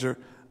Manager,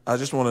 I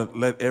just want to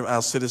let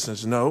our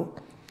citizens know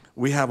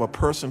we have a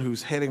person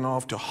who's heading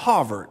off to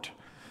Harvard.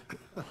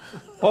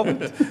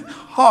 Harvard.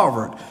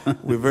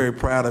 We're very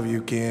proud of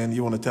you, Ken.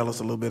 You want to tell us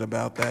a little bit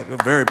about that? We're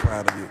very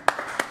proud of you.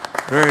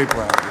 Very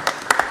proud of you.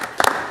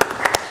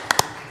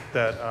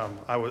 That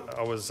I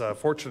was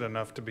fortunate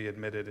enough to be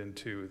admitted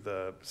into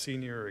the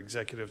Senior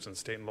Executives in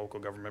State and Local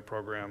Government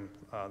program.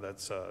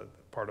 That's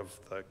part of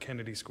the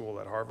Kennedy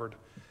School at Harvard.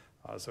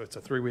 So it's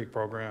a 3-week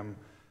program,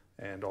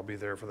 and I'll be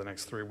there for the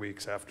next 3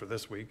 weeks after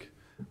this week.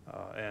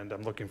 And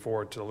I'm looking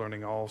forward to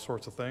learning all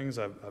sorts of things.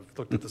 I've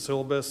looked at the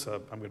syllabus.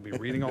 I'm going to be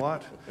reading a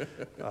lot.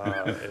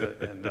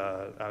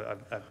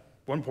 At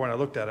one point I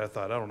looked at it, I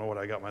thought, I don't know what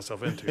I got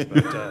myself into.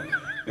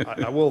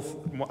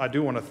 But I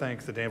do want to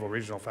thank the Danville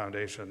Regional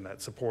Foundation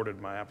that supported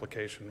my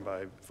application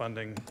by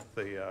funding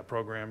the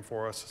program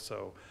for us.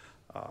 So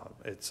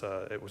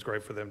it was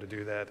great for them to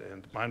do that.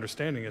 And my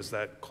understanding is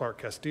that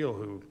Clark Castile,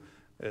 who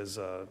is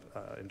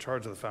in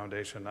charge of the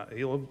foundation,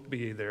 he'll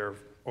be there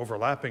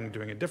overlapping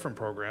doing a different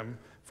program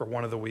for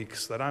one of the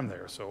weeks that I'm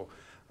there. So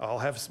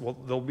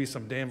there'll be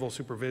some Danville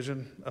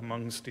supervision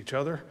amongst each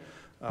other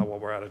while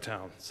we're out of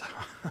town. So.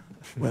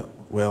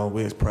 Well,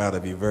 we're proud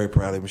of you, very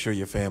proud of you. I'm sure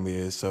your family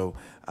is. So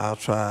I'll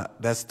try.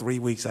 That's 3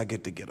 weeks I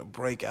get a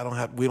break.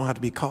 We don't have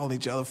to be calling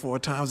each other 4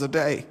 times a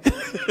day.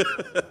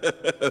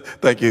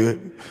 Thank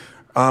you.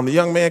 The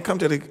young man,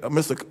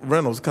 Mr.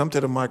 Reynolds, come to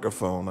the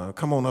microphone.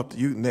 Come on up to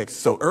you next.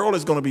 So Earl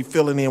is going to be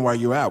filling in while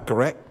you're out,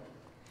 correct?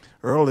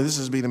 Earl, this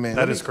is be the man.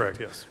 That is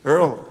correct, yes.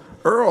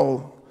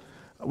 Earl,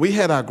 we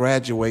had our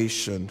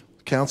graduation.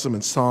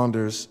 Councilman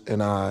Saunders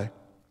and I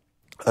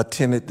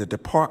attended the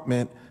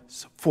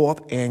department's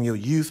 4th annual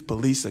Youth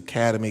Police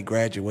Academy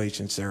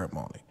graduation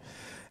ceremony.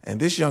 And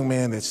this young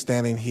man that's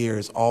standing here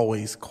is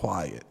always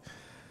quiet.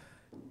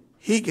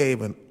 He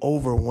gave an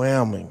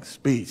overwhelming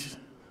speech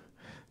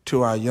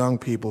to our young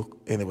people,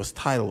 and it was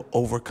titled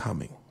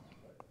Overcoming.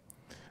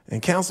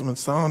 And Councilman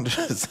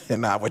Saunders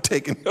and I were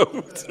taking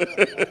notes.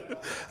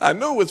 I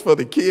know it was for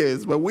the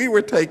kids, but we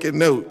were taking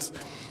notes.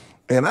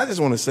 And I just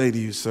want to say to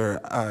you, sir,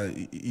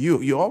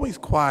 you're always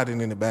quiet and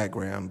in the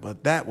background,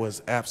 but that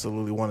was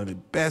absolutely one of the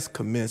best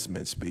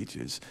commencement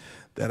speeches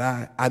that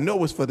I know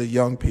was for the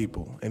young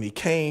people. And he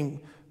came,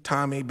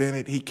 Tommy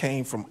Bennett, he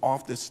came from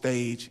off the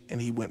stage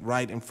and he went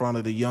right in front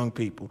of the young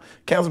people.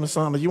 Councilman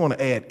Saunders, you want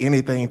to add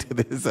anything to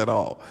this at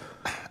all?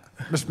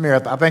 Mr.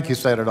 Mayor, I think you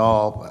said it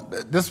all.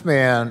 This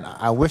man,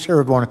 I wish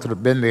everyone could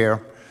have been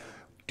there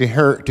to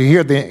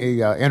hear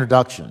the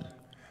introduction.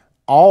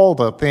 All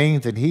the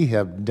things that he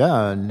have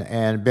done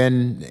and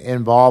been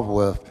involved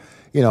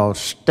with,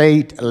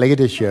 state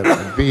leadership,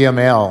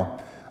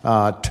 VML,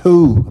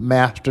 2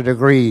 master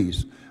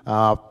degrees,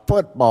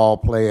 football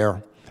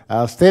player,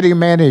 city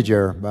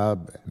manager,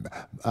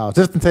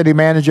 assistant city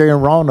manager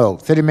in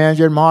Roanoke, city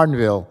manager in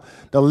Martinville.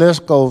 The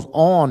list goes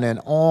on and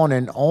on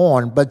and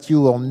on, but you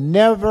will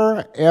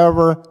never,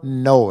 ever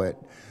know it.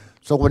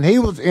 So when he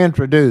was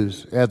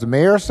introduced, as the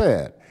mayor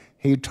said,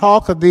 he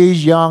talked of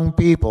these young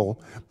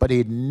people, but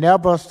he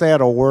never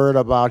said a word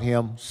about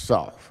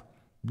himself.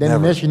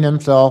 Didn't mention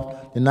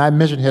himself, did not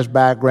mention his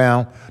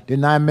background, did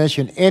not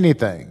mention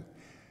anything.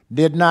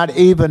 Did not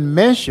even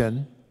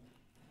mention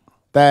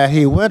that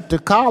he went to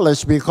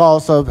college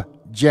because of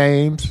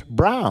James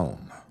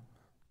Brown,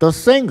 the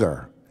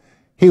singer.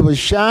 He was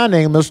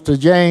shining Mr.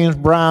 James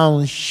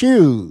Brown's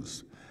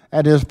shoes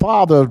at his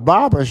father's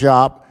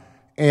barbershop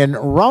in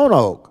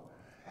Roanoke.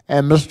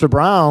 And Mr.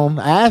 Brown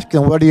asked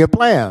him, what are you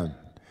playing?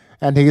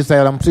 And he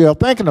said, I'm still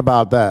thinking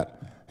about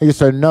that. He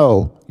said,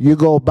 no, you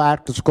go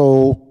back to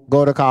school,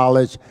 go to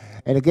college.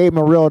 And he gave him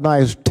a real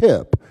nice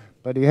tip.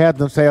 But he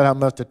hadn't said how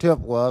much the tip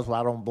was, so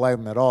I don't blame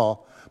him at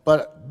all.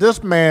 But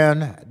this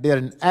man did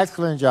an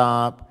excellent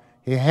job.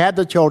 He had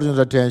the children's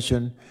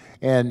attention,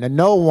 and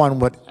no one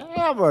would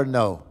ever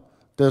know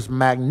this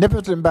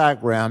magnificent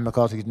background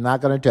because he's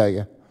not going to tell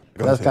you.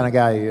 That's the kind of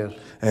guy he is.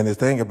 And the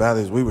thing about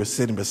it is we were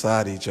sitting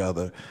beside each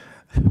other.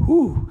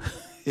 Whew,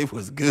 it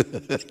was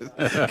good.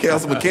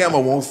 Councilman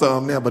Campbell wants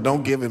something now, but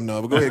don't give him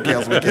none. But go ahead,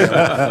 Councilman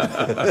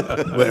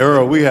Campbell. Well,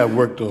 Earl, we have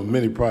worked on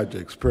many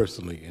projects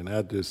personally, and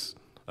I just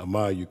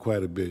admire you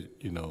quite a bit,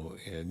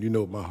 and you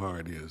know what my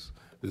heart is.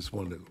 Just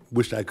want to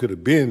wish I could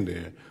have been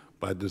there,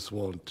 but I just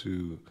want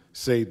to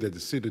say that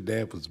the city of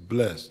Danville is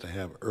blessed to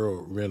have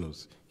Earl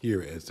Reynolds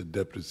here as the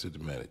deputy city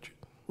manager.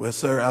 Well,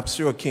 sir, I'm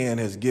sure Ken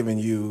has given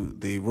you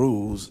the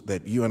rules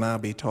that you and I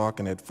be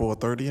talking at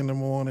 4:30 in the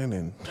morning.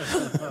 And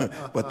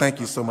but thank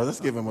you so much. Let's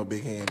give him a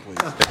big hand, please.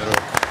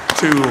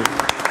 To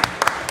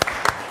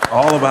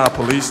all of our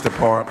police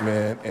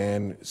department,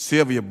 and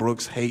Sylvia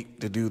Brooks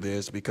hate to do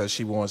this because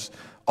she wants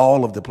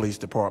all of the police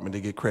department to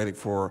get credit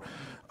for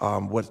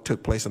what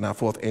took place in our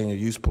 4th annual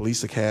Youth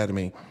Police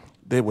Academy.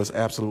 It was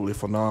absolutely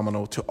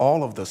phenomenal. To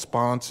all of the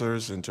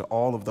sponsors and to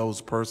all of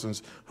those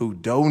persons who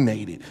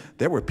donated,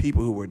 there were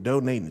people who were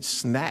donating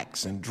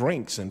snacks and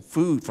drinks and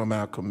food from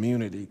our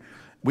community.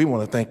 We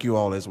want to thank you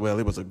all as well.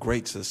 It was a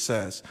great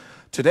success.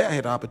 Today I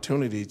had the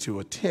opportunity to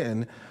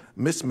attend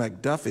Miss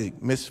McDuffie,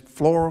 Miss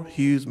Flora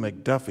Hughes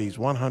McDuffie's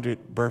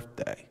 100th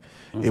birthday.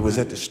 It was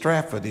at the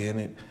Stratford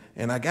Inn,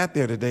 and I got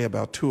there today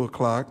about 2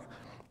 o'clock,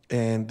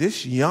 and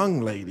this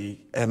young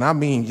lady, and I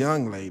mean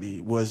young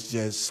lady, was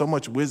just so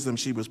much wisdom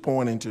she was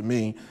pouring into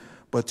me,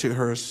 but to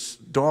her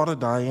daughter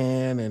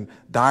Diane and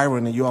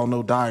Dyron, and you all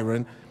know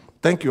Dyron,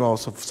 thank you all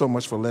so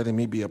much for letting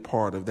me be a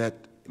part of that.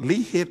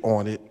 Lee hit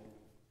on it.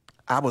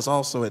 I was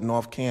also at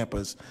North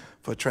Campus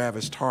for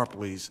Travis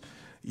Tarpley's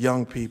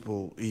young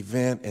people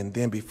event, and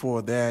then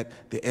before that,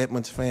 the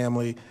Edmonds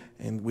family,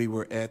 and we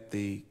were at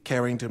the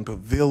Carrington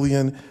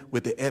Pavilion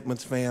with the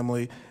Edmonds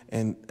family,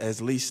 and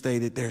as Lee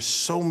stated, there's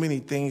so many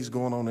things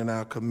going on in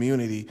our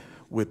community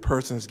with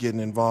persons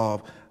getting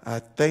involved. I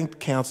thank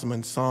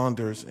Councilman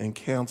Saunders and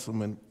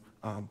Councilman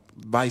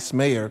Vice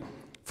Mayor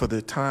for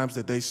the times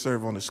that they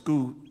serve on the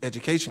School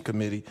Education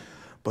Committee,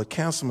 but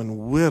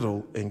Councilman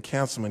Whittle and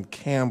Councilman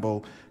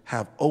Campbell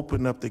have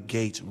opened up the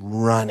gates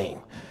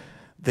running.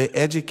 The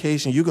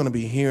education, you're going to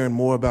be hearing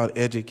more about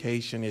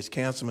education, as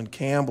Councilman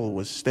Campbell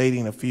was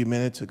stating a few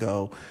minutes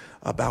ago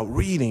about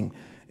reading.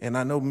 And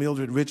I know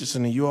Mildred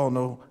Richardson, and you all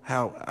know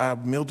how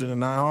Mildred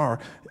and I are.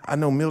 I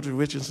know Mildred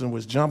Richardson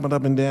was jumping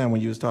up and down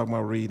when you was talking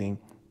about reading.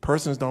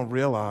 Persons don't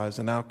realize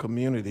in our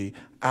community,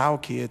 our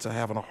kids are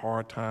having a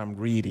hard time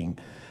reading.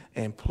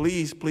 And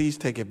please, please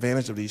take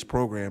advantage of these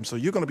programs. So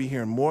you're going to be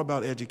hearing more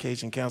about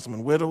education.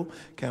 Councilman Whittle,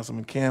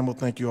 Councilman Campbell,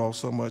 thank you all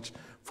so much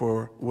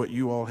for what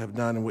you all have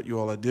done and what you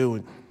all are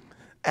doing.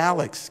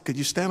 Alex, could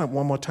you stand up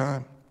one more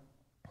time?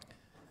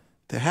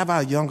 To have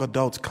our young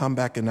adults come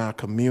back in our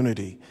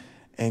community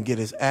and get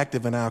as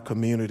active in our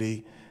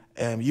community,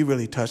 and you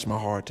really touched my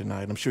heart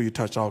tonight. I'm sure you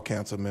touched all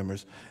council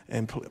members.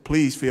 And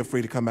please feel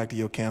free to come back to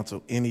your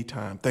council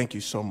anytime. Thank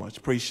you so much.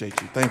 Appreciate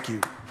you. Thank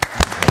you.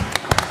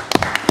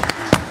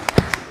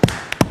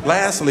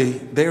 Lastly,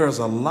 there is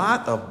a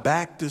lot of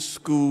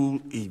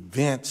back-to-school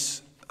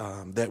events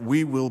that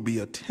we will be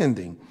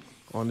attending.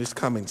 On this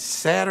coming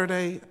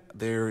Saturday,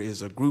 there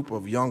is a group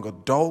of young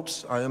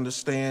adults, I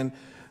understand,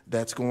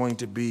 that's going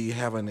to be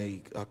having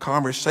a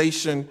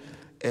conversation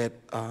at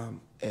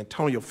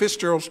Antonio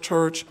Fitzgerald's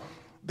church.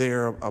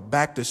 There are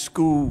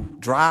back-to-school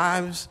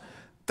drives.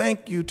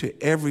 Thank you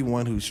to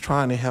everyone who's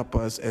trying to help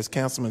us. As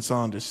Councilman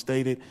Saunders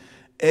stated,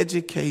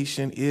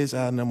 education is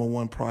our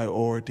 #1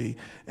 priority,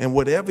 and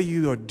whatever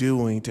you are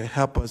doing to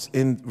help us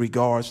in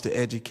regards to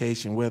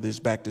education, whether it's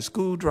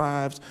back-to-school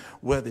drives,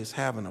 whether it's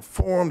having a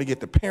forum to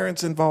get the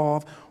parents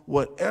involved,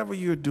 whatever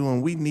you're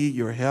doing, we need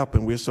your help,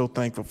 and we're so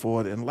thankful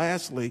for it. And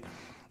lastly,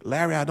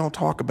 Larry, I don't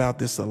talk about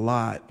this a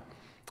lot,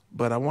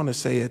 but I want to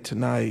say it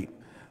tonight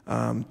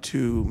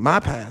to my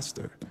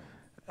pastor.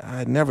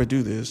 I never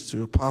do this,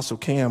 to Apostle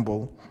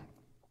Campbell.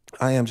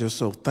 I am just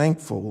so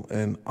thankful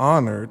and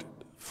honored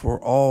for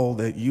all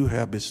that you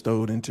have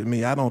bestowed into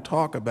me. I don't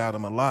talk about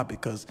him a lot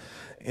because,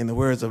 in the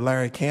words of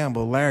Larry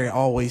Campbell, Larry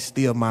always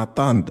steals my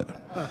thunder.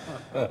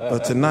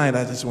 But tonight,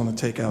 I just want to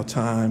take our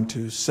time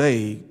to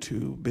say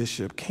to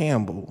Bishop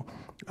Campbell,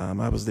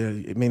 I was there,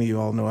 many of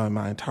you all know,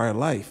 my entire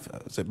life. I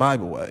was at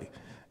Bible Way.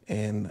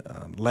 And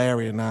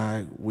Larry and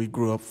I, we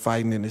grew up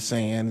fighting in the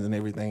sand and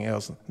everything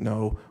else.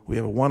 No, we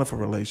have a wonderful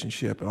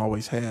relationship and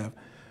always have.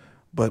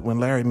 But when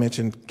Larry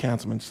mentioned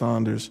Councilman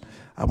Saunders,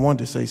 I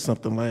wanted to say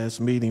something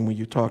last meeting when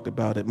you talked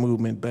about at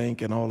Movement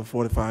Bank and all the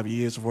 45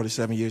 years or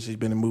 47 years he's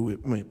been in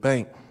Movement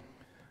Bank.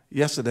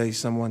 Yesterday,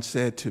 someone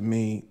said to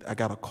me, I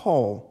got a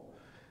call,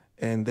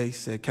 and they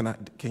said, can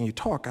you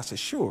talk? I said,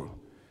 sure.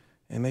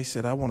 And they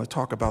said, I want to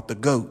talk about the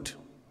GOAT.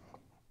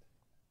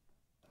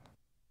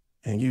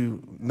 And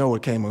you know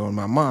what came on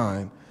my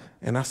mind.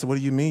 And I said, what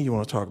do you mean you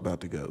want to talk about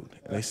the GOAT?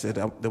 And they said,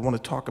 they want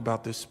to talk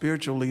about the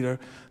spiritual leader,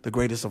 the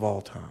greatest of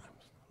all time,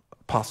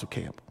 Apostle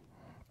Campbell.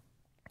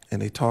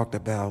 And they talked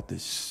about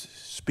this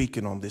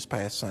speaking on this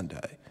past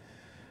Sunday.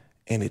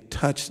 And it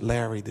touched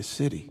Larry, the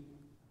city.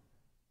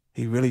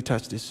 He really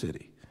touched this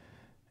city.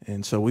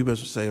 And so we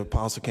must say,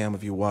 Apostle Campbell,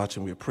 if you're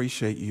watching, we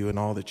appreciate you and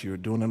all that you're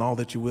doing and all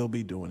that you will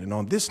be doing. And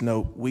on this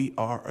note, we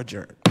are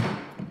adjourned.